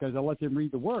questioning because I let them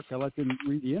read the work. I let them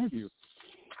read the interview.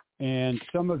 And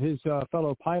some of his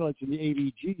fellow pilots in the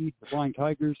AVG, the Flying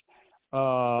Tigers,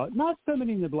 not so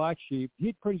many in the Black Sheep.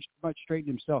 He'd pretty much straightened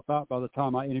himself out by the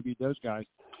time I interviewed those guys.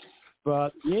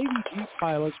 But the AVG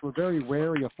pilots were very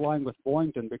wary of flying with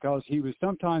Boynton because he was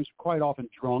sometimes quite often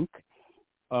drunk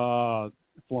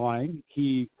flying.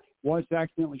 He once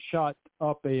accidentally shot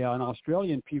up an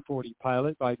Australian P-40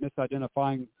 pilot by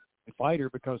misidentifying the fighter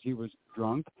because he was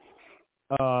drunk.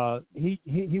 He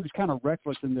was kind of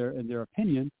reckless in their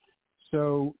opinion.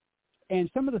 So, and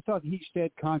some of the stuff he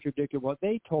said contradicted what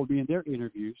they told me in their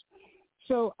interviews.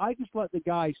 So I just let the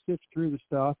guys sift through the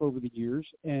stuff over the years,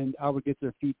 and I would get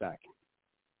their feedback.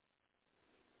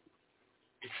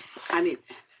 I mean,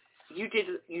 you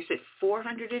said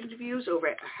 400 interviews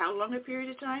over how long a period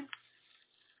of time?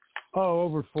 Oh,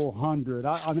 over 400.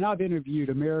 I mean, I've interviewed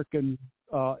American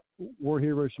war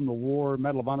heroes from the war,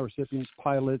 Medal of Honor recipients,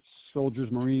 pilots, soldiers,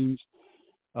 Marines.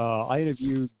 I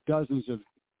interviewed dozens of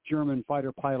German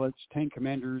fighter pilots, tank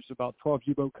commanders, about 12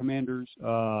 U-boat commanders,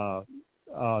 12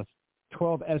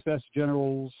 SS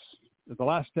generals, the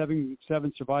last seven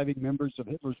surviving members of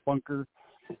Hitler's bunker,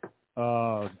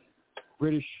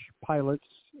 British pilots,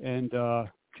 and 2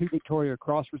 Victoria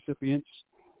Cross recipients.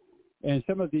 And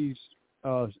some of these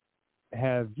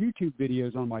have YouTube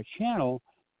videos on my channel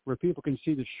where people can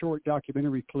see the short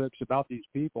documentary clips about these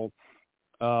people,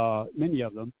 many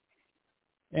of them.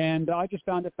 And I just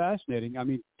found it fascinating. I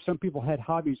mean, some people had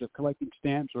hobbies of collecting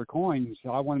stamps or coins.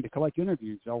 I wanted to collect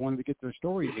interviews. I wanted to get their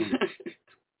stories in.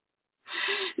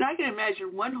 Now, I can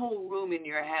imagine one whole room in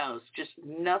your house, just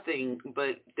nothing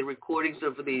but the recordings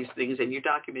of these things and your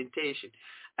documentation.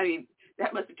 I mean,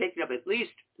 that must have taken up at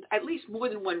least more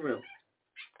than one room.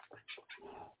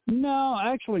 No,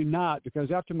 actually not,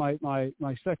 because after my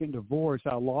second divorce,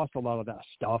 I lost a lot of that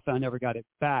stuff. I never got it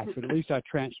back, but at least I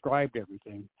transcribed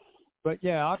everything. But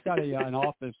yeah, I've got an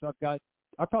office.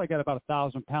 I probably got about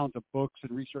 1,000 pounds of books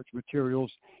and research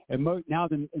materials. And now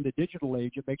in the digital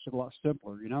age, it makes it a lot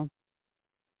simpler, you know?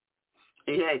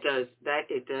 Yeah, it does.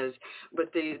 It does.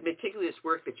 But the meticulous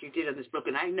work that you did on this book,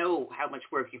 and I know how much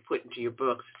work you put into your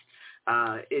books,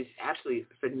 is absolutely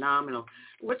phenomenal.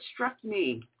 What struck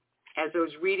me as I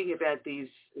was reading about these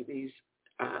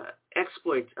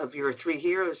exploits of your three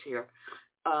heroes here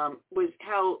was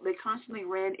how they constantly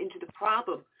ran into the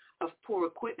problem of poor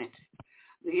equipment,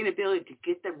 the inability to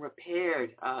get them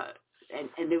repaired,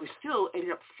 and they were still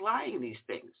ended up flying these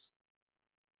things.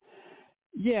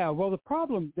 Yeah, well, the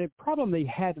problem they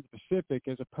had in the Pacific,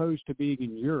 as opposed to being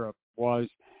in Europe, was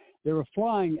they were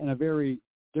flying in a very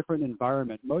different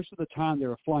environment. Most of the time, they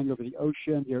were flying over the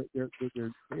ocean. Their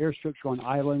airstrips were on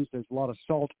islands. There's a lot of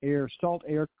salt air. Salt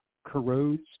air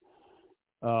corrodes.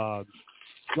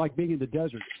 Like being in the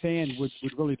desert, sand would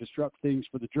really disrupt things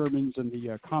for the Germans and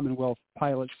the Commonwealth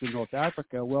pilots in North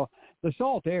Africa. Well, the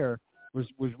salt air was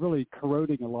really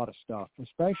corroding a lot of stuff,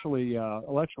 especially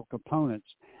electrical components.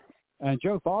 And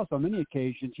Joe Foss, on many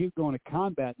occasions, he would go into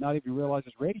combat, not even realize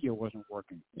his radio wasn't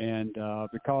working, and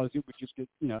because it would just get,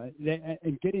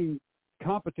 and getting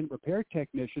competent repair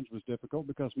technicians was difficult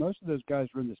because most of those guys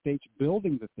were in the States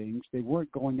building the things. They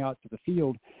weren't going out to the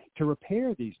field to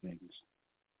repair these things.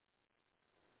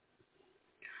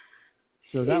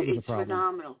 So that was a problem. It's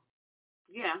phenomenal.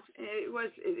 Yeah, it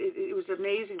was. It was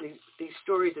amazing. These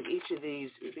stories of each of these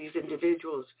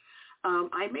individuals.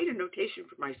 I made a notation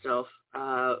for myself.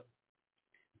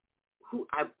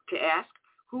 To ask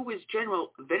who was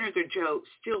General Vinegar Joe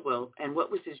Stilwell and what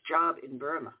was his job in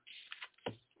Burma?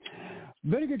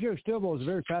 Vinegar Joe Stilwell was a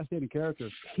very fascinating character.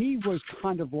 He was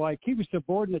kind of like, he was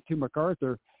subordinate to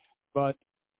MacArthur, but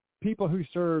people who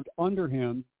served under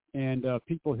him and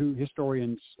people who,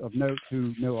 historians of note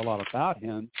who know a lot about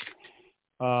him,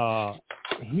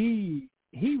 he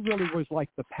really was like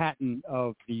the Patton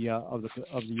of the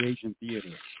Asian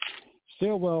theater.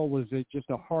 Stilwell was just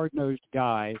a hard-nosed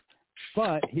guy,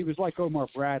 but he was like Omar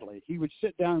Bradley. He would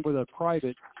sit down with a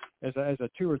private as a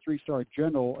 2 or 3 star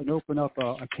general and open up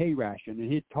a K ration,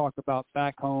 and he'd talk about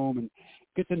back home and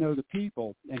get to know the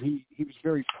people. And he was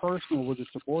very personal with his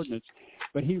subordinates,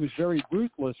 but he was very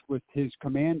ruthless with his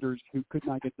commanders who could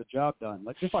not get the job done,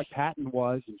 just like Patton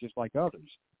was and just like others.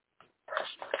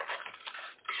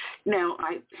 Now,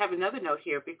 I have another note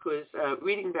here because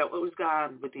reading about what was going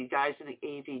on with the guys in the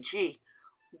AVG,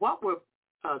 what were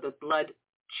the blood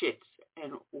chits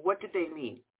and what did they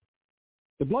mean?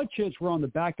 The blood chits were on the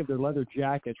back of their leather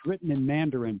jackets, written in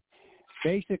Mandarin,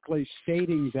 basically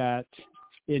stating that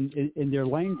in their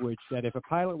language that if a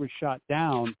pilot was shot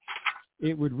down,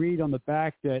 it would read on the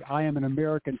back that I am an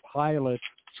American pilot,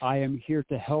 I am here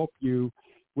to help you,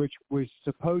 which was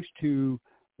supposed to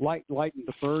lighten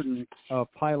the burden of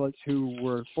pilots who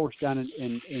were forced down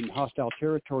in hostile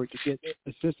territory to get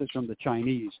assistance from the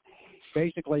Chinese.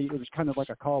 Basically, it was kind of like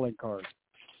a calling card.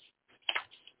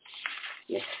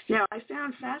 Yeah. Now, I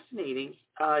found fascinating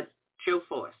Joe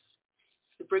Force,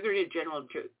 the Brigadier General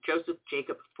Joseph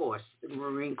Jacob Force in the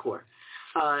Marine Corps.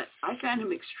 I found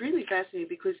him extremely fascinating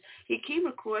because he came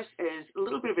across as a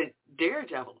little bit of a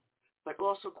daredevil, but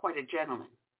also quite a gentleman.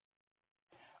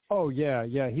 Oh yeah.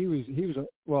 He was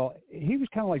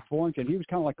kind of like Boynton. He was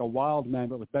kind of like a wild man,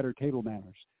 but with better table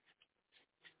manners.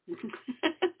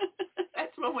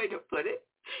 That's one way to put it.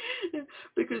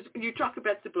 Because you talk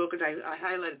about the book, and I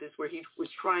highlighted this, where he was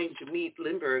trying to meet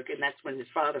Lindbergh, and that's when his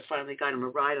father finally got him a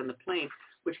ride on the plane,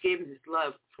 which gave him his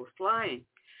love for flying.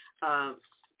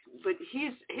 But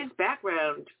his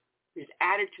background, his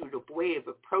attitude, of way of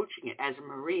approaching it as a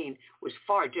Marine was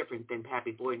far different than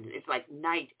Pappy Boyden. It's like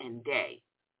night and day.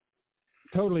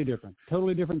 Totally different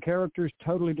characters,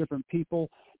 totally different people,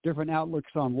 different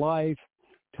outlooks on life,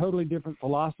 totally different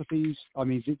philosophies. I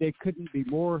mean, they couldn't be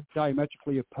more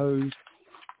diametrically opposed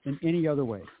in any other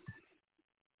way.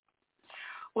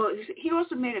 Well, he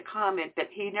also made a comment that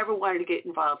he never wanted to get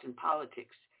involved in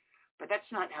politics, but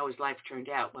that's not how his life turned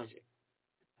out, was it?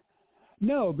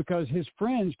 No, because his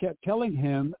friends kept telling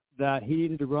him that he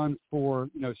needed to run for,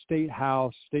 state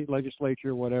house, state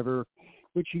legislature, whatever,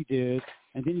 which he did.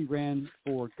 And then he ran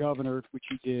for governor, which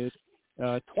he did.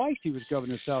 Twice he was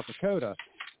governor of South Dakota.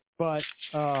 But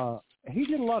he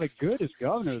did a lot of good as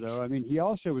governor, though. I mean, he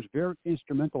also was very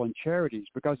instrumental in charities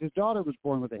because his daughter was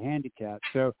born with a handicap.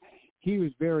 So he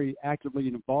was very actively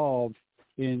involved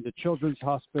in the children's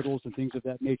hospitals and things of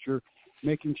that nature,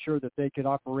 making sure that they could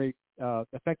operate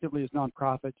effectively as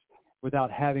nonprofits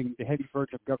without having the heavy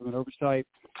burden of government oversight,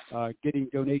 getting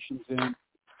donations in.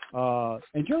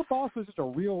 And Joe Foss was just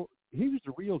he was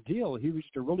the real deal. He was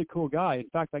just a really cool guy. In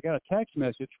fact, I got a text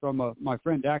message from my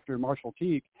friend actor Marshall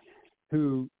Teague,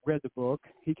 who read the book.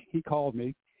 He called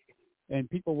me, and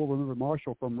people will remember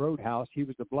Marshall from Roadhouse. He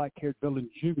was the black-haired villain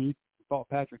Jimmy who fought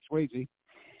Patrick Swayze.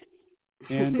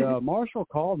 And Marshall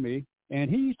called me, and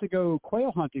he used to go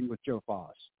quail hunting with Joe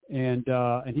Foss. And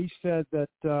he said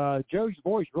that Joe's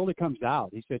voice really comes out.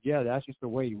 He said, yeah, that's just the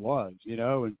way he was,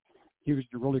 and he was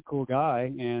a really cool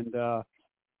guy.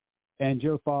 And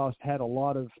Joe Foss had a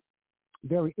lot of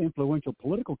very influential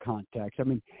political contacts. I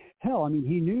mean,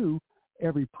 he knew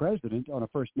every president on a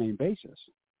first-name basis.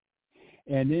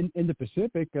 And in the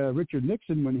Pacific, Richard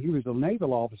Nixon, when he was a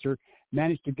naval officer,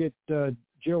 managed to get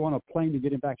Joe on a plane to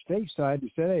get him back stateside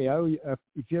and said, hey,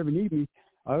 if you ever need me,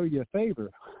 I owe you a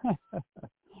favor.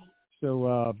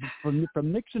 So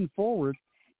from Nixon forward,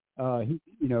 he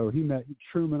met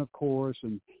Truman, of course,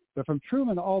 but from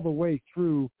Truman all the way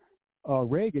through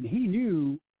Reagan, he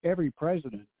knew every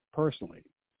president personally.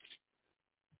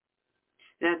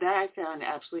 Now that I found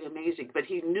absolutely amazing. But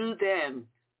he knew them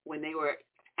when they were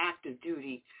active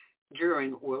duty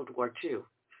during World War II.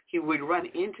 He would run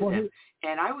into them.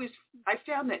 And I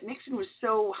found that Nixon was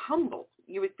so humble.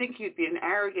 You would think he'd be an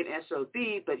arrogant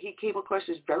SOB, but he came across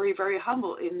as very, very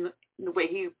humble in the way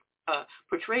he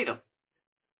portrayed him.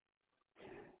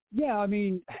 Yeah, I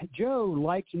mean, Joe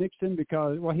likes Nixon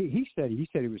because, well, he said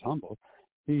he was humble.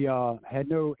 He had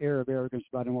no air of arrogance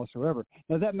about him whatsoever.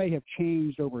 Now, that may have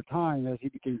changed over time as he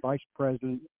became vice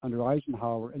president under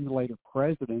Eisenhower and the later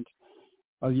president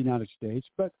of the United States.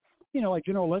 But, like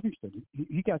General Livingston,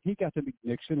 he got to meet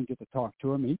Nixon and get to talk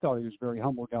to him. And he thought he was a very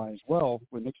humble guy as well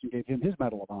when Nixon gave him his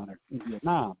Medal of Honor in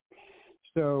Vietnam.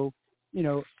 So,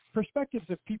 perspectives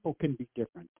of people can be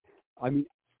different. I mean,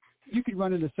 you could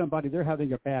run into somebody, they're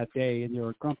having a bad day, and they're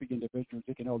a grumpy individual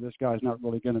thinking, oh, this guy's not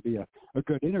really going to be a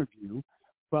good interview.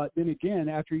 But then again,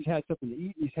 after he's had something to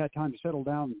eat and he's had time to settle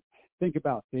down and think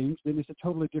about things, then it's a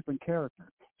totally different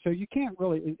character. So you can't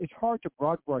really, it's hard to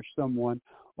broad brush someone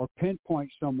or pinpoint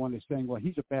someone as saying, well,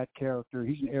 he's a bad character,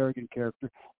 he's an arrogant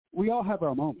character. We all have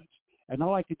our moments, and I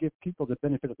like to give people the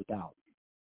benefit of the doubt.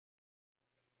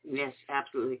 Yes,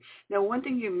 absolutely. Now, one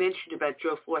thing you mentioned about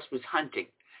Joe Foss was hunting.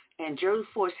 And Joe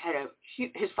Foss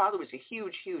his father was a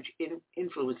huge, huge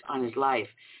influence on his life.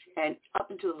 And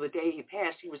up until the day he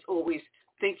passed, he was always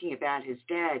thinking about his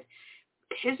dad.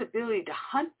 His ability to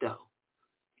hunt, though,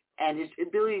 and his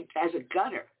ability as a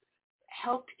gunner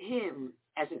helped him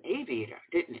as an aviator,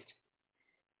 didn't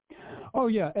it? Oh,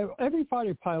 yeah. Every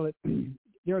fighter pilot,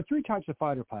 there are three types of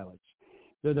fighter pilots.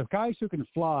 They're the guys who can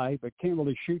fly but can't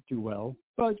really shoot too well,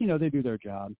 but, they do their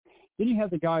job. Then you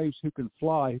have the guys who can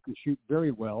fly, who can shoot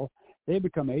very well. They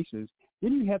become aces.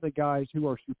 Then you have the guys who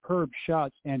are superb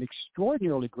shots and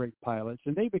extraordinarily great pilots,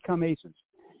 and they become aces.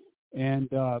 And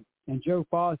Joe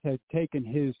Foss had taken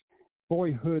his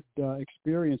boyhood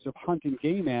experience of hunting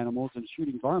game animals and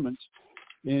shooting varmints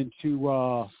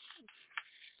into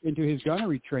his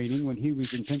gunnery training when he was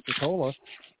in Pensacola,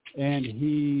 and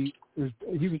he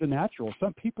was a natural.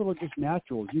 Some people are just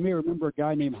naturals. You may remember a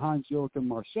guy named Hans Joachim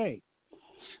Marseille.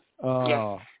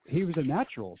 Yes. He was a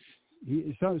natural.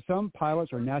 Some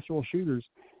pilots are natural shooters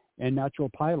and natural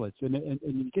pilots, and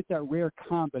you get that rare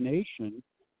combination.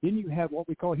 Then you have what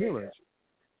we call heroes.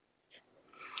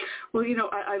 Well,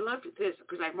 I loved this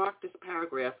because I marked this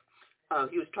paragraph.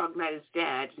 He was talking about his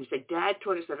dad. He said, Dad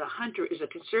taught us that a hunter is a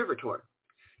conservator.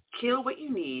 Kill what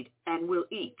you need and will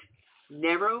eat.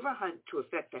 Never overhunt to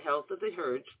affect the health of the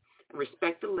herds, and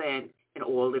respect the land and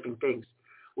all living things.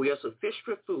 We also fish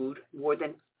for food more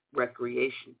than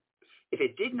recreation. If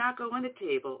it did not go on the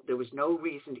table, there was no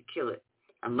reason to kill it,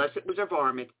 unless it was a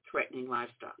varmint threatening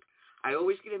livestock. I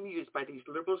always get amused by these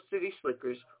liberal city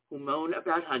slickers who moan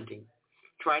about hunting.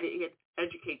 Trying to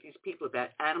educate these people about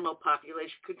animal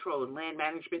population control and land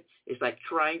management is like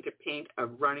trying to paint a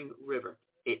running river.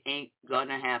 It ain't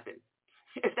gonna happen.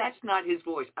 If that's not his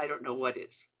voice, I don't know what is.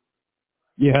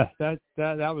 Yeah, that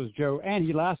was Joe, and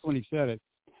he laughed when he said it.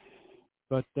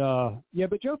 But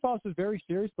Joe Foss is very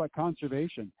serious about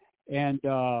conservation. And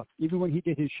even when he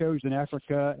did his shows in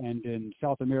Africa and in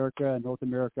South America and North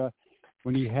America,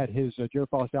 when he had his Joe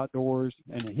Foss Outdoors,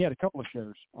 and he had a couple of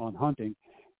shows on hunting,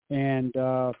 and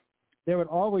they would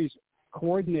always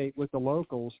coordinate with the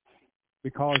locals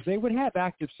because they would have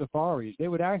active safaris. They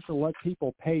would actually let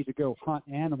people pay to go hunt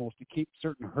animals to keep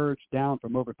certain herds down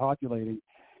from overpopulating.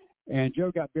 And Joe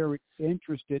got very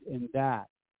interested in that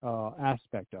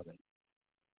aspect of it.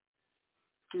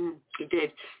 He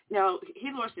did. Now,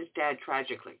 he lost his dad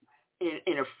tragically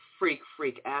in a freak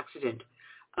accident.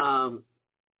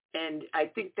 And I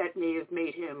think that may have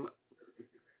made him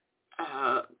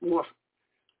more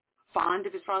fond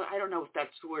of his father. I don't know if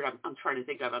that's the word I'm trying to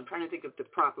think of. I'm trying to think of the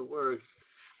proper word.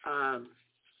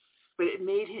 but it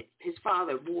made his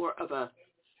father more of a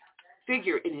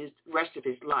figure in his rest of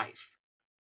his life.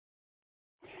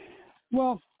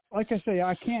 Well, like I say,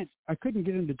 I couldn't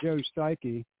get into Joe's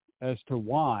psyche as to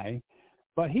why,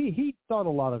 but he thought a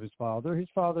lot of his father. His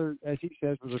father, as he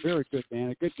says, was a very good man,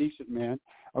 a good, decent man,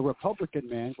 a Republican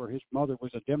man, where his mother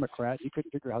was a Democrat. He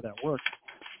couldn't figure out how that worked.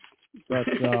 But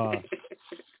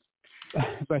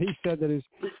but he said that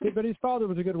his father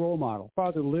was a good role model.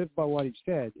 Father lived by what he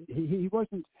said. He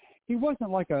wasn't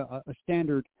like a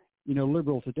standard,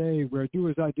 liberal today where do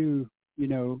as I do,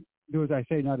 do as I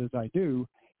say, not as I do.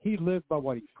 He lived by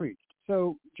what he preached.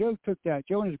 So Joe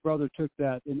and his brother took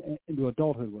that into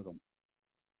adulthood with him.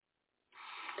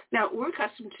 Now, we're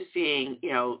accustomed to seeing,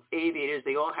 aviators,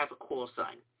 they all have a call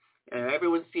sign.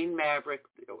 Everyone's seen Maverick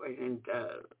and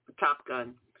Top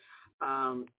Gun.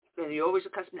 And you're always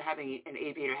accustomed to having an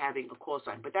aviator having a call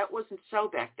sign. But that wasn't so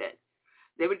back then.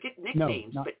 They would get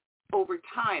nicknames, but over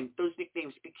time, those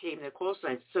nicknames became their call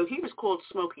signs. So he was called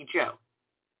Smokey Joe.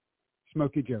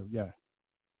 Smokey Joe, yeah.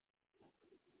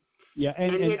 Yeah,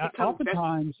 and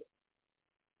oftentimes,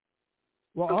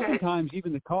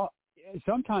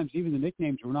 sometimes even the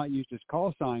nicknames were not used as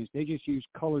call signs. They just used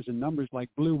colors and numbers like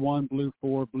blue 1, blue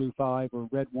 4, blue 5, or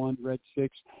red 1, red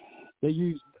 6. They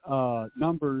used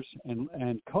numbers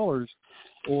and colors,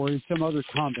 or in some other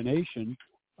combination.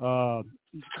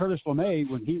 Curtis LeMay,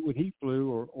 when he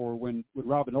flew, or when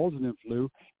Robin Olsen flew,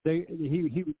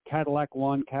 he would Cadillac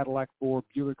 1, Cadillac 4,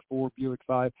 Buick 4, Buick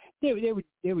 5. They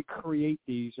would create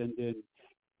these, and then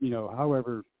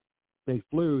however they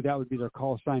flew, that would be their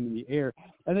call sign in the air.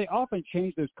 And they often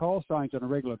changed those call signs on a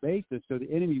regular basis so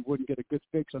the enemy wouldn't get a good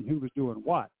fix on who was doing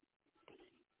what.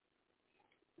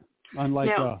 Unlike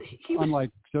some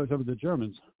of the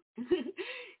Germans.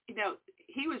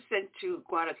 He was sent to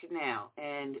Guadalcanal,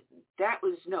 and that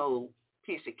was no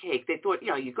piece of cake. They thought,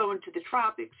 you go into the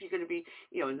tropics, you're going to be,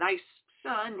 nice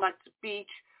sun, lots of beach,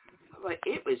 but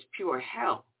it was pure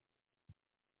hell.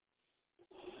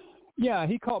 Yeah,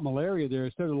 he caught malaria there,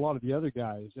 so did a lot of the other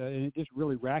guys, and it just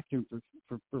really racked him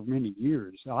for many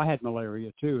years. I had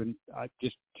malaria too, and I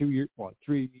just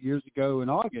 3 years ago in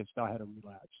August, I had a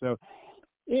relapse. So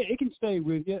it can stay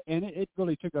with you, and it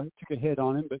really took a hit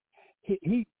on him, but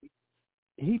he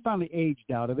finally aged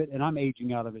out of it, and I'm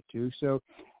aging out of it too. So,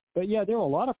 but yeah, there were a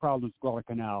lot of problems with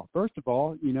Guadalcanal. First of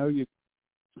all, you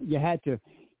had to,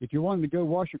 if you wanted to go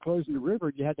wash your clothes in the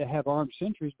river, you had to have armed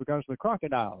sentries because of the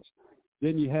crocodiles.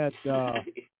 Then you had,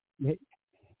 then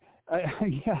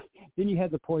you had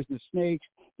the poisonous snakes.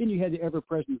 Then you had the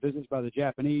ever-present visits by the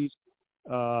Japanese.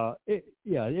 It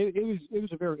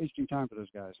was a very interesting time for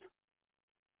those guys.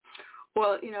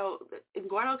 Well, in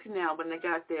Guadalcanal, when they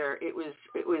got there, it was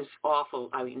awful.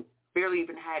 I mean, barely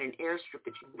even had an airstrip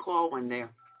that you can call one there.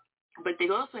 But they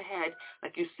also had,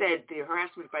 like you said, the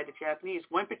harassment by the Japanese.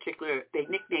 One particular, they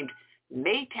nicknamed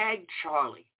Maytag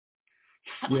Charlie.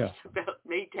 Tell us about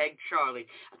Maytag Charlie.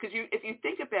 Because if you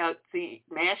think about the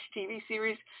MASH TV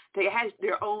series, they had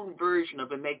their own version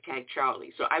of a Maytag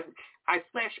Charlie. So I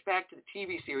flashed back to the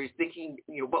TV series thinking,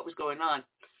 what was going on.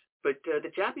 But the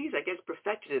Japanese, I guess,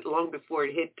 perfected it long before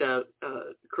it hit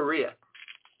Korea.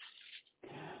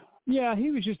 Yeah, he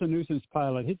was just a nuisance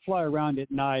pilot. He'd fly around at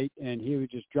night, and he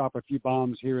would just drop a few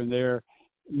bombs here and there.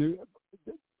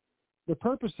 The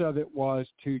purpose of it was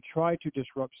to try to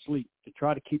disrupt sleep, to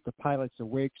try to keep the pilots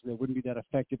awake so they wouldn't be that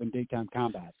effective in daytime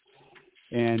combat.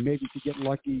 And maybe if you get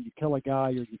lucky, you kill a guy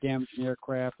or you damage an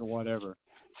aircraft or whatever.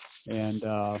 And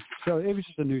so it was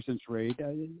just a nuisance raid.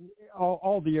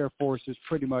 All the Air Forces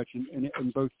pretty much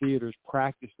in both theaters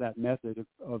practiced that method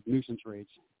of nuisance raids.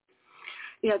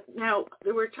 Yeah, now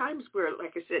there were times where,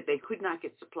 like I said, they could not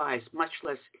get supplies, much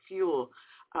less fuel.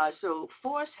 So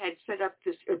Force had set up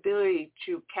this ability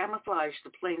to camouflage the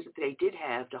planes that they did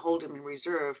have, to hold them in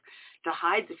reserve, to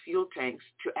hide the fuel tanks,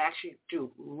 to actually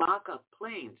do mock-up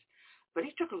planes. But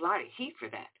he took a lot of heat for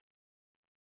that.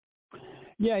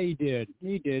 Yeah, he did.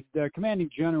 The commanding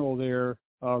general there,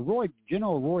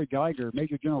 General Roy Geiger,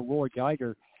 Major General Roy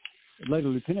Geiger, later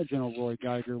Lieutenant General Roy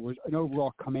Geiger, was an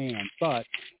overall command, but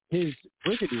his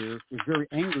brigadier was very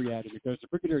angry at him because the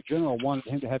brigadier general wanted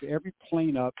him to have every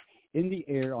plane up in the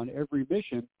air on every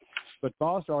mission. But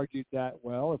Voss argued that,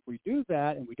 well, if we do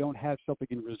that and we don't have something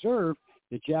in reserve,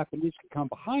 the Japanese can come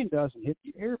behind us and hit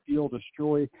the airfield,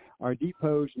 destroy our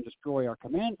depots and destroy our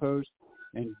command posts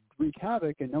and wreak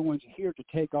havoc, and no one's here to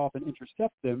take off and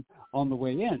intercept them on the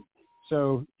way in.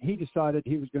 So he decided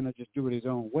he was going to just do it his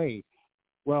own way.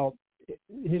 Well,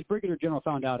 his brigadier general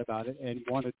found out about it and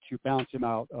wanted to bounce him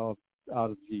out of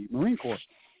the Marine Corps.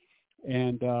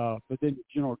 And but then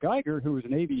General Geiger, who was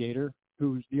an aviator,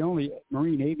 who's the only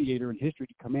Marine aviator in history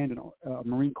to command a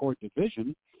Marine Corps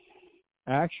division,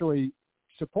 actually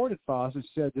supported Foss and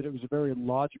said that it was a very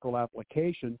logical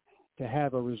application to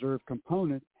have a reserve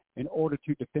component in order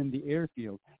to defend the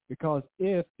airfield. Because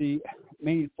if the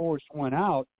main force went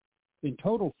out in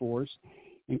total force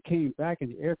and came back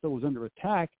and the airfield was under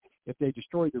attack, if they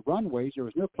destroyed the runways, there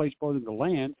was no place for them to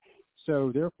land.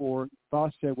 So therefore,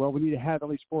 Foss said, well, we need to have at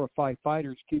least 4 or 5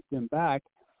 fighters, keep them back.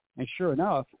 And sure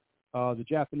enough, the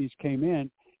Japanese came in.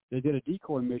 They did a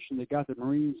decoy mission. They got the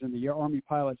Marines and the Army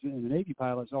pilots and the Navy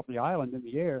pilots off the island in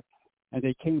the air, and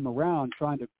they came around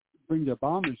trying to bring their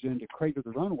bombers in to crater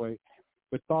the runway.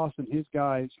 But Foss and his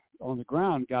guys on the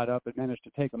ground got up and managed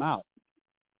to take them out.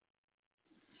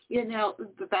 Yeah, now,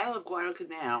 the Battle of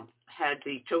Guadalcanal had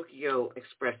the Tokyo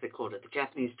Express, they called it, the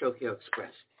Japanese Tokyo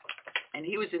Express. And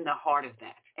he was in the heart of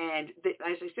that. And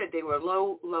as I said, they were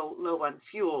low on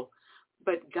fuel.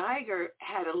 But Geiger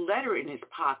had a letter in his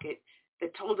pocket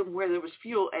that told him where there was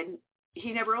fuel, and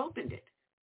he never opened it.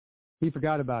 He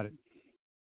forgot about it.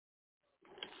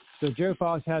 So Joe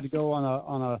Foss had to go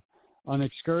on an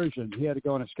excursion. He had to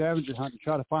go on a scavenger hunt to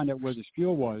try to find out where this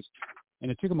fuel was. And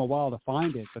it took them a while to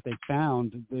find it, but they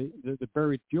found the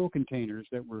buried fuel containers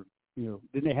that were,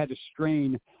 then they had to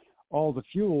strain all the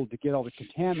fuel to get all the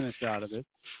contaminants out of it.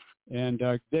 And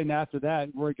then after that,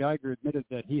 Roy Geiger admitted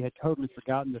that he had totally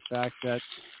forgotten the fact that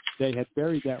they had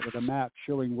buried that with a map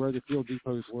showing where the fuel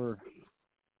depots were.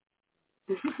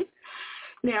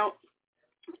 Now,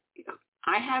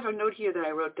 I have a note here that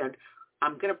I wrote down.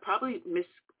 I'm going to probably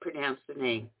mispronounce the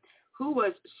name. Who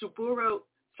was Saburo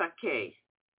Sakai?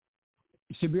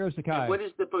 Saburo Sakai. And what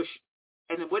is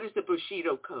the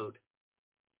Bushido Code?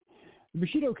 The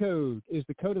Bushido Code is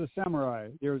the code of the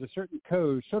samurai. There was a certain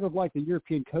code, sort of like the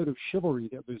European code of chivalry,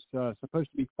 that was supposed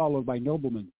to be followed by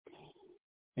noblemen.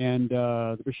 And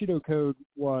the Bushido Code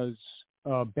was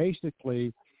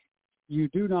basically, you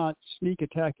do not sneak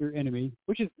attack your enemy,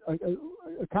 which is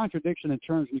a contradiction in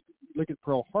terms when you look at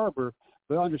Pearl Harbor,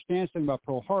 but understand something about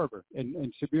Pearl Harbor.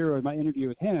 And Saburo, in my interview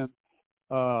with him,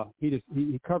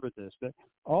 he covered this, that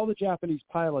all the Japanese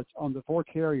pilots on the 4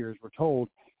 carriers were told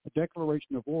a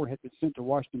declaration of war had been sent to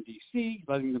Washington, D.C.,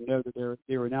 letting them know that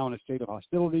they were now in a state of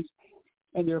hostilities,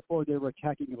 and therefore they were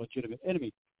attacking a legitimate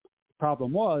enemy. The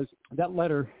problem was that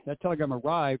telegram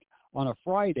arrived on a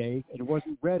Friday, and it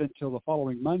wasn't read until the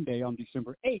following Monday on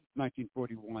December 8,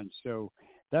 1941. So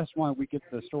that's why we get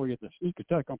the story of the sneak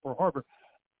attack on Pearl Harbor.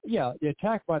 Yeah, the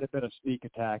attack might have been a sneak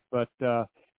attack, but the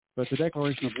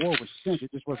declaration of war was sent.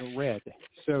 It just wasn't read.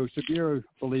 So Saburo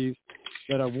believes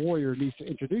that a warrior needs to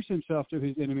introduce himself to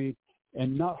his enemy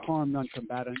and not harm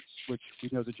non-combatants, which we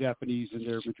know the Japanese and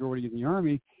their majority in the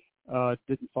Army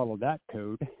didn't follow that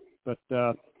code. But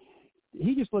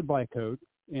he just lived by a code,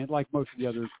 and like most of the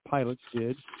other pilots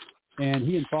did. And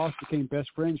he and Foss became best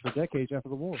friends for decades after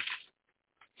the war.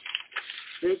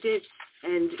 They did.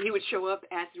 And he would show up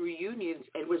at the reunions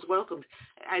and was welcomed,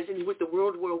 as in with the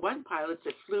World War I pilots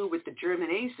that flew with the German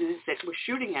aces that were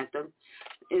shooting at them.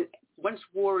 Once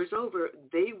war was over,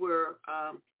 they were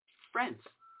friends.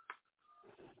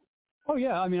 Oh,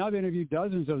 yeah. I mean, I've interviewed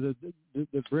dozens of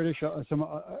the British, some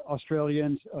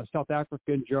Australians, South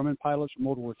African, German pilots from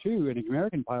World War II, and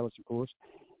American pilots, of course.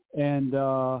 And,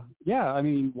 I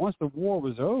mean, once the war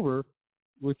was over,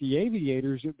 with the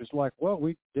aviators, it was like, well,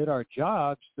 we did our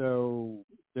job, so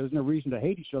there's no reason to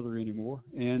hate each other anymore.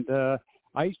 And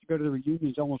I used to go to the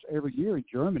reunions almost every year in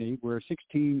Germany, where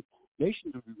 16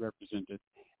 nations would be represented.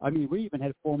 I mean, we even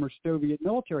had former Soviet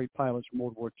military pilots from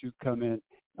World War II come in.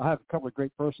 I have a couple of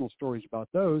great personal stories about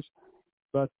those.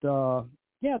 But, the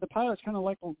pilots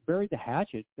buried the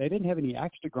hatchet. They didn't have any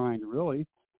axe to grind, really,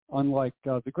 unlike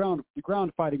the ground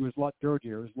fighting was a lot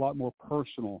dirtier. It was a lot more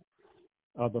personal.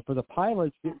 But for the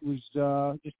pilots, it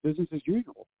was just business as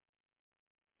usual.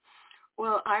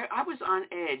 Well, I was on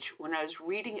edge when I was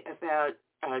reading about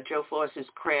Joe Foss's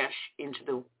crash into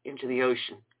the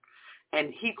ocean,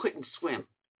 and he couldn't swim,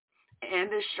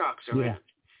 and there's sharks around,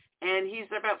 and he's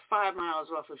about 5 miles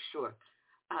off of shore.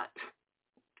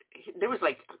 There was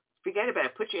forget about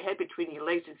it. Put your head between your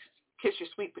legs and kiss your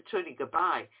sweet patootie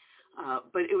goodbye.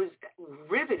 But it was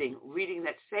riveting reading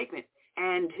that segment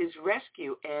and his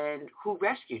rescue and who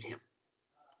rescued him.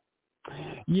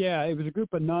 Yeah, it was a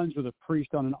group of nuns with a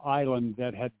priest on an island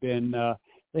that had been,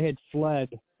 they had fled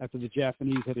after the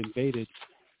Japanese had invaded,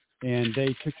 and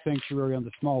they took sanctuary on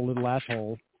the small little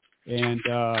atoll, and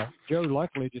Joe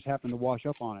luckily just happened to wash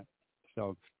up on it.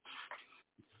 So.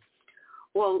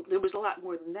 Well, there was a lot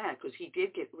more than that, because he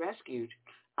did get rescued,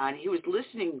 and he was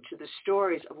listening to the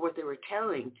stories of what they were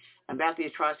telling about the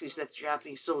atrocities that the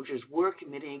Japanese soldiers were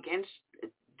committing against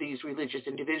these religious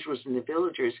individuals and the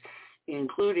villagers,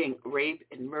 including rape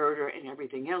and murder and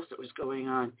everything else that was going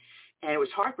on. And it was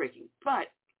heartbreaking. But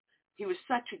he was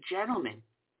such a gentleman.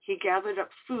 He gathered up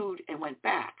food and went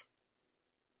back.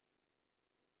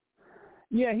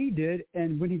 Yeah, he did.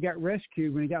 And when he got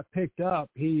rescued, when he got picked up,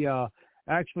 he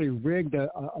actually rigged a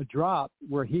drop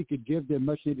where he could give them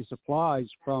much-needed supplies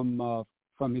from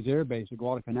his air base at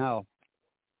Guadalcanal,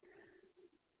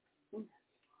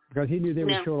 because he knew they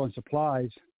were short on supplies.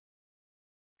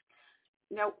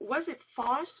 Now, was it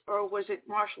Foss or was it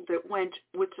Marshall that went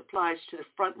with supplies to the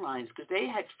front lines? Because they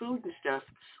had food and stuff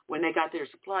when they got their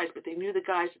supplies, but they knew the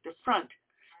guys at the front.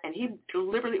 And he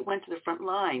deliberately went to the front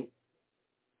line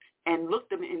and looked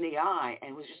them in the eye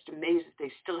and was just amazed that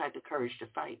they still had the courage to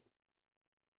fight.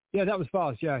 Yeah, that was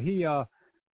Foss. Yeah, he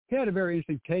had a very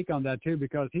interesting take on that, too,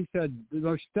 because he said the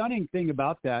most stunning thing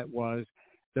about that was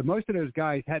that most of those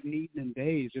guys hadn't eaten in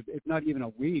days, if not even a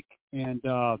week, and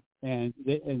to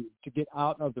get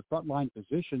out of the frontline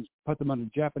positions, put them under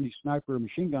Japanese sniper or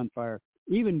machine gun fire,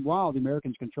 even while the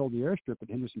Americans controlled the airstrip at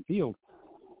Henderson Field.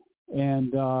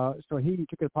 And so he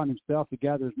took it upon himself to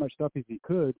gather as much stuff as he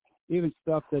could, even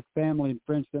stuff that family and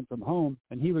friends sent from home,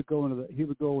 and he would go into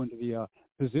the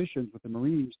positions with the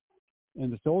Marines and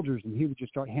the soldiers, and he would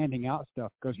just start handing out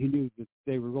stuff because he knew that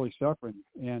they were really suffering,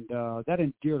 and that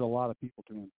endeared a lot of people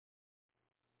to him.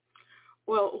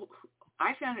 Well,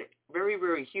 I found it very,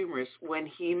 very humorous when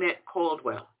he met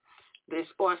Caldwell, this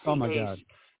Aussie Oh my ace, God.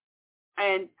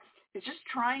 and just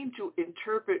trying to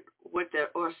interpret what the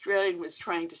Australian was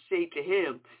trying to say to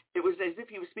him. It was as if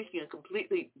he was speaking a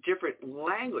completely different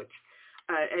language,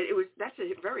 and that's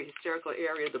a very hysterical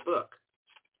area of the book.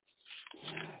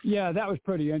 Yeah, that was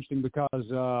pretty interesting because at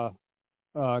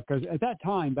that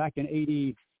time, back in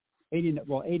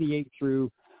 88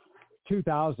 through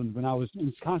 2000, when I was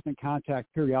in constant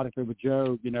contact periodically with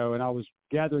Joe, and I was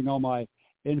gathering all my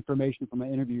information from my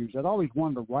interviews, I'd always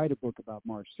wanted to write a book about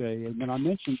Marseille. And when I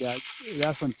mentioned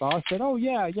that's when Foss said, "Oh,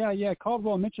 yeah,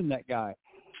 Caldwell mentioned that guy."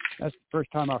 That's the first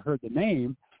time I heard the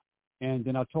name. And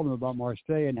then I told him about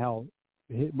Marseille and how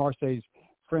Marseille's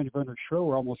friend Werner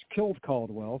Schroer almost killed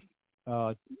Caldwell.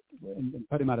 And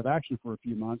put him out of action for a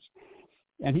few months.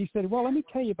 And he said, "Well, let me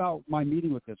tell you about my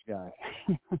meeting with this guy."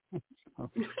 So,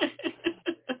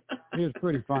 it was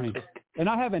pretty funny. And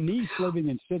I have a niece living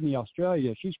in Sydney,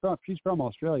 Australia. She's from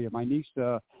Australia. My niece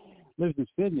lives in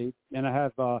Sydney, and I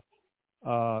have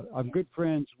I'm good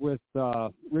friends with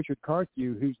Richard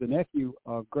Carthew, who's the nephew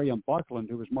of Graham Buckland,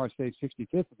 who was Marseille's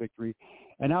 65th victory.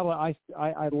 And I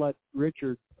let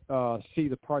Richard see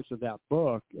the parts of that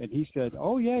book, and he said,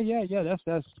 "Oh yeah,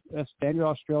 that's standard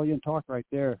Australian talk right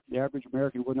there. The average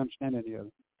American wouldn't understand any of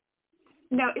it."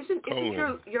 Now, isn't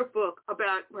your book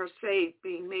about Marseille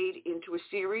being made into a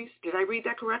series? Did I read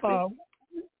that correctly?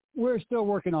 We're still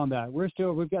working on that.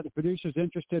 We've got the producers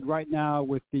interested right now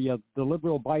with the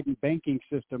liberal Biden banking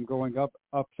system going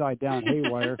upside down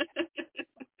haywire.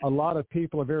 A lot of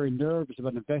people are very nervous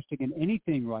about investing in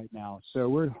anything right now. So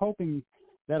we're hoping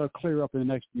that'll clear up in the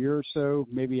next year or so,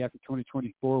 maybe after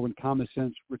 2024 when Common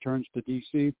Sense returns to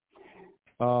D.C.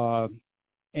 But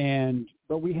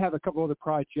we have a couple other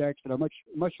projects that are much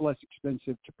less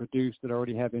expensive to produce that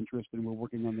already have interest, and we're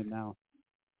working on them now.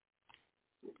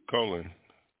 Colin,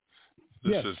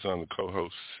 this is on the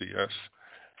co-host CS.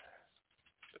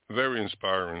 Very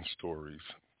inspiring stories,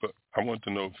 but I want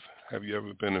to know, have you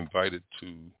ever been invited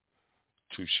to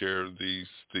share these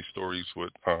stories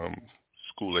with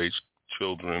school-age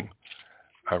children?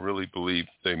 I really believe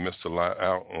they miss a lot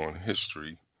out on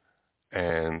history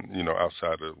and,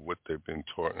 outside of what they've been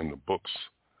taught in the books.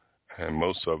 And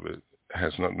most of it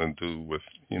has nothing to do with,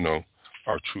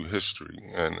 our true history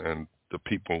and the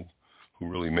people who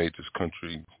really made this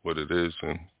country what it is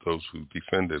and those who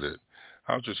defended it.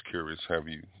 I was just curious, have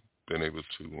you been able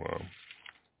to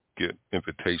get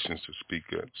invitations to speak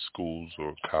at schools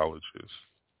or colleges?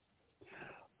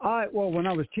 Well, when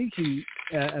I was teaching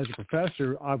as a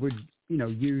professor, I would,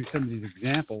 use some of these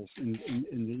examples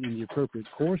in the appropriate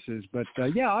courses. But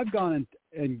I've gone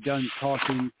and done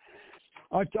talking.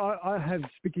 I have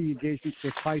speaking engagements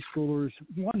with high schoolers,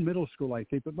 one middle school, I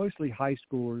think, but mostly high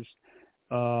schoolers.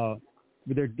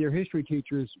 Their history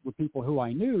teachers were people who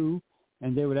I knew,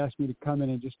 and they would ask me to come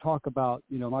in and just talk about,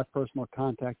 my personal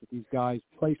contact with these guys,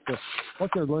 what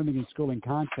they're learning in school in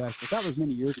context. But that was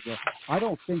many years ago. I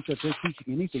don't think that they're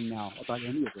teaching anything now about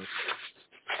any of this.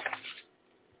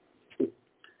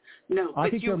 No, I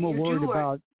think they're more worried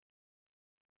about.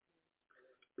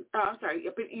 I'm sorry,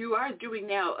 but you are doing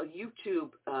now a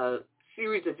YouTube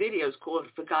series of videos called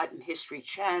Forgotten History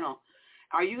Channel,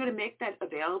 Are you going to make that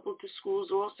available to schools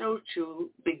also to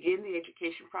begin the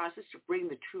education process to bring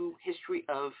the true history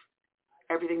of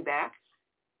everything back?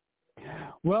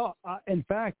 Well, in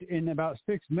fact, in about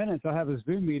 6 minutes, I have a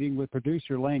Zoom meeting with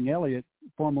producer Lang Elliott,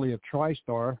 formerly of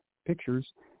TriStar Pictures,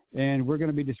 and we're going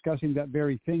to be discussing that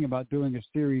very thing about doing a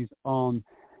series on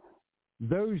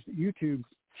those YouTube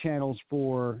channels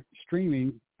for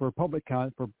streaming for public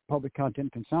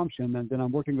content consumption. And then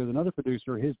I'm working with another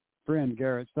producer, his friend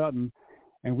Garrett Sutton,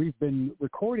 and we've been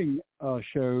recording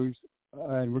shows,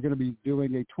 and we're going to be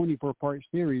doing a 24-part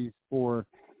series for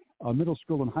middle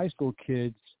school and high school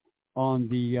kids on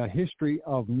the history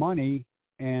of money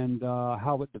and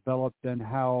how it developed and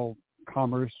how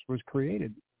commerce was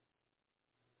created.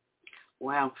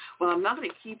 Wow. Well, I'm not going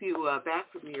to keep you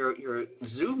back from your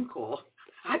Zoom call.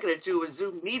 I'm going to do a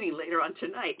Zoom meeting later on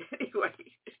tonight. Anyway,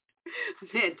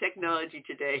 man, technology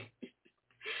today.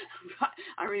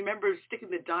 I remember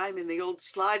sticking the dime in the old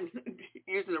slide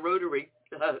using the rotary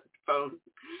phone.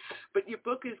 But your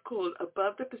book is called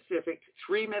Above the Pacific,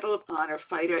 3 Medal of Honor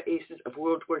Fighter Aces of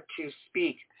World War II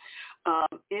Speak.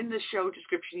 In the show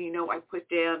description, I put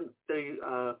down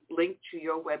the link to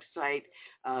your website,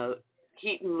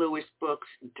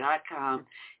 HeatonLewisBooks.com,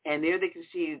 and there they can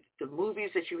see the movies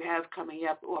that you have coming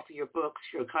up off of your books,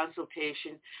 your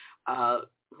consultation,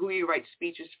 who you write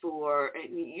speeches for,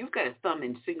 and you've got a thumb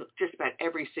in just about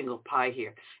every single pie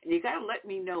here. And you got to let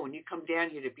me know when you come down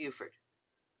here to Beaufort.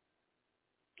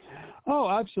 Oh,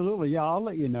 absolutely. Yeah, I'll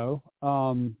let you know.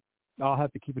 I'll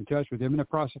have to keep in touch with him. I'm in the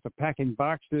process of packing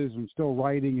boxes and still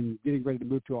writing and getting ready to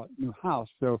move to a new house.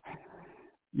 So,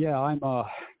 yeah, I'm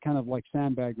kind of like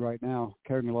sandbag right now,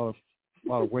 carrying a lot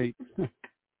of weight.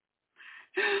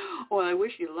 Well, I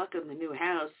wish you luck on the new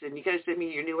house, and you got to send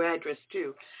me your new address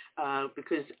too,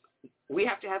 because we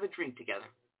have to have a drink together,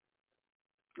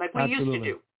 like we absolutely. Used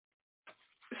to do.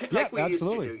 Like we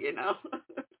absolutely. Used to do,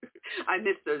 I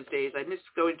miss those days. I miss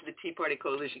going to the Tea Party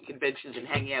Coalition conventions and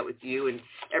hanging out with you and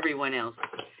everyone else,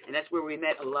 and that's where we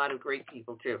met a lot of great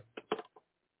people too.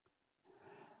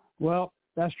 Well,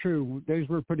 that's true. Those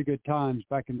were pretty good times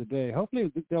back in the day.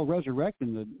 Hopefully they'll resurrect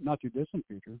in the not-too-distant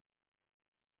future.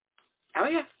 Oh,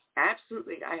 yeah,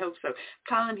 absolutely. I hope so.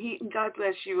 Colin Heaton, God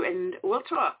bless you, and we'll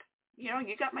talk.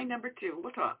 You got my number, too.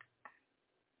 We'll talk.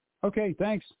 Okay,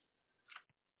 thanks.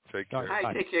 Take care. All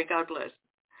right, take care. God bless.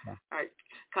 Bye. All right,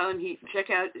 Colin Heaton, check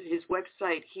out his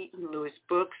website,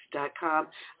 HeatonLewisBooks.com.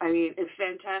 I mean, it's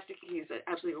fantastic. He's an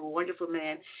absolutely wonderful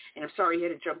man, and I'm sorry he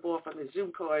had to jump off on the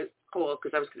Zoom call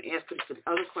because I was going to ask him some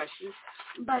other questions,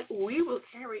 but we will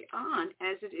carry on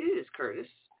as it is, Curtis.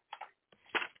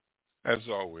 As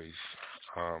always,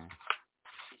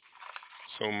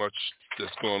 so much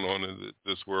that's going on in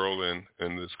this world and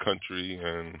in this country,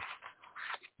 and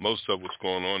most of what's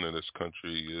going on in this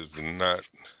country is not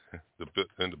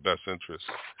in the best interest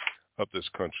of this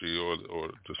country or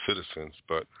the citizens.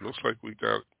 But it looks like we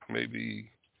got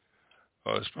maybe,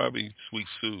 it's probably Sweet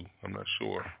Sue. I'm not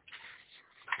sure.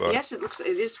 But, yes,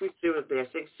 it is Sweet Sue up there.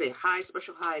 So say hi,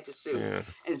 special hi to Sue. Yeah.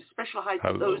 And special hi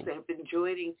to those that have been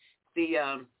joining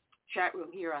the chat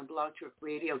room here on Blog Talk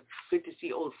Radio. Good to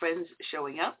see old friends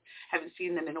showing up. Haven't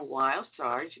seen them in a while,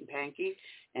 Sarge and Panky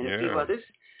and a few others.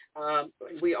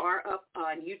 We are up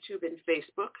on YouTube and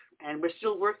Facebook, and we're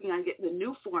still working on getting the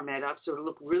new format up so it'll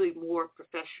look really more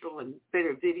professional and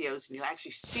better videos, and you'll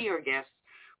actually see our guests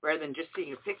rather than just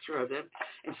seeing a picture of them,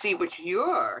 and see what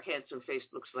your handsome face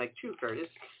looks like too, Curtis.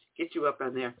 Get you up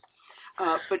on there.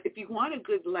 But if you want a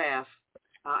good laugh,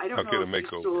 I don't know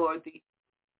if you saw the...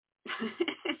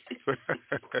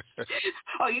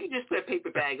 Oh, you can just put a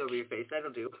paper bag over your face.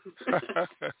 That'll do.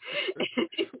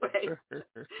 Anyway.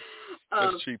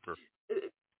 That's cheaper.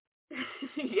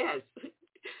 Yes.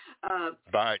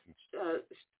 Biden.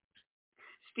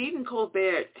 Stephen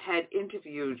Colbert had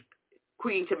interviewed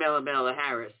Queen Kamala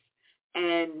Harris,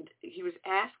 and he was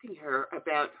asking her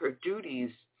about her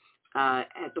duties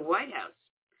at the White House.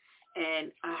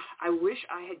 And I wish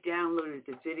I had downloaded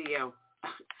the video.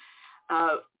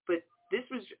 But this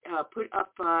was put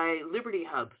up by Liberty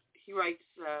Hub. He writes,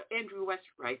 Andrew West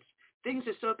writes, things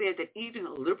are so bad that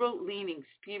even liberal-leaning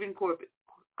Stephen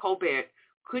Colbert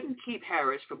couldn't keep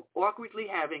Harris from awkwardly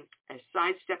having a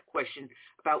sidestep question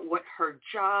about what her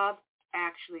job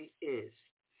actually is.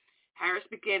 Harris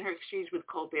began her exchange with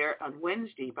Colbert on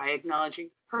Wednesday by acknowledging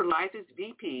her life as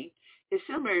VP is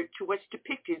similar to what's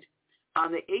depicted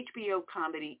on the HBO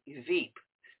comedy Veep.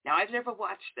 Now, I've never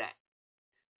watched that.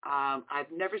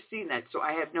 I've never seen that, so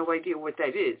I have no idea what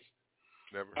that is.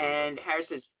 Never heard and of Harris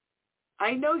says,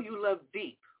 I know you love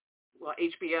Veep. Well,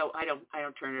 HBO, I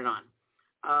don't turn it on.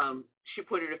 She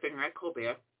pointed her finger at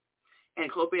Colbert,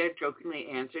 and Colbert jokingly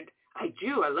answered, I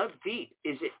do. I love Veep.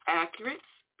 Is it accurate?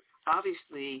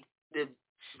 Obviously, the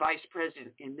vice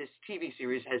president in this TV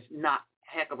series has not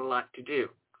a heck of a lot to do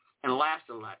and laughs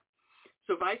a lot.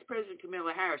 So Vice President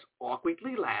Kamala Harris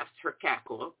awkwardly laughs her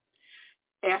cackle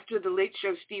after the Late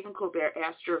Show Stephen Colbert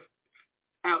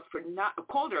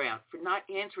called her out for not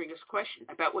answering his question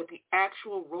about what the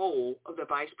actual role of the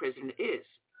vice president is.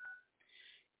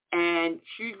 And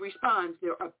she responds,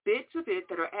 there are bits of it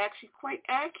that are actually quite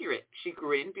accurate. She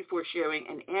grinned before sharing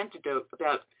an anecdote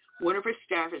about one of her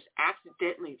staffers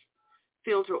accidentally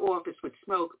filled her office with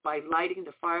smoke by lighting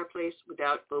the fireplace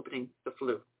without opening the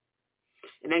flue.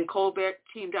 And then Colbert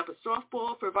teamed up a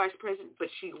softball for vice president, but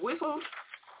she whiffled,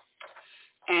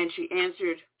 and she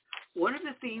answered, one of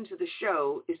the themes of the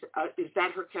show is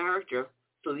that her character,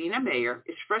 Selena Mayer,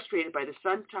 is frustrated by the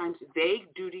sometimes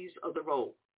vague duties of the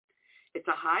role. It's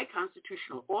a high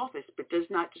constitutional office, but does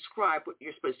not describe what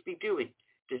you're supposed to be doing.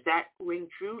 Does that ring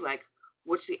true? Like,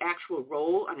 what's the actual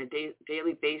role on a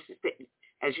daily basis that,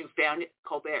 as you found it,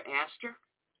 Colbert asked her?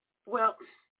 Well,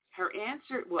 her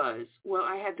answer was, well,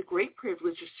 I had the great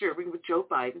privilege of serving with Joe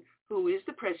Biden, who is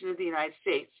the president of the United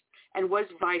States and was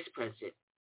vice president.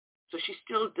 So she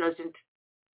still doesn't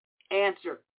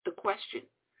answer the question.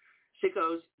 She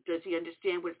goes, does he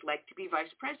understand what it's like to be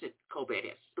vice president? Colbert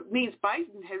asks. It means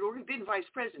Biden had already been vice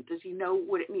president. Does he know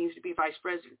what it means to be vice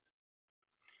president?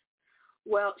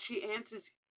 Well, she answers,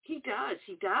 he does.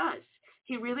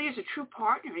 He really is a true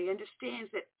partner. He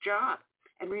understands that job.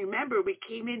 And remember, we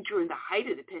came in during the height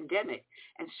of the pandemic,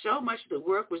 and so much of the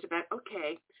work was about,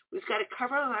 okay, we've got to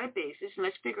cover a lot of bases, and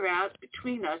let's figure out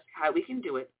between us how we can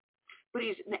do it. But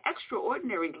he's an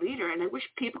extraordinary leader, and I wish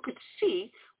people could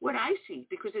see what I see,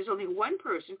 because there's only one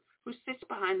person who sits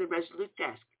behind the Resolute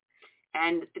desk.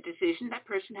 And the decision that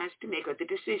person has to make are the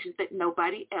decisions that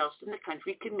nobody else in the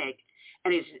country can make.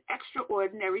 And he's an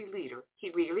extraordinary leader. He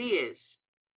really is.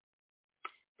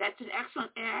 That's an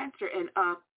excellent answer. And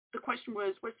the question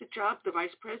was, what's the job of the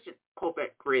vice president?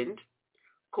 Colbert grinned,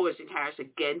 causing Harris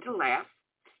again to laugh.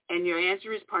 And your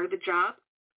answer is part of the job,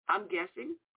 I'm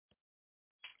guessing?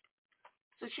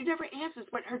 So she never answers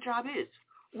what her job is.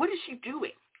 What is she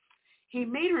doing? He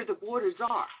made her the water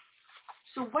czar.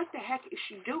 So what the heck is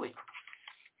she doing?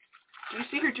 Do you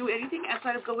see her do anything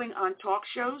outside of going on talk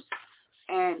shows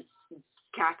and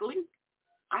cackling?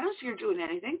 I don't see her doing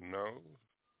anything. No,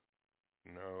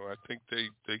 I think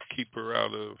they keep her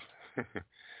out of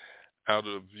out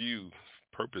of view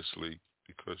purposely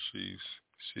because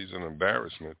she's an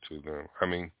embarrassment to them. I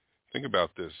mean, think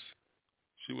about this.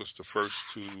 She was the first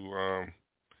to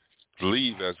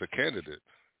leave as a candidate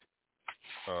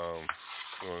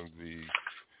during the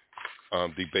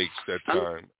debates that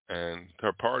time, and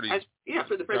her party got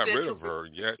rid of her.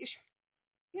 Yet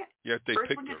they first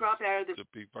picked one to her drop out of the to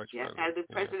be vice president. out of the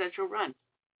presidential run.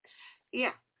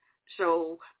 Yeah.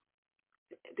 So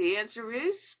the answer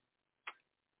is,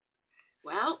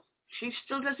 well, she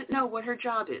still doesn't know what her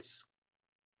job is.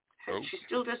 Nope. She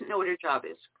still doesn't know what her job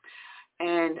is.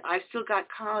 And I still got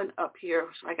Colin up here,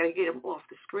 so I got to get him off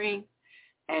the screen.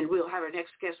 And we'll have our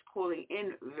next guest calling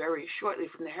in very shortly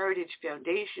from the Heritage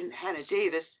Foundation, Hannah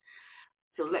Davis.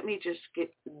 So let me just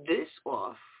get this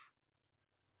off.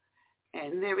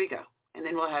 And there we go. And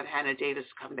then we'll have Hannah Davis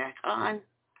come back on.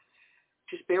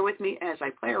 Just bear with me as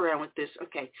I play around with this.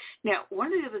 Okay. Now,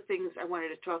 one of the other things I wanted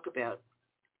to talk about,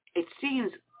 it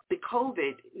seems the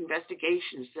COVID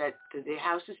investigations that the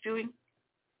House is doing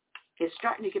is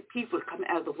starting to get people to come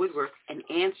out of the woodwork and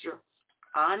answer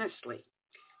honestly.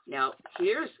 Now,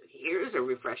 here's a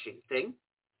refreshing thing.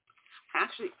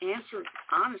 Actually answered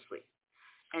honestly.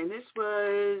 And this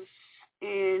was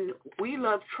in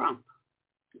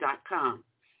WeLoveTrump.com.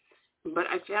 But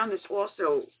I found this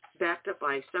also backed up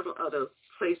by several other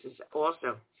places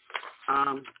also.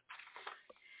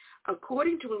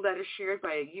 According to a letter shared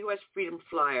by a U.S. Freedom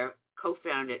Flyer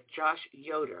co-founder, Josh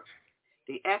Yoder,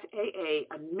 the FAA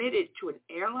admitted to an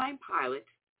airline pilot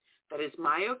that his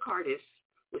myocarditis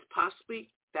was possibly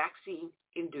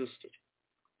vaccine-induced.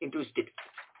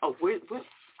 Oh,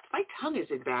 my tongue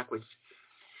is in backwards.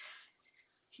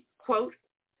 Quote,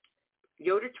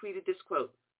 Yoder tweeted this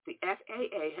quote, the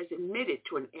FAA has admitted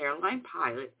to an airline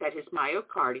pilot that his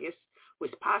myocarditis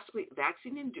was possibly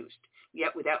vaccine-induced,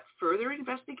 yet without further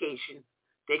investigation,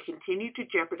 they continue to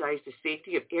jeopardize the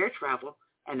safety of air travel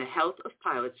and the health of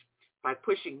pilots by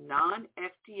pushing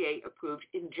non-FDA-approved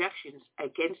injections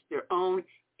against their own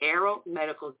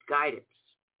aeromedical guidance.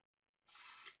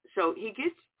 So he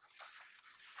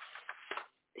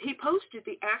posted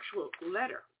the actual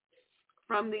letter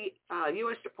from the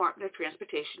U.S. Department of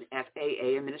Transportation,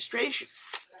 FAA administration.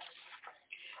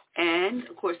 And,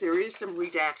 of course, there is some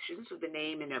redactions of the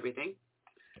name and everything.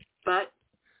 But,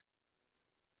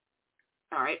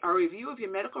 all right, our review of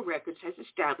your medical records has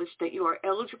established that you are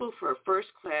eligible for a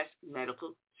first-class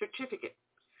medical certificate.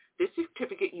 This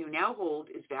certificate you now hold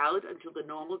is valid until the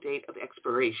normal date of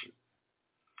expiration.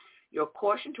 You're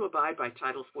cautioned to abide by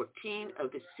Title 14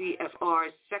 of the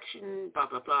CFR's section, blah,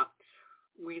 blah, blah,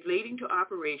 relating to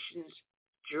operations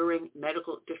during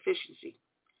medical deficiency.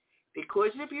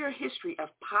 Because of your history of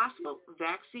possible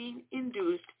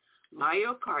vaccine-induced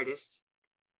myocarditis,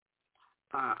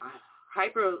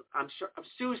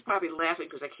 Sue's probably laughing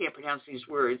because I can't pronounce these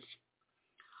words,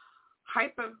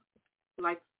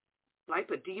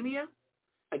 hyperlipidemia,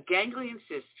 a ganglion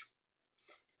cyst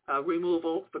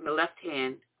removal from the left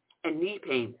hand, and knee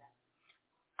pain.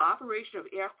 Operation of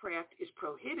aircraft is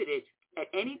prohibited at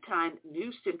any time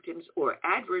new symptoms or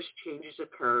adverse changes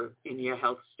occur in your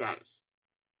health status.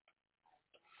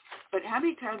 But how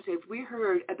many times have we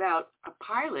heard about a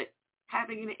pilot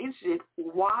having an incident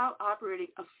while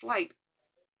operating a flight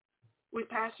with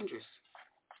passengers?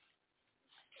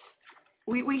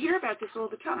 We hear about this all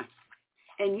the time.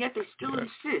 And yet they still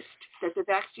insist that the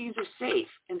vaccines are safe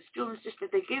and still insist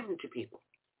that they give them to people.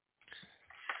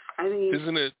 I mean,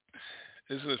 isn't it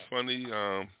funny?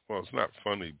 Well, it's not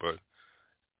funny, but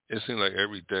it seems like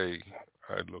every day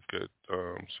I look at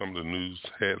some of the news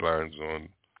headlines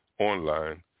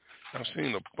online. I've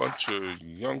seen a bunch of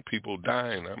young people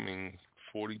dying. I mean,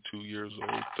 42 years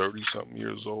old, 30-something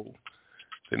years old.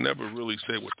 They never really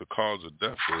say what the cause of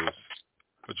death is,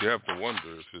 but you have to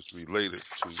wonder if it's related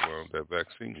to that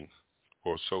vaccine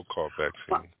or so-called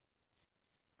vaccine.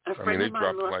 Well, I mean, they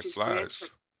drop like flies.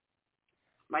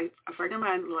 A friend of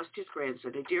mine lost his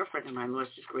grandson. A dear friend of mine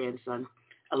lost his grandson,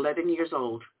 11 years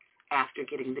old, after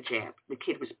getting the jab. The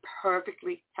kid was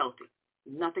perfectly healthy,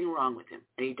 nothing wrong with him,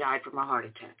 and he died from a heart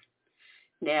attack.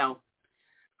 Now,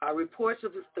 reports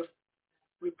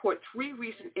report 3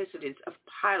 recent incidents of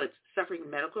pilots suffering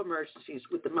medical emergencies,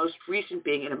 with the most recent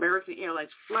being an American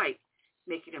Airlines flight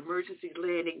making emergency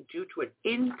landing due to an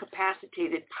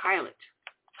incapacitated pilot.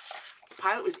 The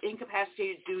pilot was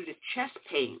incapacitated due to chest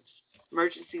pains.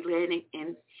 Emergency landing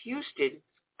in Houston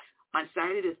on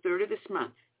Saturday the 3rd of this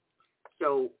month.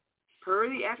 So, per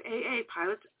the FAA,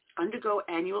 pilots undergo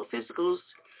annual physicals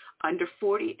under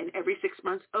 40 and every 6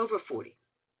 months over 40.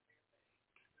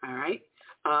 All right.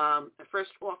 The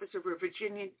first officer of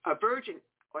a Virgin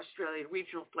Australian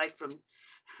regional flight from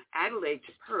Adelaide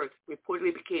to Perth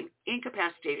reportedly became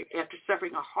incapacitated after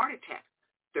suffering a heart attack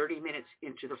 30 minutes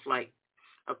into the flight,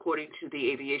 according to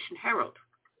the Aviation Herald.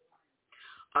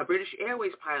 A British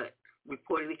Airways pilot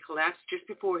reportedly collapsed just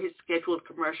before his scheduled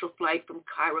commercial flight from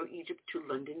Cairo, Egypt to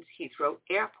London's Heathrow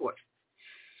Airport.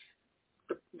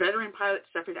 The veteran pilot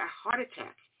suffered a heart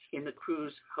attack in the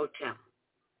cruise hotel.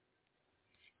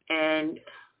 And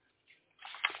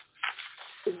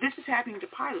this is happening to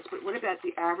pilots, but what about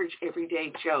the average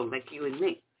everyday Joe like you and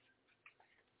me?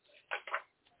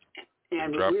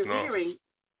 And we're hearing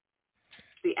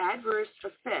the adverse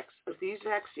effects of these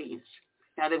vaccines.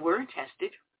 Now, they weren't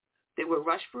tested. They were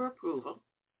rushed for approval.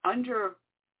 Under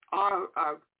our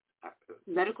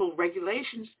medical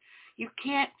regulations, you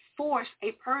can't force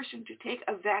a person to take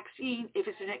a vaccine if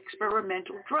it's an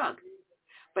experimental drug.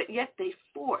 But yet they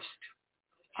forced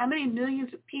how many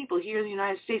millions of people here in the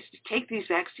United States to take these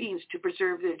vaccines to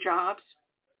preserve their jobs?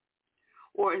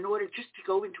 Or in order just to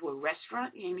go into a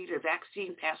restaurant, you need a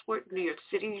vaccine passport. In New York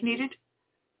City, you need it.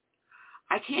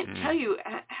 I can't tell you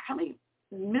how many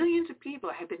millions of people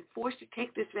have been forced to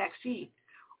take this vaccine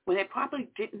when they probably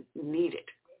didn't need it.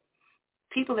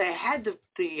 People that had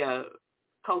the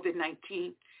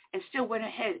COVID-19 and still went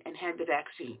ahead and had the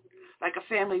vaccine, like a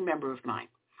family member of mine.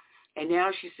 And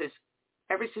now she says,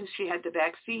 ever since she had the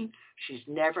vaccine, she's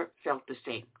never felt the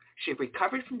same. She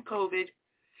recovered from COVID,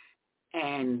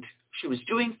 and she was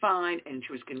doing fine, and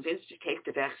she was convinced to take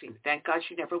the vaccine. Thank God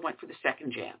she never went for the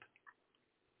second jab.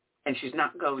 And she's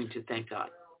not going to, thank God.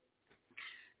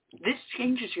 This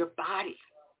changes your body.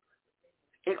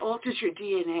 It alters your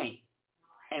DNA.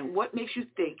 And what makes you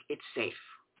think it's safe?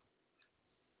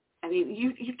 I mean,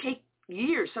 you take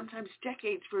years, sometimes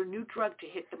decades, for a new drug to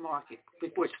hit the market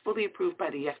before it's fully approved by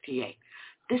the FDA.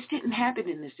 This didn't happen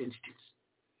in this instance.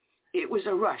 It was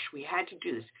a rush. We had to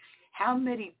do this. How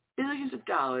many billions of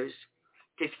dollars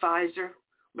did Pfizer,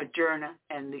 Moderna,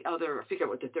 and the other, I forget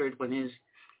what the third one is,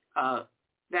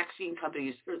 vaccine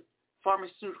companies, or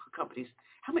pharmaceutical companies,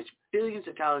 how much billions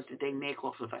of dollars did they make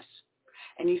off of us?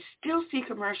 And you still see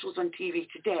commercials on TV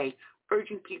today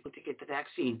urging people to get the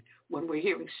vaccine when we're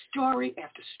hearing story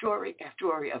after story after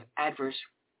story of adverse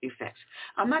effects.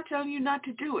 I'm not telling you not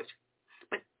to do it,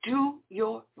 but do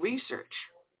your research.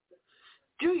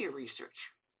 Do your research.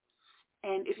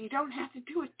 And if you don't have to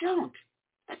do it, don't.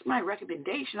 That's my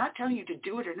recommendation. I'm not telling you to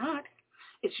do it or not.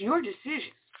 It's your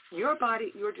decision. Your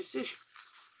body, your decision.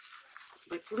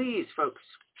 But please, folks,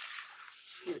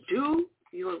 do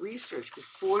your research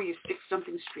before you stick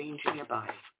something strange in your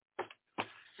body.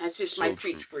 That's just my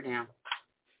preach for now.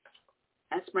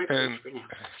 That's my preach for now.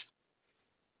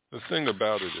 The thing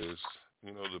about it is,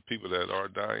 the people that are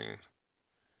dying,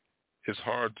 it's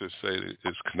hard to say that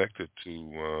it's connected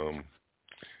to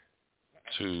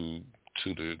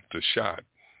the shot,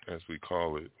 as we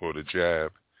call it, or the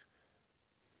jab,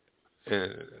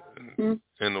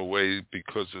 in a way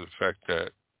because of the fact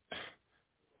that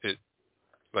it,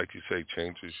 like you say,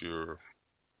 changes your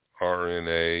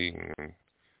RNA and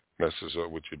messes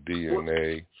up with your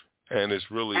DNA, and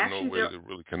it's really no way to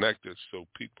really connect it. So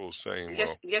people saying,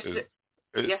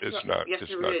 it's not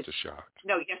the shot.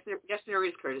 No, yes, there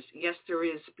is, Curtis. Yes, there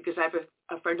is, because I have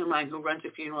a friend of mine who runs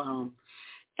a funeral home,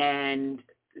 and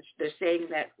they're saying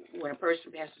that when a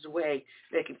person passes away,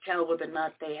 they can tell whether or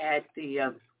not they had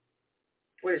the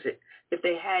if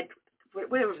they had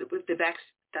whatever with the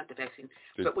not the vaccine,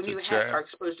 but when you are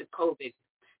exposed to COVID.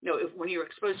 No, when you're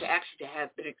exposed to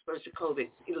have been exposed to COVID,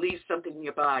 it leaves something in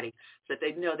your body so that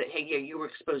they know that, hey, yeah, you were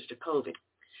exposed to COVID.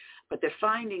 But they're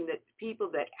finding that people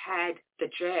that had the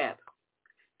jab,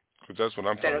 because that's what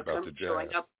I'm talking about, the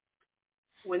jab.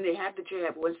 When they have the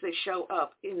jab, once they show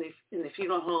up in the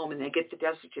funeral home and they get the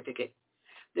death certificate,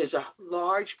 there's a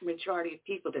large majority of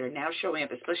people that are now showing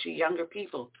up, especially younger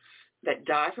people, that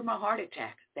die from a heart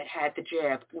attack that had the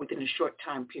jab within a short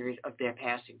time period of their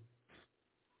passing.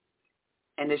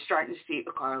 And they're starting to see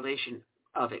a correlation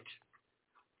of it.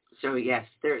 So yes,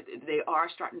 they are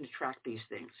starting to track these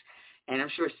things. And I'm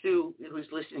sure Sue, who's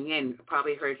listening in,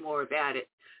 probably heard more about it.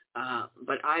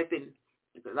 But I've been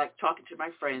talking to my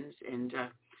friends, and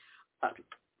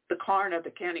the coroner,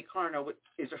 the county coroner,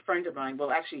 is a friend of mine.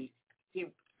 Well, actually,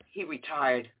 he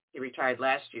retired. He retired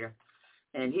last year,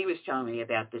 and he was telling me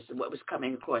about this and what was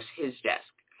coming across his desk.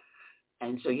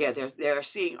 And so, yeah, they're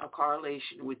seeing a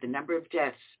correlation with the number of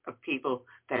deaths of people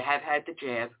that have had the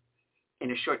jab in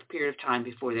a short period of time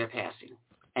before their passing.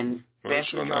 And they're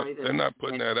not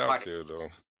putting that out there, though.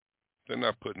 They're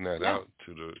not putting that out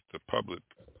to the public,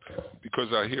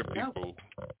 because I hear people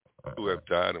who have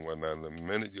died and whatnot, and the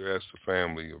minute you ask the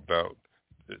family about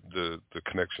the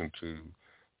connection to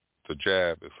the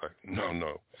jab, it's like,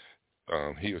 no,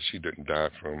 he or she didn't die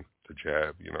from the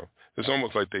jab, It's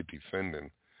almost like they're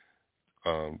defending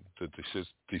the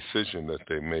decision that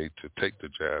they made to take the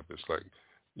jab. It's like,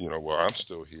 well, I'm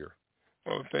still here.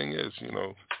 Well, the thing is,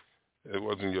 it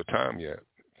wasn't your time yet.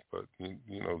 But,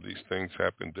 these things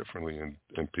happen differently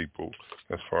in people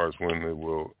as far as when it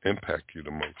will impact you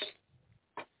the most.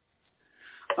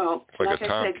 Well, it's like a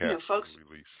time capsule folks,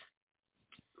 release.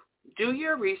 Do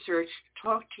your research.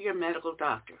 Talk to your medical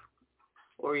doctor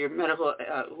or your medical,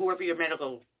 whoever your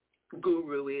medical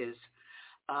guru is.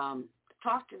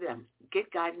 Talk to them.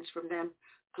 Get guidance from them,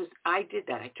 because I did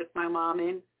that. I took my mom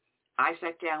in. I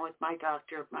sat down with my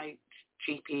doctor, my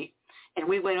GP, and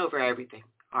we went over everything,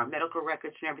 our medical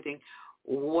records and everything,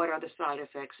 what are the side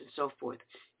effects and so forth.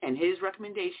 And his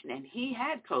recommendation, and he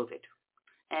had COVID,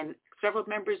 and several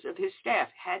members of his staff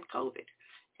had COVID.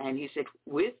 And he said,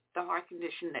 with the heart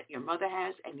condition that your mother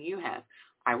has and you have,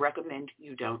 I recommend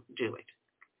you don't do it.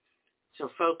 So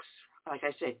folks, like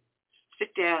I said,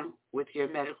 sit down with your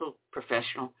medical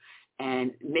professional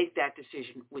and make that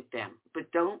decision with them.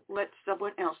 But don't let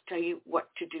someone else tell you what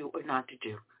to do or not to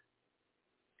do.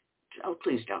 Oh,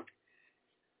 please don't.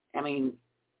 I mean,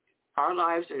 our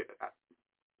lives are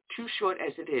too short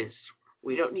as it is.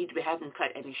 We don't need to have them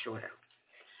cut any shorter.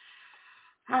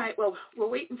 All right, well, we're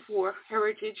waiting for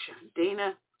Heritage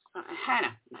Hannah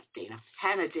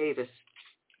Davis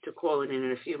to call in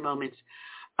a few moments.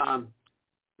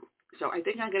 So I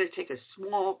think I'm going to take a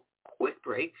small, quick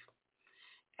break.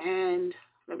 And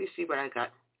let me see what I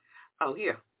got. Oh,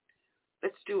 here.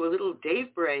 Let's do a little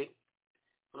Dave Bray,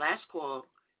 last call,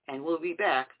 and we'll be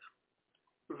back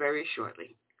very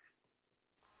shortly.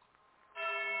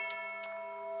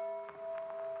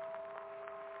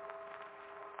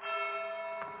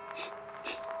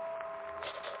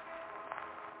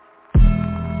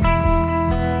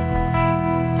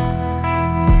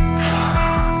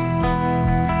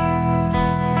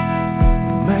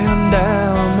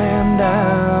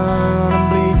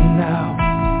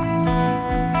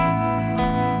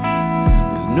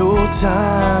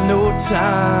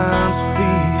 Time to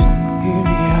please hear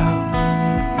me out.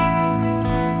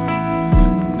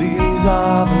 These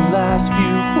are the last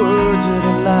few words that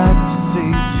I'd like to say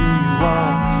to you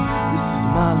all. This is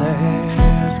my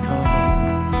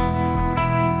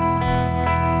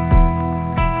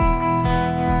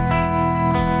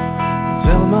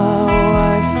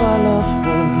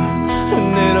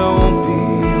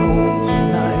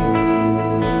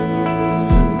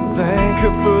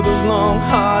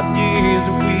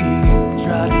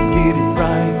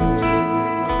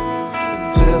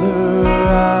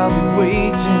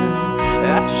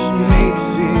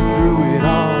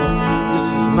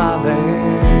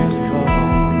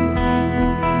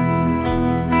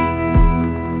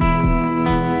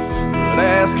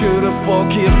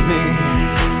forgive me.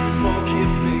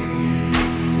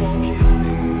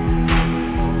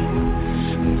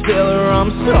 Tell her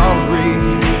I'm sorry.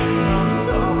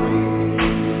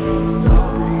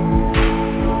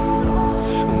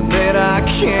 That I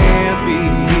can't be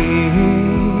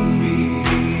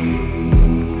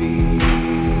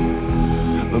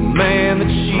the man that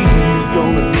she's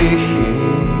gonna be.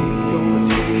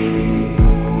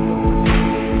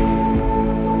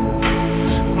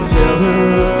 Tell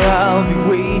her I'll be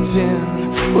waiting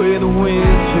where the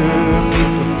winter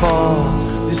meets the fall.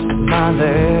 This is my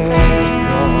last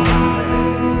call.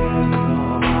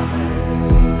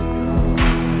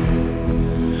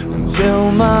 Tell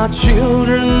my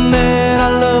children that I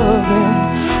love them.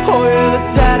 Oh yeah, that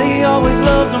daddy always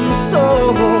loved them so.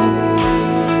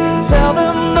 Tell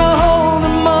them to hold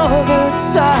their mother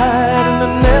tight and to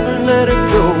never let her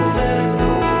go.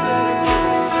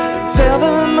 Tell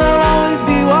them I'll always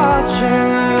be watching,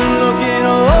 looking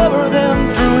over them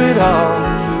through it all.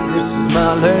 This is my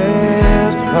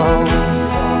last call.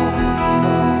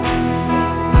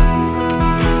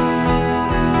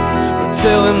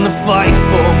 Tell him to fight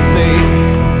for me.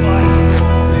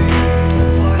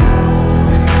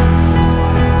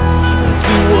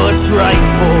 Do what's right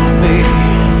for me.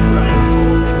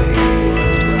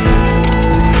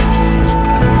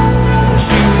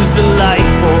 Choose the light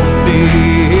for me.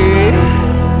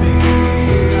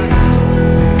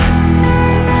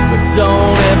 But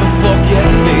don't ever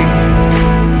forget me.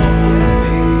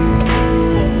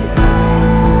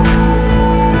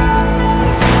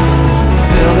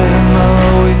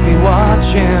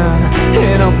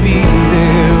 And I'll be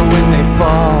there when they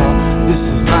fall. This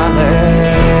is my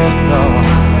last call.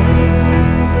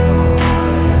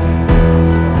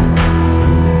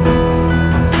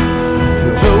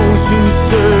 Those who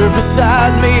serve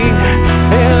beside me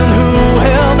and who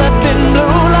held that thin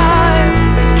blue line,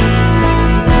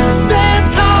 stand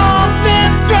tall,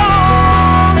 stand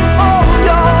strong, hold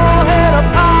your head up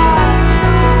high.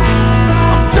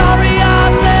 I'm sorry I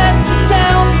let you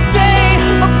down today,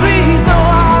 but please know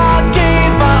I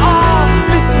gave my all.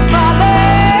 This is my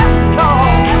last call.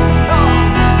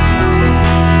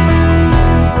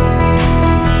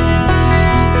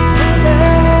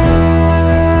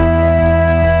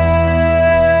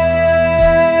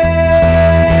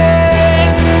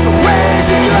 Raise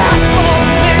your glass for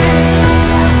me.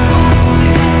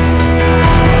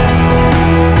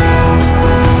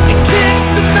 And kiss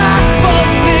the night for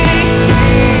me.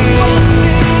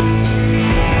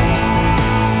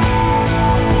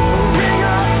 Ring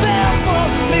a bell for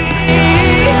me.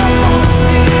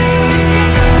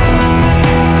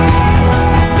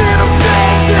 Send 'em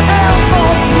straight to hell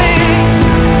for me.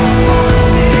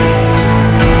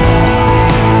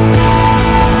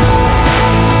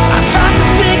 I tried to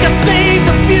think I saved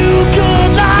a few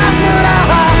good lives, but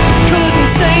I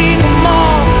couldn't save them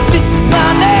all. This is my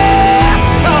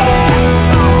last call.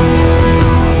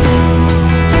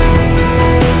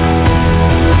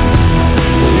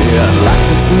 Yeah, I'd like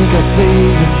to think I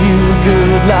saved a few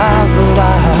good lives, but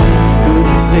I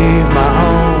couldn't save my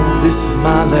own. This is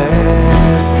my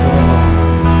last call.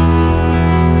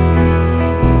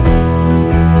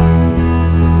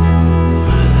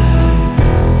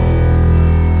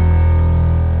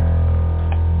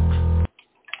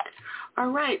 All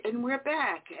right, and we're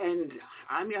back, and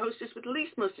I'm your hostess with the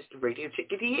least mostest of Radio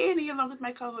Chickadee Annie, along with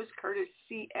my co-host Curtis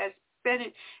C.S.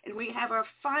 Bennett, and we have our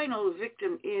final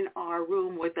victim in our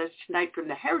room with us tonight from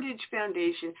the Heritage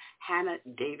Foundation, Hannah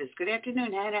Davis. Good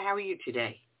afternoon, Hannah. How are you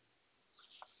today?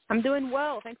 I'm doing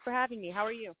well. Thanks for having me. How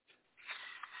are you?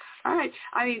 All right.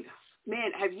 I mean,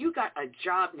 man, have you got a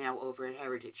job now over at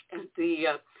Heritage? And you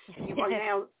are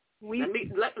now. we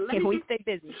let me stay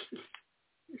busy.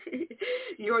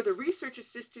 You're the research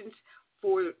assistant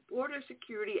for the Border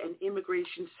Security and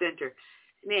Immigration Center.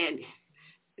 Man,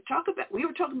 we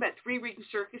were talking about three-ring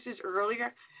circuses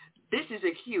earlier. This is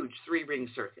a huge three-ring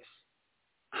circus.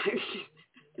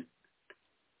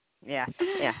 Yeah.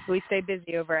 We stay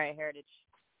busy over at Heritage.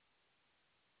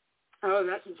 Oh,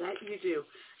 that you do.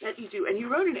 That you do. And you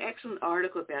wrote an excellent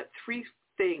article about 3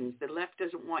 things the left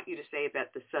doesn't want you to say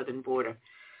about the southern border.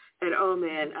 And, oh,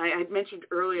 man, I mentioned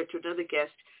earlier to another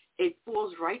guest, it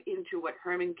falls right into what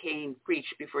Herman Cain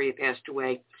preached before he passed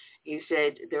away. He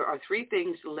said, there are 3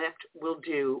 things the left will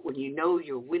do when you know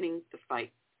you're winning the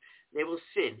fight. They will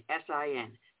sin,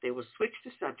 S-I-N. They will switch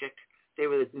the subject. They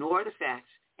will ignore the facts,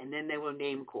 and then they will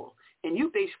name call. And you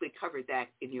basically covered that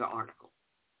in your article.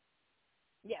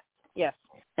 Yes.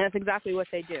 And that's exactly what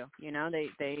they do. You know, they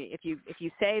if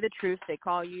you say the truth, they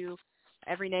call you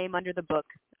every name under the book.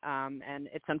 And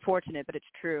it's unfortunate, but it's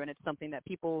true, and it's something that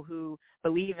people who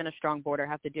believe in a strong border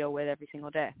have to deal with every single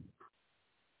day.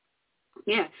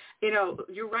 Yeah,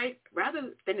 you're right.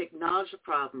 Rather than acknowledge the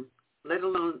problem, let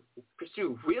alone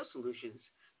pursue real solutions,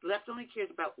 the left only cares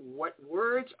about what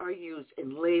words are used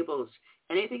and labels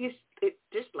anything it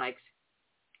dislikes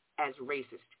as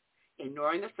racist,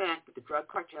 ignoring the fact that the drug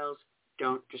cartels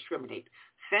don't discriminate.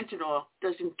 Fentanyl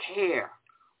doesn't care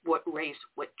what race,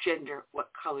 what gender, what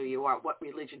color you are, what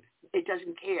religion. It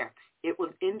doesn't care. It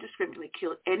will indiscriminately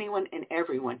kill anyone and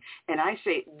everyone. And I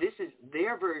say this is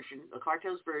their version, the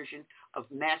cartel's version, of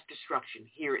mass destruction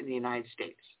here in the United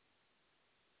States.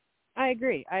 I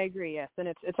agree, yes. And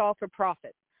it's all for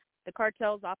profit. The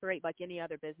cartels operate like any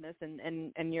other business,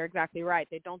 and you're exactly right.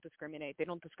 They don't discriminate. They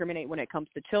don't discriminate when it comes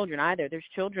to children either. There's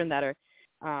children that are,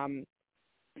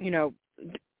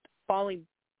 falling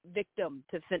victim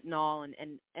to fentanyl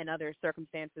and other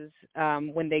circumstances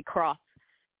when they cross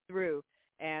through.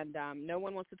 And no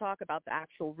one wants to talk about the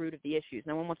actual root of the issues.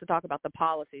 No one wants to talk about the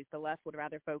policies. The left would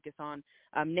rather focus on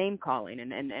name-calling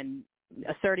and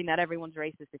asserting that everyone's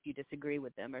racist if you disagree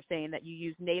with them, or saying that you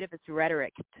use nativist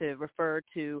rhetoric to refer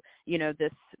to,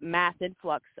 this mass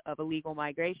influx of illegal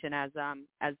migration as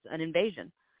an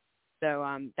invasion.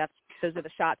 So those are the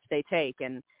shots they take,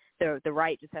 and the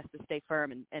right just has to stay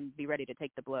firm and be ready to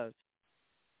take the blows.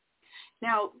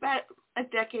 Now, about a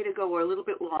decade ago or a little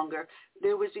bit longer,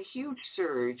 there was a huge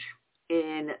surge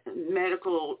in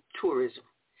medical tourism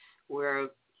where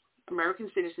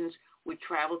American citizens would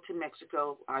travel to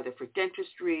Mexico either for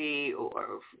dentistry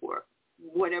or for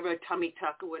whatever, tummy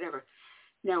tuck or whatever.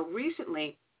 Now,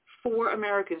 recently, 4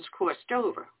 Americans crossed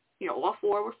over. All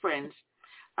 4 were friends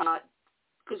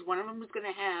because one of them was going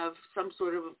to have some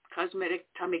sort of cosmetic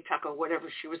tummy tuck or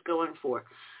whatever she was going for.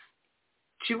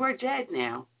 2 are dead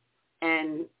now.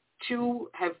 And 2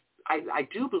 have, I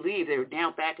do believe they're now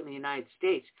back in the United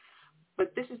States.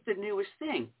 But this is the newest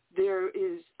thing. There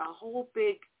is a whole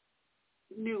big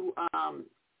new, I'm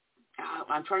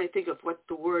trying to think of what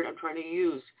the word I'm trying to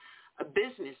use, a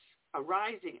business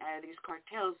arising out of these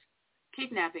cartels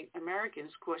kidnapping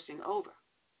Americans crossing over.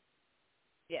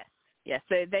 Yes.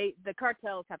 So the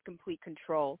cartels have complete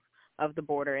control of the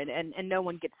border, and no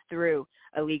one gets through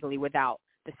illegally without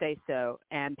the say-so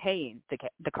and paying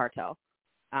the cartel.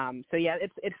 So, yeah,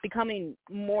 it's becoming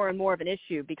more and more of an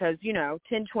issue because,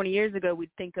 10, 20 years ago,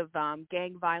 we'd think of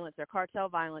gang violence or cartel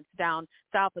violence down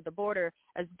south of the border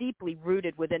as deeply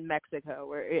rooted within Mexico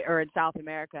or in South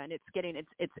America, and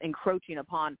it's encroaching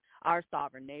upon our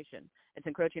sovereign nation. It's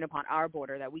encroaching upon our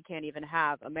border that we can't even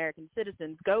have American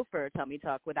citizens go for a tummy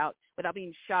tuck without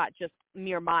being shot just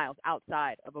mere miles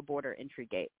outside of a border entry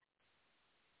gate.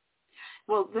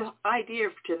 Well, the idea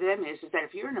to them is that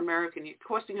if you're an American, you're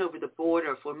crossing over the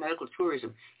border for medical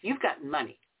tourism, you've got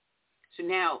money. So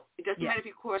now it doesn't matter if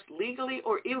you cross legally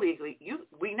or illegally.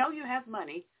 We know you have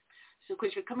money, so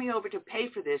because you're coming over to pay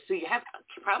for this, so you have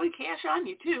probably cash on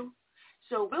you too.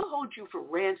 So we'll hold you for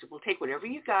ransom. We'll take whatever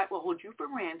you got. We'll hold you for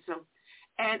ransom.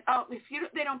 And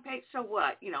if they don't pay, so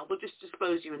what? We'll just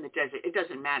dispose you in the desert. It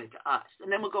doesn't matter to us. And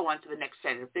then we'll go on to the next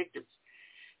set of victims.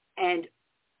 And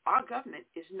our government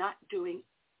is not doing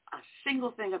a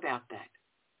single thing about that.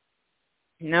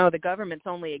 No, the government's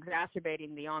only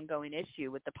exacerbating the ongoing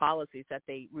issue with the policies that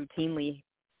they routinely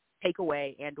take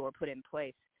away and or put in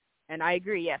place. And I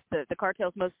agree, yes, the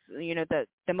cartels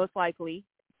the most likely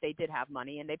they did have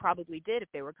money, and they probably did if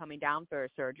they were coming down for a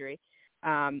surgery.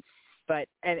 But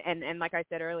like I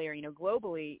said earlier,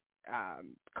 globally,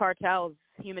 cartels,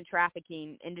 human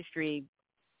trafficking industry,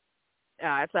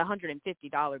 it's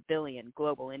 $150 billion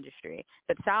global industry.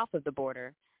 But south of the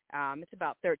border, it's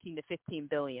about $13 to $15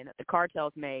 billion that the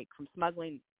cartels make from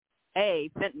smuggling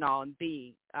A, fentanyl, and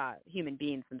B, human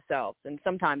beings themselves, and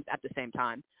sometimes at the same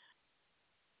time.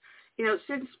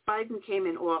 Since Biden came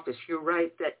in office, you're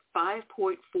right that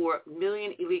 5.4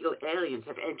 million illegal aliens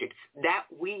have entered that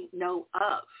we know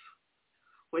of.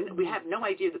 When we have no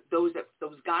idea that those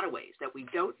gotaways that we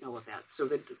don't know about. So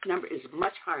the number is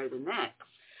much higher than that.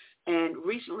 And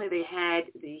recently they had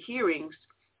the hearings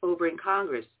over in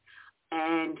Congress,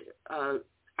 and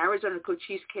Arizona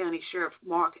Cochise County Sheriff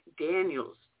Mark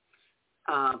Daniels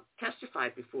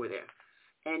testified before there.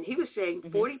 And he was saying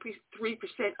 43%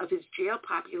 of his jail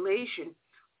population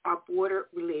are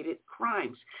border-related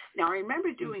crimes. Now, I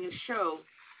remember doing a show,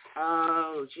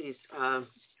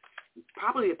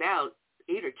 probably about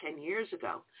 8 or 10 years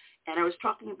ago, and I was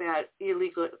talking about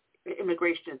illegal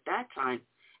immigration at that time.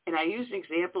 And I used an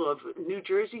example of New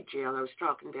Jersey jail I was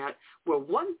talking about, where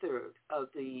 1/3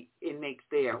 of the inmates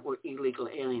there were illegal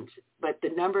aliens. But the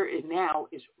number now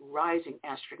is rising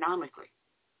astronomically.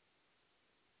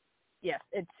 Yes,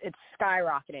 it's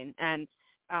skyrocketing, and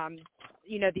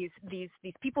these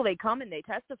people, they come and they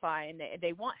testify and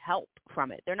they want help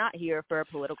from it. They're not here for a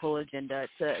political agenda.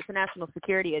 It's a national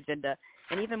security agenda.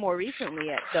 And even more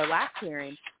recently, at the last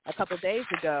hearing a couple of days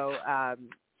ago,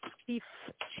 Chief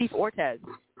Ortiz,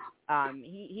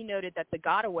 he noted that the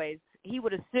gotaways, he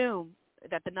would assume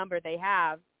that the number they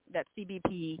have that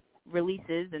CBP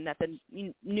releases and that the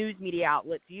news media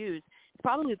outlets use is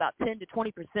probably about 10 to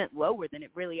 20% lower than it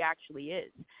really actually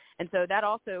is. And so that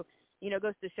also,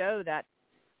 goes to show that,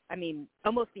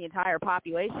 almost the entire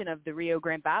population of the Rio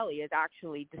Grande Valley is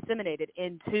actually disseminated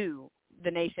into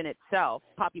the nation itself,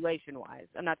 population-wise.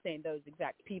 I'm not saying those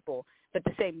exact people, but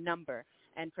the same number.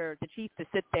 And for the chief to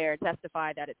sit there and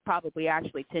testify that it's probably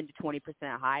actually 10 to 20%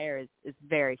 higher is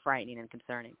very frightening and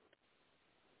concerning.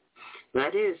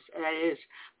 That is.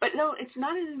 But no, it's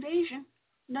not an invasion.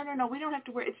 No, we don't have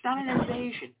to worry. It's not an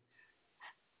invasion.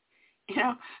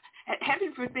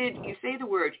 Heaven forbid you say the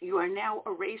word, you are now a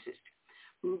racist.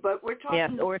 But we're talking. Yes,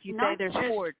 or if you say there's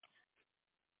hordes.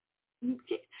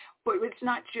 But it's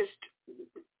not just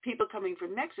people coming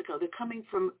from Mexico. They're coming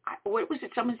from, what was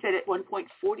it? Someone said at one point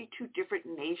 42 different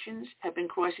nations have been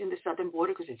crossing the southern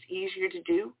border because it's easier to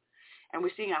do. And we're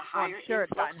seeing a higher I'm sure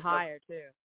it's gotten higher, too.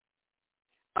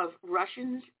 Of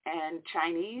Russians and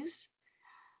Chinese.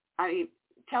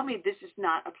 Tell me this is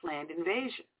not a planned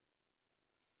invasion.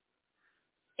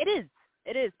 It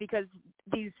is because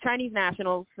these Chinese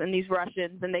nationals and these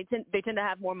Russians, and they tend to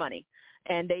have more money,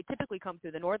 and they typically come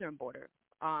through the northern border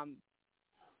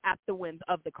at the whims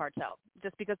of the cartel.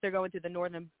 Just because they're going through the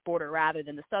northern border rather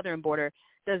than the southern border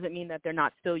doesn't mean that they're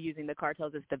not still using the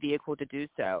cartels as the vehicle to do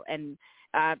so. And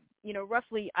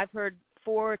roughly I've heard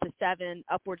 4 to 7,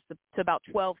 upwards to about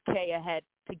 12K a head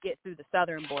to get through the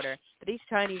southern border. But these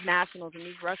Chinese nationals and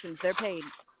these Russians, they're paying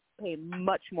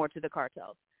much more to the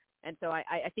cartels. And so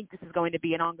I think this is going to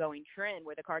be an ongoing trend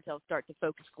where the cartels start to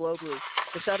focus globally.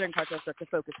 The southern cartels start to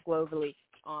focus globally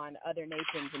on other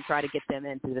nations and try to get them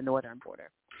into the northern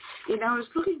border. I was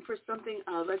looking for something,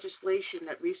 legislation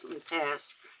that recently passed,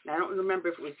 and I don't remember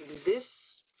if it was in this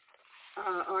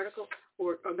article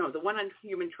or no, the one on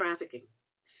human trafficking.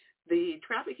 The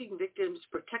Trafficking Victims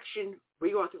Protection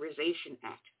Reauthorization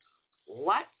Act.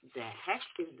 What the heck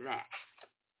is that?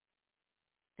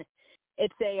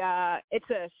 It's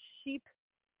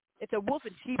a wolf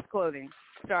in sheep's clothing.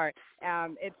 Sorry.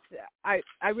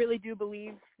 I really do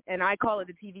believe, and I call it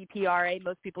the TVPRA.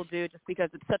 Most people do, just because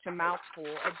it's such a mouthful.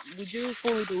 We do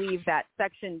fully believe that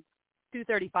Section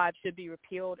 235 should be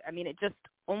repealed. It just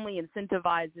only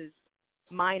incentivizes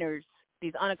minors,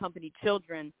 these unaccompanied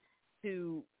children,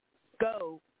 to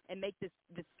go and make this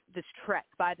trek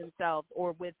by themselves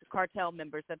or with cartel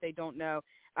members that they don't know.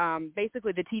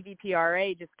 Basically, the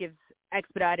TVPRA just gives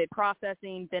expedited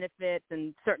processing, benefits,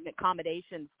 and certain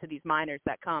accommodations to these minors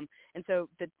that come. And so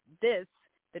the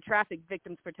Traffic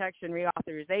Victims Protection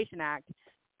Reauthorization Act,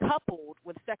 coupled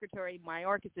with Secretary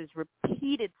Mayorkas's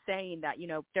repeated saying that,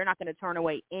 they're not going to turn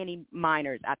away any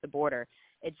minors at the border.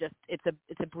 It's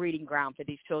a breeding ground for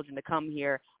these children to come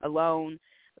here alone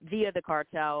via the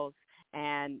cartels,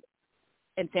 and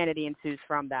insanity ensues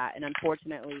from that. And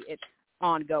unfortunately, it's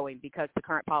ongoing because the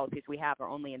current policies we have are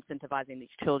only incentivizing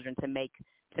these children to make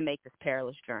this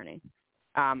perilous journey.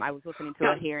 I was listening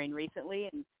to a hearing recently,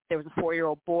 and there was a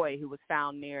 4-year-old boy who was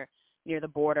found near the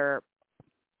border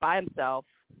by himself,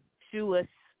 shoeless.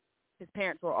 His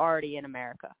parents were already in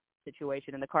America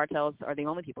situation, and the cartels are the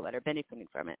only people that are benefiting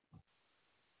from it.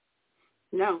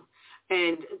 No.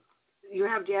 And you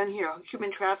have down here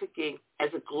human trafficking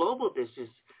as a global business.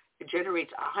 It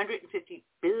generates $150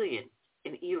 billion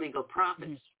in illegal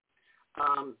profits.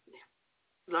 Mm-hmm.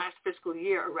 Last fiscal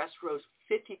year, arrests rose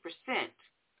 50%.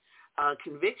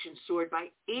 Convictions soared by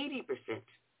 80%.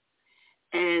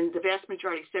 And the vast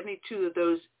majority, 72% of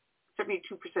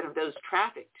those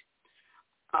trafficked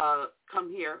come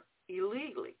here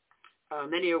illegally.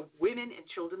 Many are women and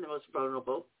children, the most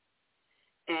vulnerable.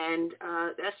 And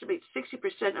estimates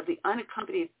 60% of the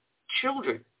unaccompanied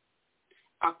children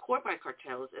are caught by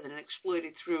cartels and then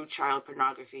exploited through child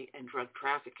pornography and drug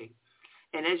trafficking.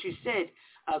 And as you said,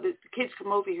 the kids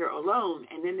come over here alone,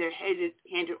 and then they're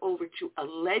handed over to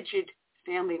alleged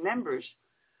family members.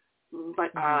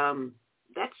 But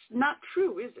that's not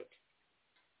true, is it?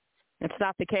 It's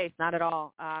not the case, not at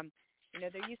all.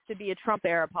 There used to be a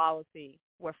Trump-era policy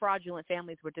where fraudulent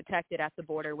families were detected at the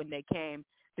border when they came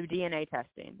through DNA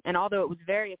testing. And although it was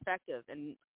very effective,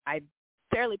 and I'm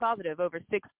fairly positive over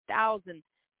 6,000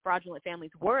 fraudulent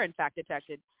families were in fact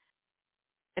detected,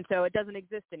 and so it doesn't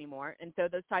exist anymore. And so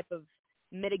those type of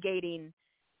mitigating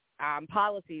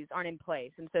policies aren't in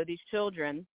place. And so these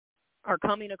children are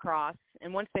coming across,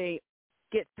 and once they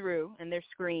get through and they're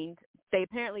screened, they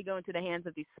apparently go into the hands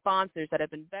of these sponsors that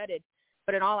have been vetted.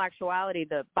 But in all actuality,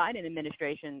 the Biden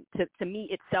administration, to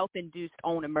meet its self-induced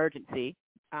own emergency,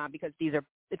 because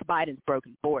it's Biden's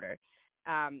broken border,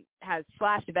 has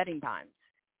slashed vetting times.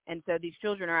 And so these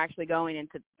children are actually going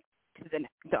into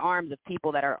the arms of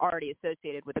people that are already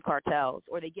associated with the cartels,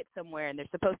 or they get somewhere and they're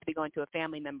supposed to be going to a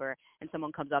family member, and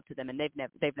someone comes up to them and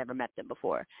they've never met them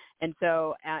before. And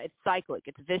so it's cyclic,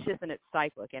 it's vicious, and it's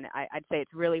cyclic. And I'd say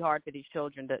it's really hard for these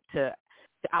children to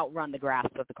outrun the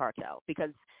grasp of the cartel,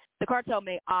 because the cartel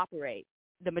may operate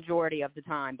the majority of the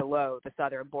time below the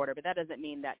southern border, but that doesn't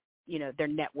mean that, their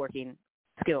networking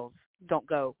skills don't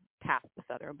go past the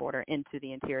southern border into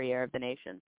the interior of the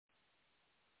nation.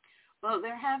 Well,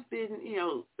 there have been,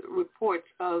 reports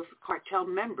of cartel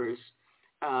members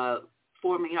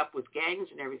forming up with gangs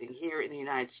and everything here in the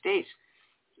United States.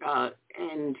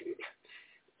 And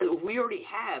we already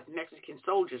have Mexican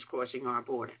soldiers crossing our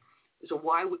border. So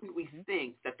why wouldn't we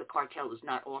think that the cartel is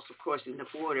not also crossing the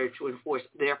border to enforce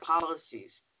their policies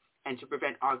and to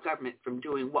prevent our government from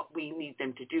doing what we need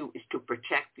them to do, is to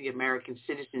protect the American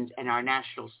citizens and our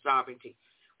national sovereignty,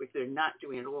 which they're not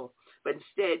doing at all. But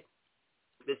instead,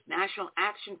 this National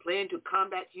Action Plan to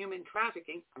Combat Human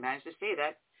Trafficking, I managed to say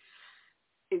that,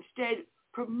 instead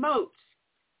promotes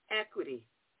equity,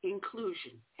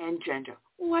 inclusion, and gender.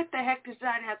 What the heck does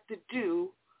that have to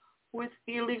do with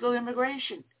illegal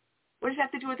immigration? What does that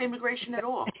have to do with immigration at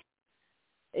all?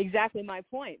 Exactly my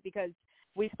point, because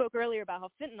we spoke earlier about how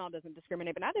fentanyl doesn't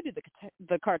discriminate, but neither do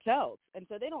the cartels. And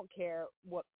so they don't care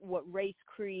what race,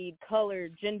 creed, color,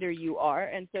 gender you are.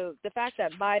 And so the fact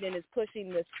that Biden is pushing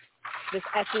this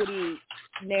equity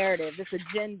narrative, this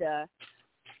agenda,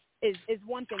 is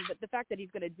one thing. But the fact that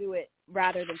he's going to do it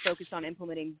rather than focus on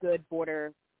implementing good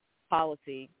border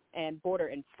policy and border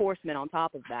enforcement on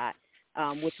top of that,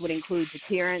 which would include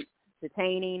deterrence,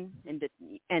 detaining,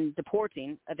 and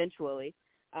deporting eventually,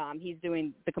 he's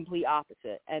doing the complete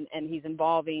opposite, and he's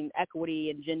involving equity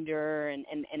and gender and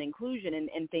inclusion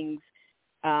in things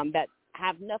that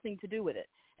have nothing to do with it.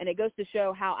 And it goes to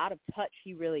show how out of touch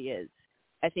he really is,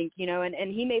 I think,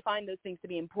 and he may find those things to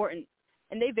be important,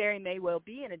 and they very may well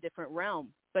be in a different realm,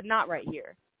 but not right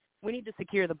here. We need to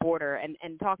secure the border,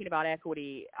 and talking about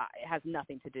equity has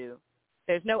nothing to do.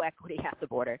 There's no equity at the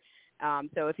border.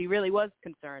 So if he really was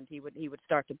concerned, he would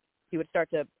start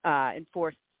to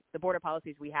enforce the border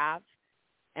policies we have,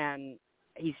 and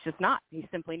he's just not. He's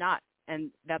simply not, and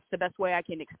that's the best way I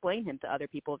can explain him to other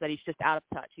people, is that he's just out of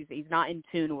touch. He's not in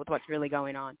tune with what's really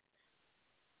going on.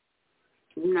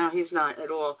 No, he's not at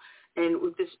all. And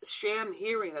with this sham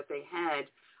hearing that they had,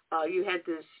 you had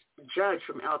this judge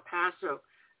from El Paso,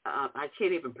 I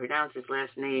can't even pronounce his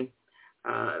last name,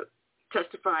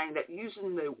 testifying that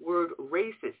using the word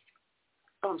racist,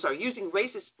 using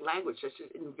racist language such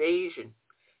as invasion,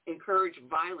 encourage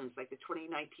violence, like the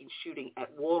 2019 shooting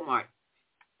at Walmart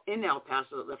in El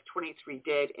Paso that left 23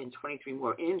 dead and 23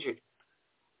 more injured.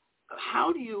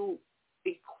 How do you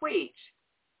equate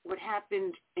what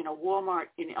happened in a Walmart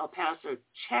in El Paso,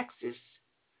 Texas,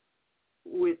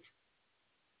 with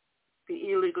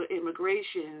the illegal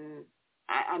immigration?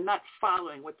 I'm not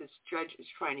following what this judge is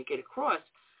trying to get across.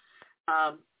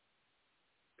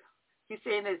 He's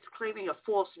saying that it's claiming a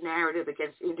false narrative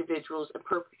against individuals and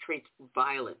perpetrates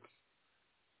violence.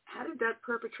 How did that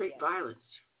perpetrate violence?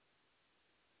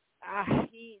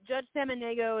 Judge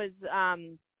Samaniego is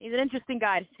he's an interesting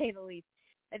guy, to say the least.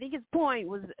 I think his point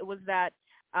was that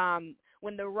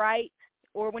when the right,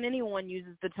 or when anyone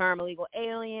uses the term illegal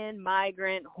alien,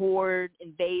 migrant, horde,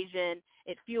 invasion,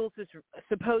 it fuels this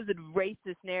supposed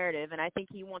racist narrative, and I think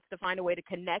he wants to find a way to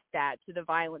connect that to the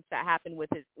violence that happened with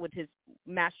his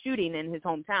mass shooting in his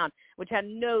hometown, which had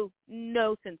no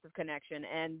sense of connection.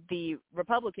 And the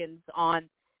Republicans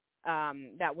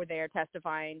that were there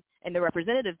testifying, and the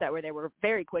representatives that were there, were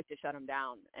very quick to shut him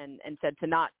down and said to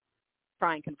not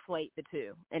try and conflate the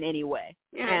two in any way.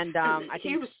 Yeah, and I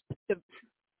think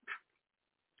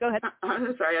go ahead.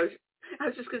 I'm sorry, I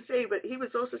was just going to say, but he was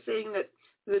also saying that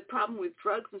the problem with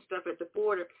drugs and stuff at the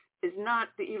border is not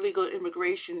the illegal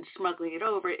immigration smuggling it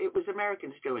over. It was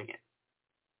Americans doing it.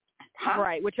 Huh?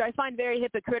 Right, which I find very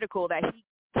hypocritical, that he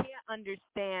can't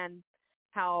understand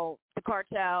how the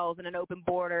cartels and an open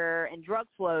border and drug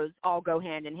flows all go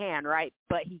hand in hand, right?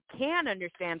 But he can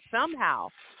understand somehow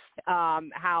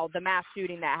how the mass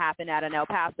shooting that happened at an El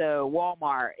Paso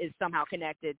Walmart is somehow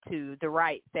connected to the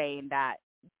right saying that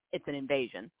it's an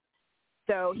invasion.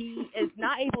 So he is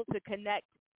not able to connect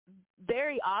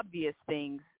very obvious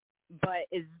things, but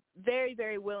is very,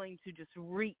 very willing to just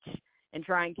reach and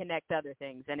try and connect other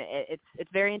things. And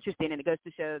it's very interesting, and it goes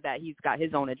to show that he's got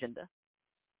his own agenda.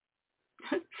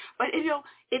 But,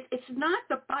 it's not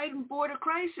the Biden border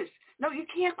crisis. No, you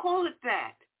can't call it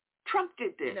that. Trump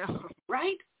did this, no.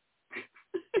 right?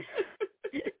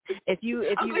 if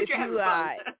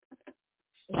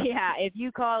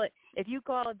you call it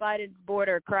Biden's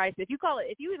border crisis,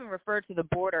 if you even refer to the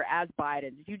border as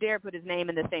Biden's, if you dare put his name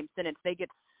in the same sentence, they get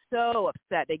so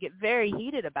upset. They get very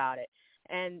heated about it.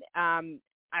 And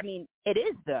it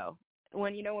is though.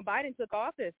 When Biden took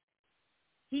office,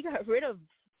 he got rid of.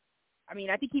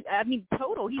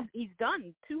 Total, he's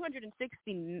done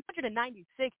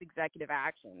 296 executive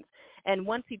actions, and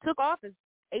once he took office,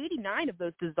 89 of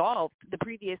those dissolved the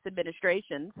previous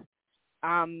administration's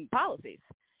policies.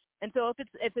 And so if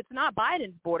it's not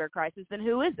Biden's border crisis, then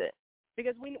who is it?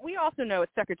 Because we also know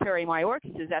it's Secretary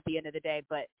Mayorkas at the end of the day,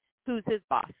 but who's his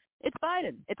boss? It's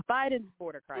Biden. It's Biden's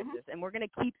border crisis, and we're going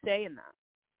to keep saying that.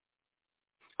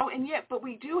 Oh, and yet, but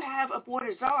we do have a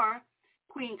border czar,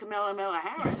 Queen Kamala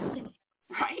Harris,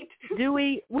 right? Do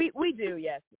we? We do,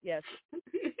 yes,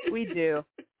 we do.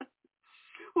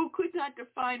 Who could not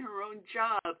define her own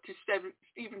job to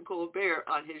Stephen Colbert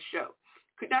on his show.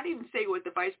 Could not even say what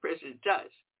the vice president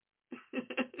does.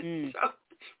 So,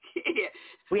 yeah,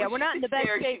 we're not in the best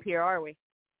shape here, are we?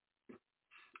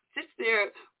 Sits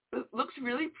there, looks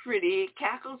really pretty,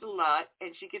 cackles a lot,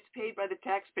 and she gets paid by the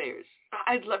taxpayers.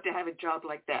 I'd love to have a job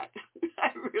like that.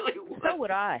 I really would. So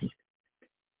would I.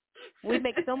 We'd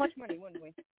make so much money, wouldn't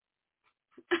we?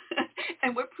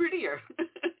 And we're prettier.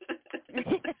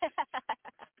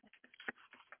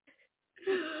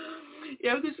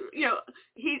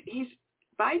 He's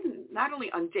Biden, not only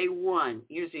on day one,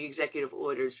 using executive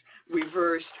orders,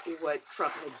 reversed what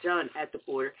Trump had done at the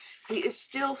border, he is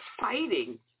still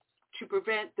fighting to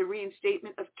prevent the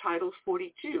reinstatement of Title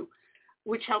 42,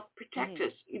 which helped protect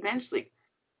us immensely.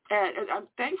 And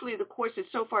thankfully, the courts have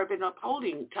so far been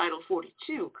upholding Title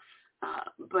 42,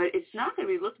 but it's not going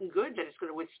to be looking good that it's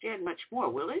going to withstand much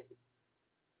more, will it?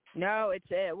 No,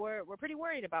 we're pretty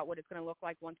worried about what it's going to look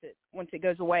like once it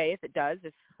goes away, if it does,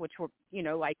 which we're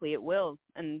likely it will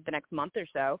in the next month or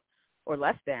so, or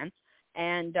less than.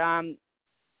 And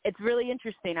it's really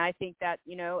interesting. I think that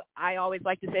I always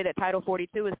like to say that Title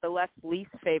 42 is the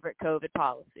least favorite COVID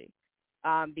policy,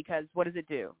 because what does it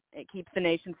do? It keeps the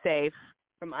nation safe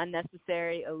from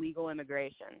unnecessary illegal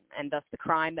immigration, and thus the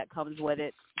crime that comes with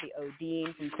it, the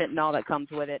ODing and fentanyl that comes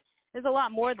with it. There's a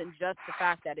lot more than just the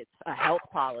fact that it's a health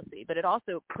policy, but it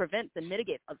also prevents and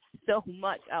mitigates so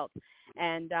much else.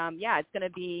 And it's going to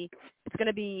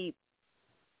be.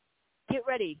 Get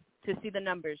ready to see the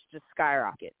numbers just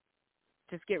skyrocket.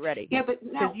 Just get ready. Yeah, but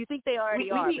because you think they already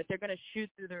are, but they're going to shoot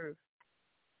through the roof.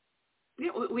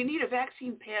 Yeah, we need a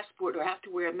vaccine passport or have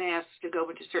to wear a mask to go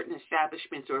into certain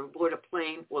establishments or board a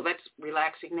plane. Well, that's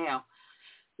relaxing now.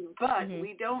 But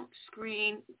we don't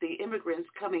screen the immigrants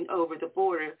coming over the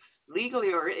border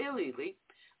legally or illegally,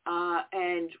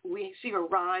 and we see a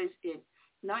rise in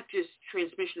not just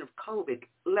transmission of COVID,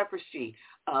 leprosy,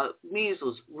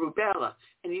 measles, rubella,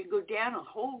 and you can go down a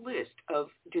whole list of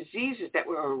diseases that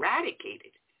were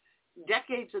eradicated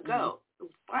decades ago,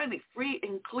 finally free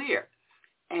and clear,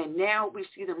 and now we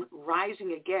see them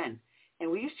rising again.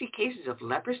 And when you see cases of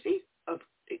leprosy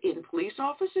in police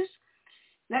offices,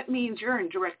 that means you're in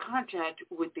direct contact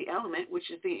with the element, which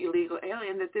is the illegal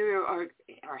alien that they are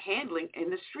handling in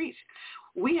the streets.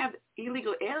 We have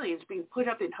illegal aliens being put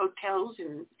up in hotels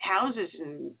and houses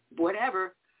and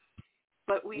whatever,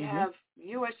 but we have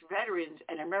U.S. veterans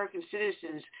and American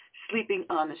citizens sleeping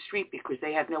on the street because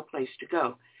they have no place to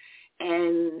go.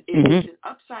 And it is an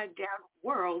upside-down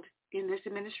world in this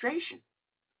administration.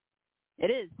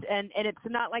 It is, and it's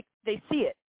not like they see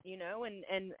it.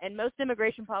 And most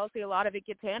immigration policy, a lot of it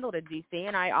gets handled in D.C.,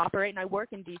 and I operate and I work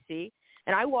in D.C.,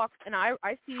 and I walk and I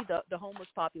see the homeless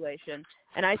population,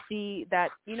 and I see that,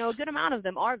 a good amount of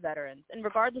them are veterans, and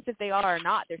regardless if they are or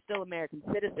not, they're still American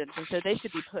citizens, and so they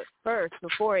should be put first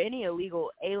before any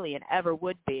illegal alien ever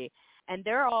would be. And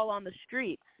they're all on the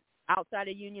streets outside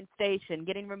of Union Station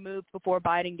getting removed before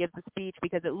Biden gives a speech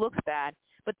because it looks bad,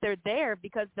 but they're there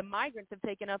because the migrants have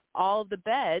taken up all of the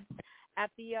beds at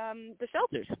the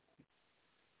shelters.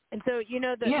 And so,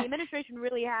 the administration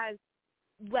really has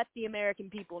let the American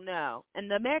people know.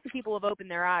 And the American people have opened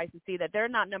their eyes to see that they're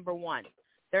not number one.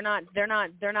 They're not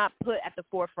put at the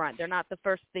forefront. They're not the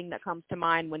first thing that comes to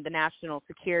mind when the national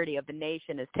security of the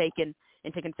nation is taken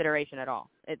into consideration at all.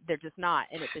 They're just not,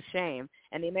 and it's a shame.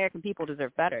 And the American people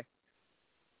deserve better.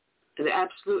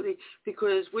 Absolutely,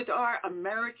 because with our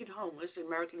American homeless,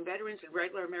 American veterans and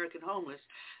regular American homeless,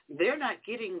 they're not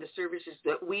getting the services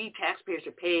that we taxpayers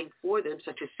are paying for them,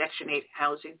 such as Section 8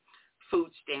 housing, food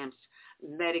stamps,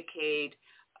 Medicaid,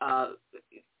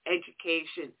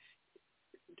 education,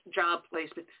 job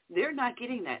placement. They're not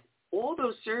getting that. All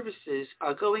those services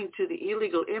are going to the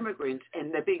illegal immigrants,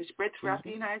 and they're being spread throughout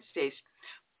the United States.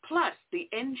 Plus, the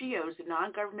NGOs, the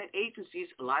non-government agencies,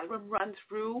 a lot of them run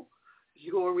through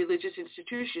your religious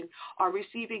institution, are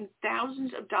receiving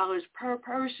thousands of dollars per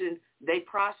person they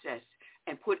process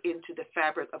and put into the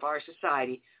fabric of our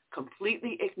society,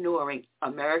 completely ignoring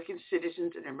American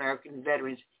citizens and American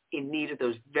veterans in need of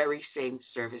those very same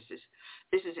services.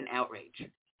 This is an outrage.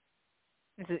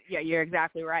 Yeah, you're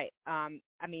exactly right. I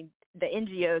mean, the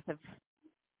NGOs have,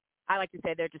 I like to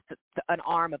say they're just an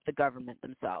arm of the government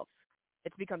themselves.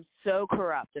 It's become so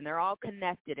corrupt, and they're all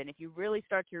connected. And if you really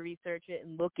start to research it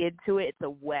and look into it, it's a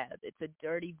web. It's a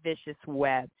dirty, vicious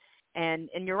web. And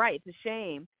you're right. It's a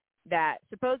shame that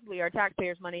supposedly our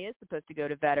taxpayers' money is supposed to go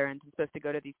to veterans, it's supposed to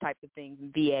go to these types of things,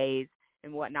 and VAs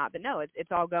and whatnot. But no,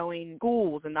 it's all going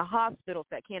schools and the hospitals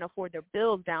that can't afford their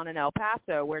bills down in El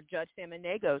Paso, where Judge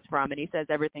Samanego's from, and he says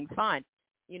everything's fine,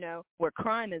 where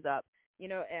crime is up.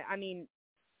 I mean,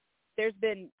 there's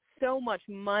been so much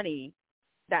money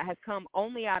that has come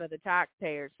only out of the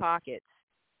taxpayers' pockets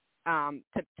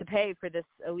to pay for this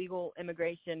illegal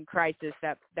immigration crisis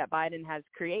that Biden has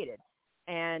created.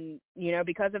 And,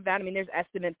 because of that, I mean, there's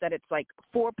estimates that it's like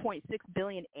 $4.6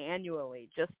 billion annually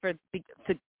just to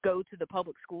go to the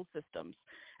public school systems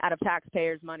out of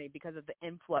taxpayers' money because of the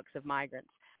influx of migrants.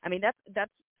 I mean,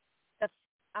 that's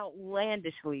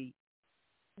outlandishly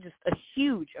just a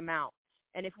huge amount.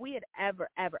 And if we had ever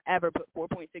put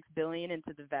 $4.6 billion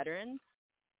into the veterans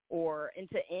or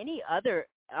into any other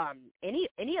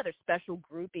special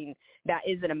grouping that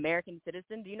is an American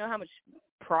citizen, do you know how much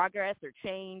progress or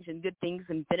change and good things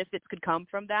and benefits could come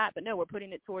from that? But no, we're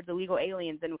putting it towards illegal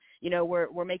aliens, and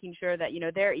we're making sure that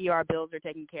their ER bills are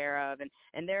taken care of,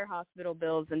 and their hospital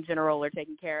bills in general are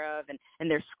taken care of, and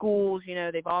their schools,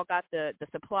 they've all got the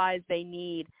supplies they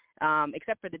need,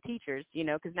 except for the teachers,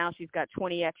 because now she's got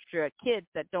 20 extra kids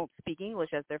that don't speak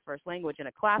English as their first language in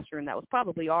a classroom that was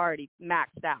probably already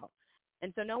maxed out.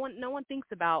 And so no one thinks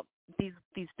about these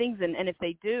things, and if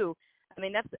they do, I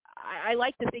mean, I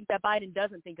like to think that Biden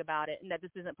doesn't think about it and that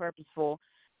this isn't purposeful,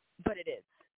 but it is.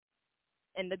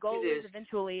 And the goal is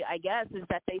eventually, I guess, is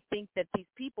that they think that these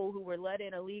people who were let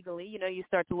in illegally, you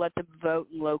start to let them vote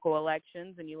in local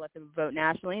elections and you let them vote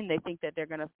nationally, and they think that they're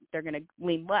gonna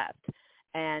lean left.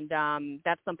 And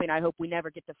that's something I hope we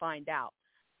never get to find out,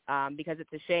 because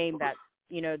it's a shame that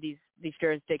these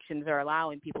jurisdictions are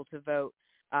allowing people to vote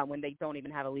when they don't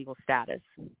even have a legal status.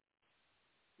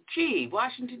 Gee,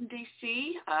 Washington,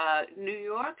 D.C., New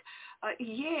York, that's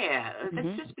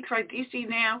just we tried D.C.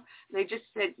 now. They just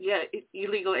said,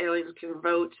 illegal aliens can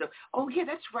vote. So,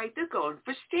 that's right, they're going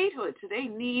for statehood. So they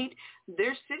need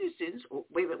their citizens,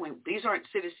 wait, these aren't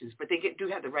citizens, but they do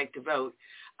have the right to vote,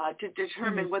 to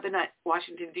determine whether or not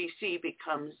Washington, D.C.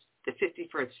 becomes the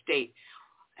 51st state.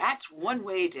 That's one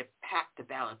way to pack the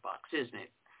ballot box, isn't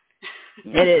it?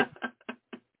 It is.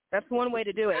 That's one way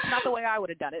to do it. It's not the way I would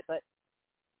have done it, but.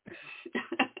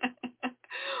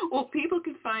 Well, people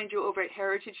can find you over at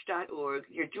heritage.org.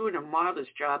 You're doing a marvelous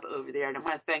job over there, and I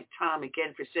want to thank Tom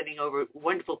again for sending over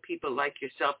wonderful people like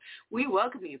yourself. We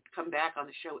welcome you to come back on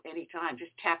the show anytime.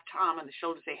 Just tap Tom on the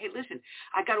shoulder and say, hey, listen,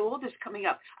 I got all this coming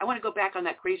up. I want to go back on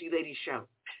that crazy lady show.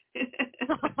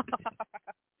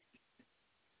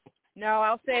 No,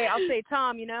 I'll say,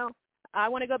 Tom, I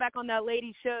want to go back on that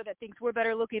lady show that thinks we're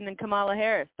better looking than Kamala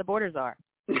Harris. The borders are.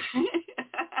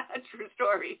 True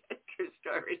story.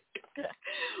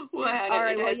 Well, all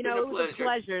right. Well, it was a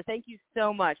pleasure. Thank you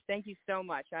so much.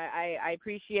 I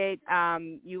appreciate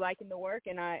you liking the work,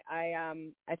 and I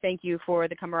thank you for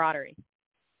the camaraderie.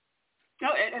 No,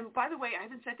 and by the way, I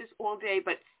haven't said this all day,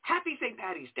 but happy St.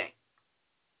 Patty's Day.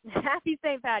 Happy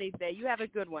St. Patty's Day. You have a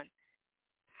good one.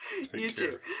 You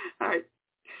too. All right.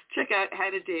 Check out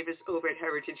Hannah Davis over at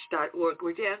heritage.org.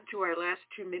 We're down to our last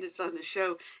 2 minutes on the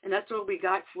show, and that's all we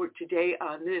got for today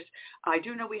on this. I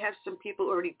do know we have some people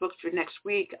already booked for next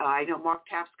week. I know Mark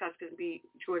Tapscott's going to be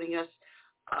joining us.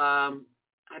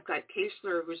 I've got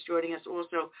Kaesler who's joining us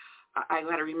also. I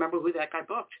got to remember who that guy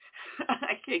booked.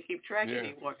 I can't keep track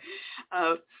anymore.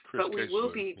 But we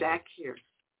will be back here.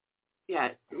 Yeah,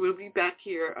 we'll be back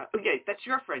here. That's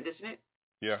your friend, isn't it?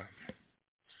 Yeah.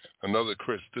 Another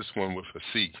Chris, this one with a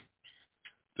C.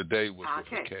 The day was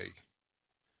with a K.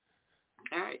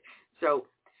 All right. So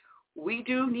we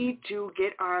do need to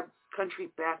get our country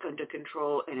back under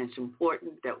control, and it's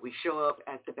important that we show up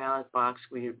at the ballot box.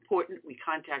 It's important we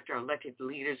contact our elected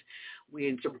leaders.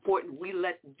 It's important we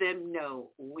let them know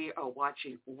we are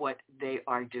watching what they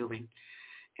are doing.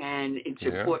 And it's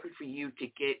important for you to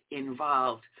get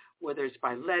involved, whether it's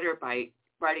by letter, by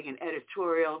writing an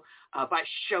editorial, by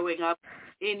showing up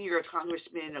in your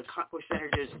congressman or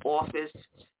senator's office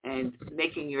and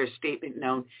making your statement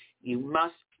known. You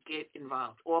must get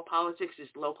involved. All politics is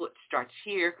local. It starts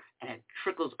here and it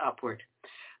trickles upward.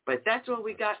 But that's all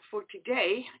we got for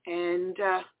today, and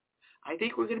I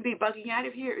think we're going to be bugging out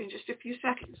of here in just a few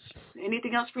seconds.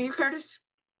 Anything else for you, Curtis?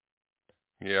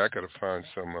 Yeah, I got to find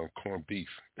some corned beef.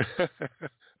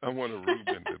 I want a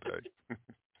Reuben today.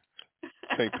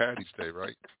 St. Patty's Day,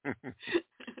 right?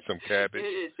 Some cabbage. It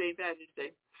is St. Patty's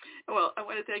Day. Well, I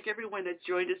want to thank everyone that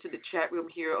joined us in the chat room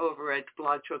here over at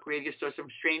Blog Talk Radio. So some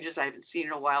strangers I haven't seen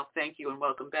in a while, thank you and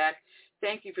welcome back.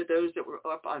 Thank you for those that were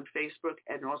up on Facebook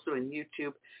and also in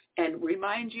YouTube. And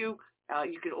remind you,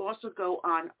 you can also go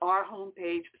on our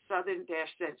homepage,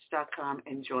 southern-sense.com,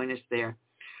 and join us there.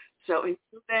 So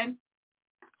until then,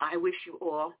 I wish you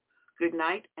all good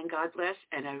night and God bless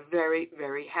and a very,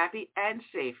 very happy and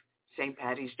safe St.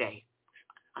 Patty's Day.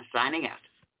 I'm signing out.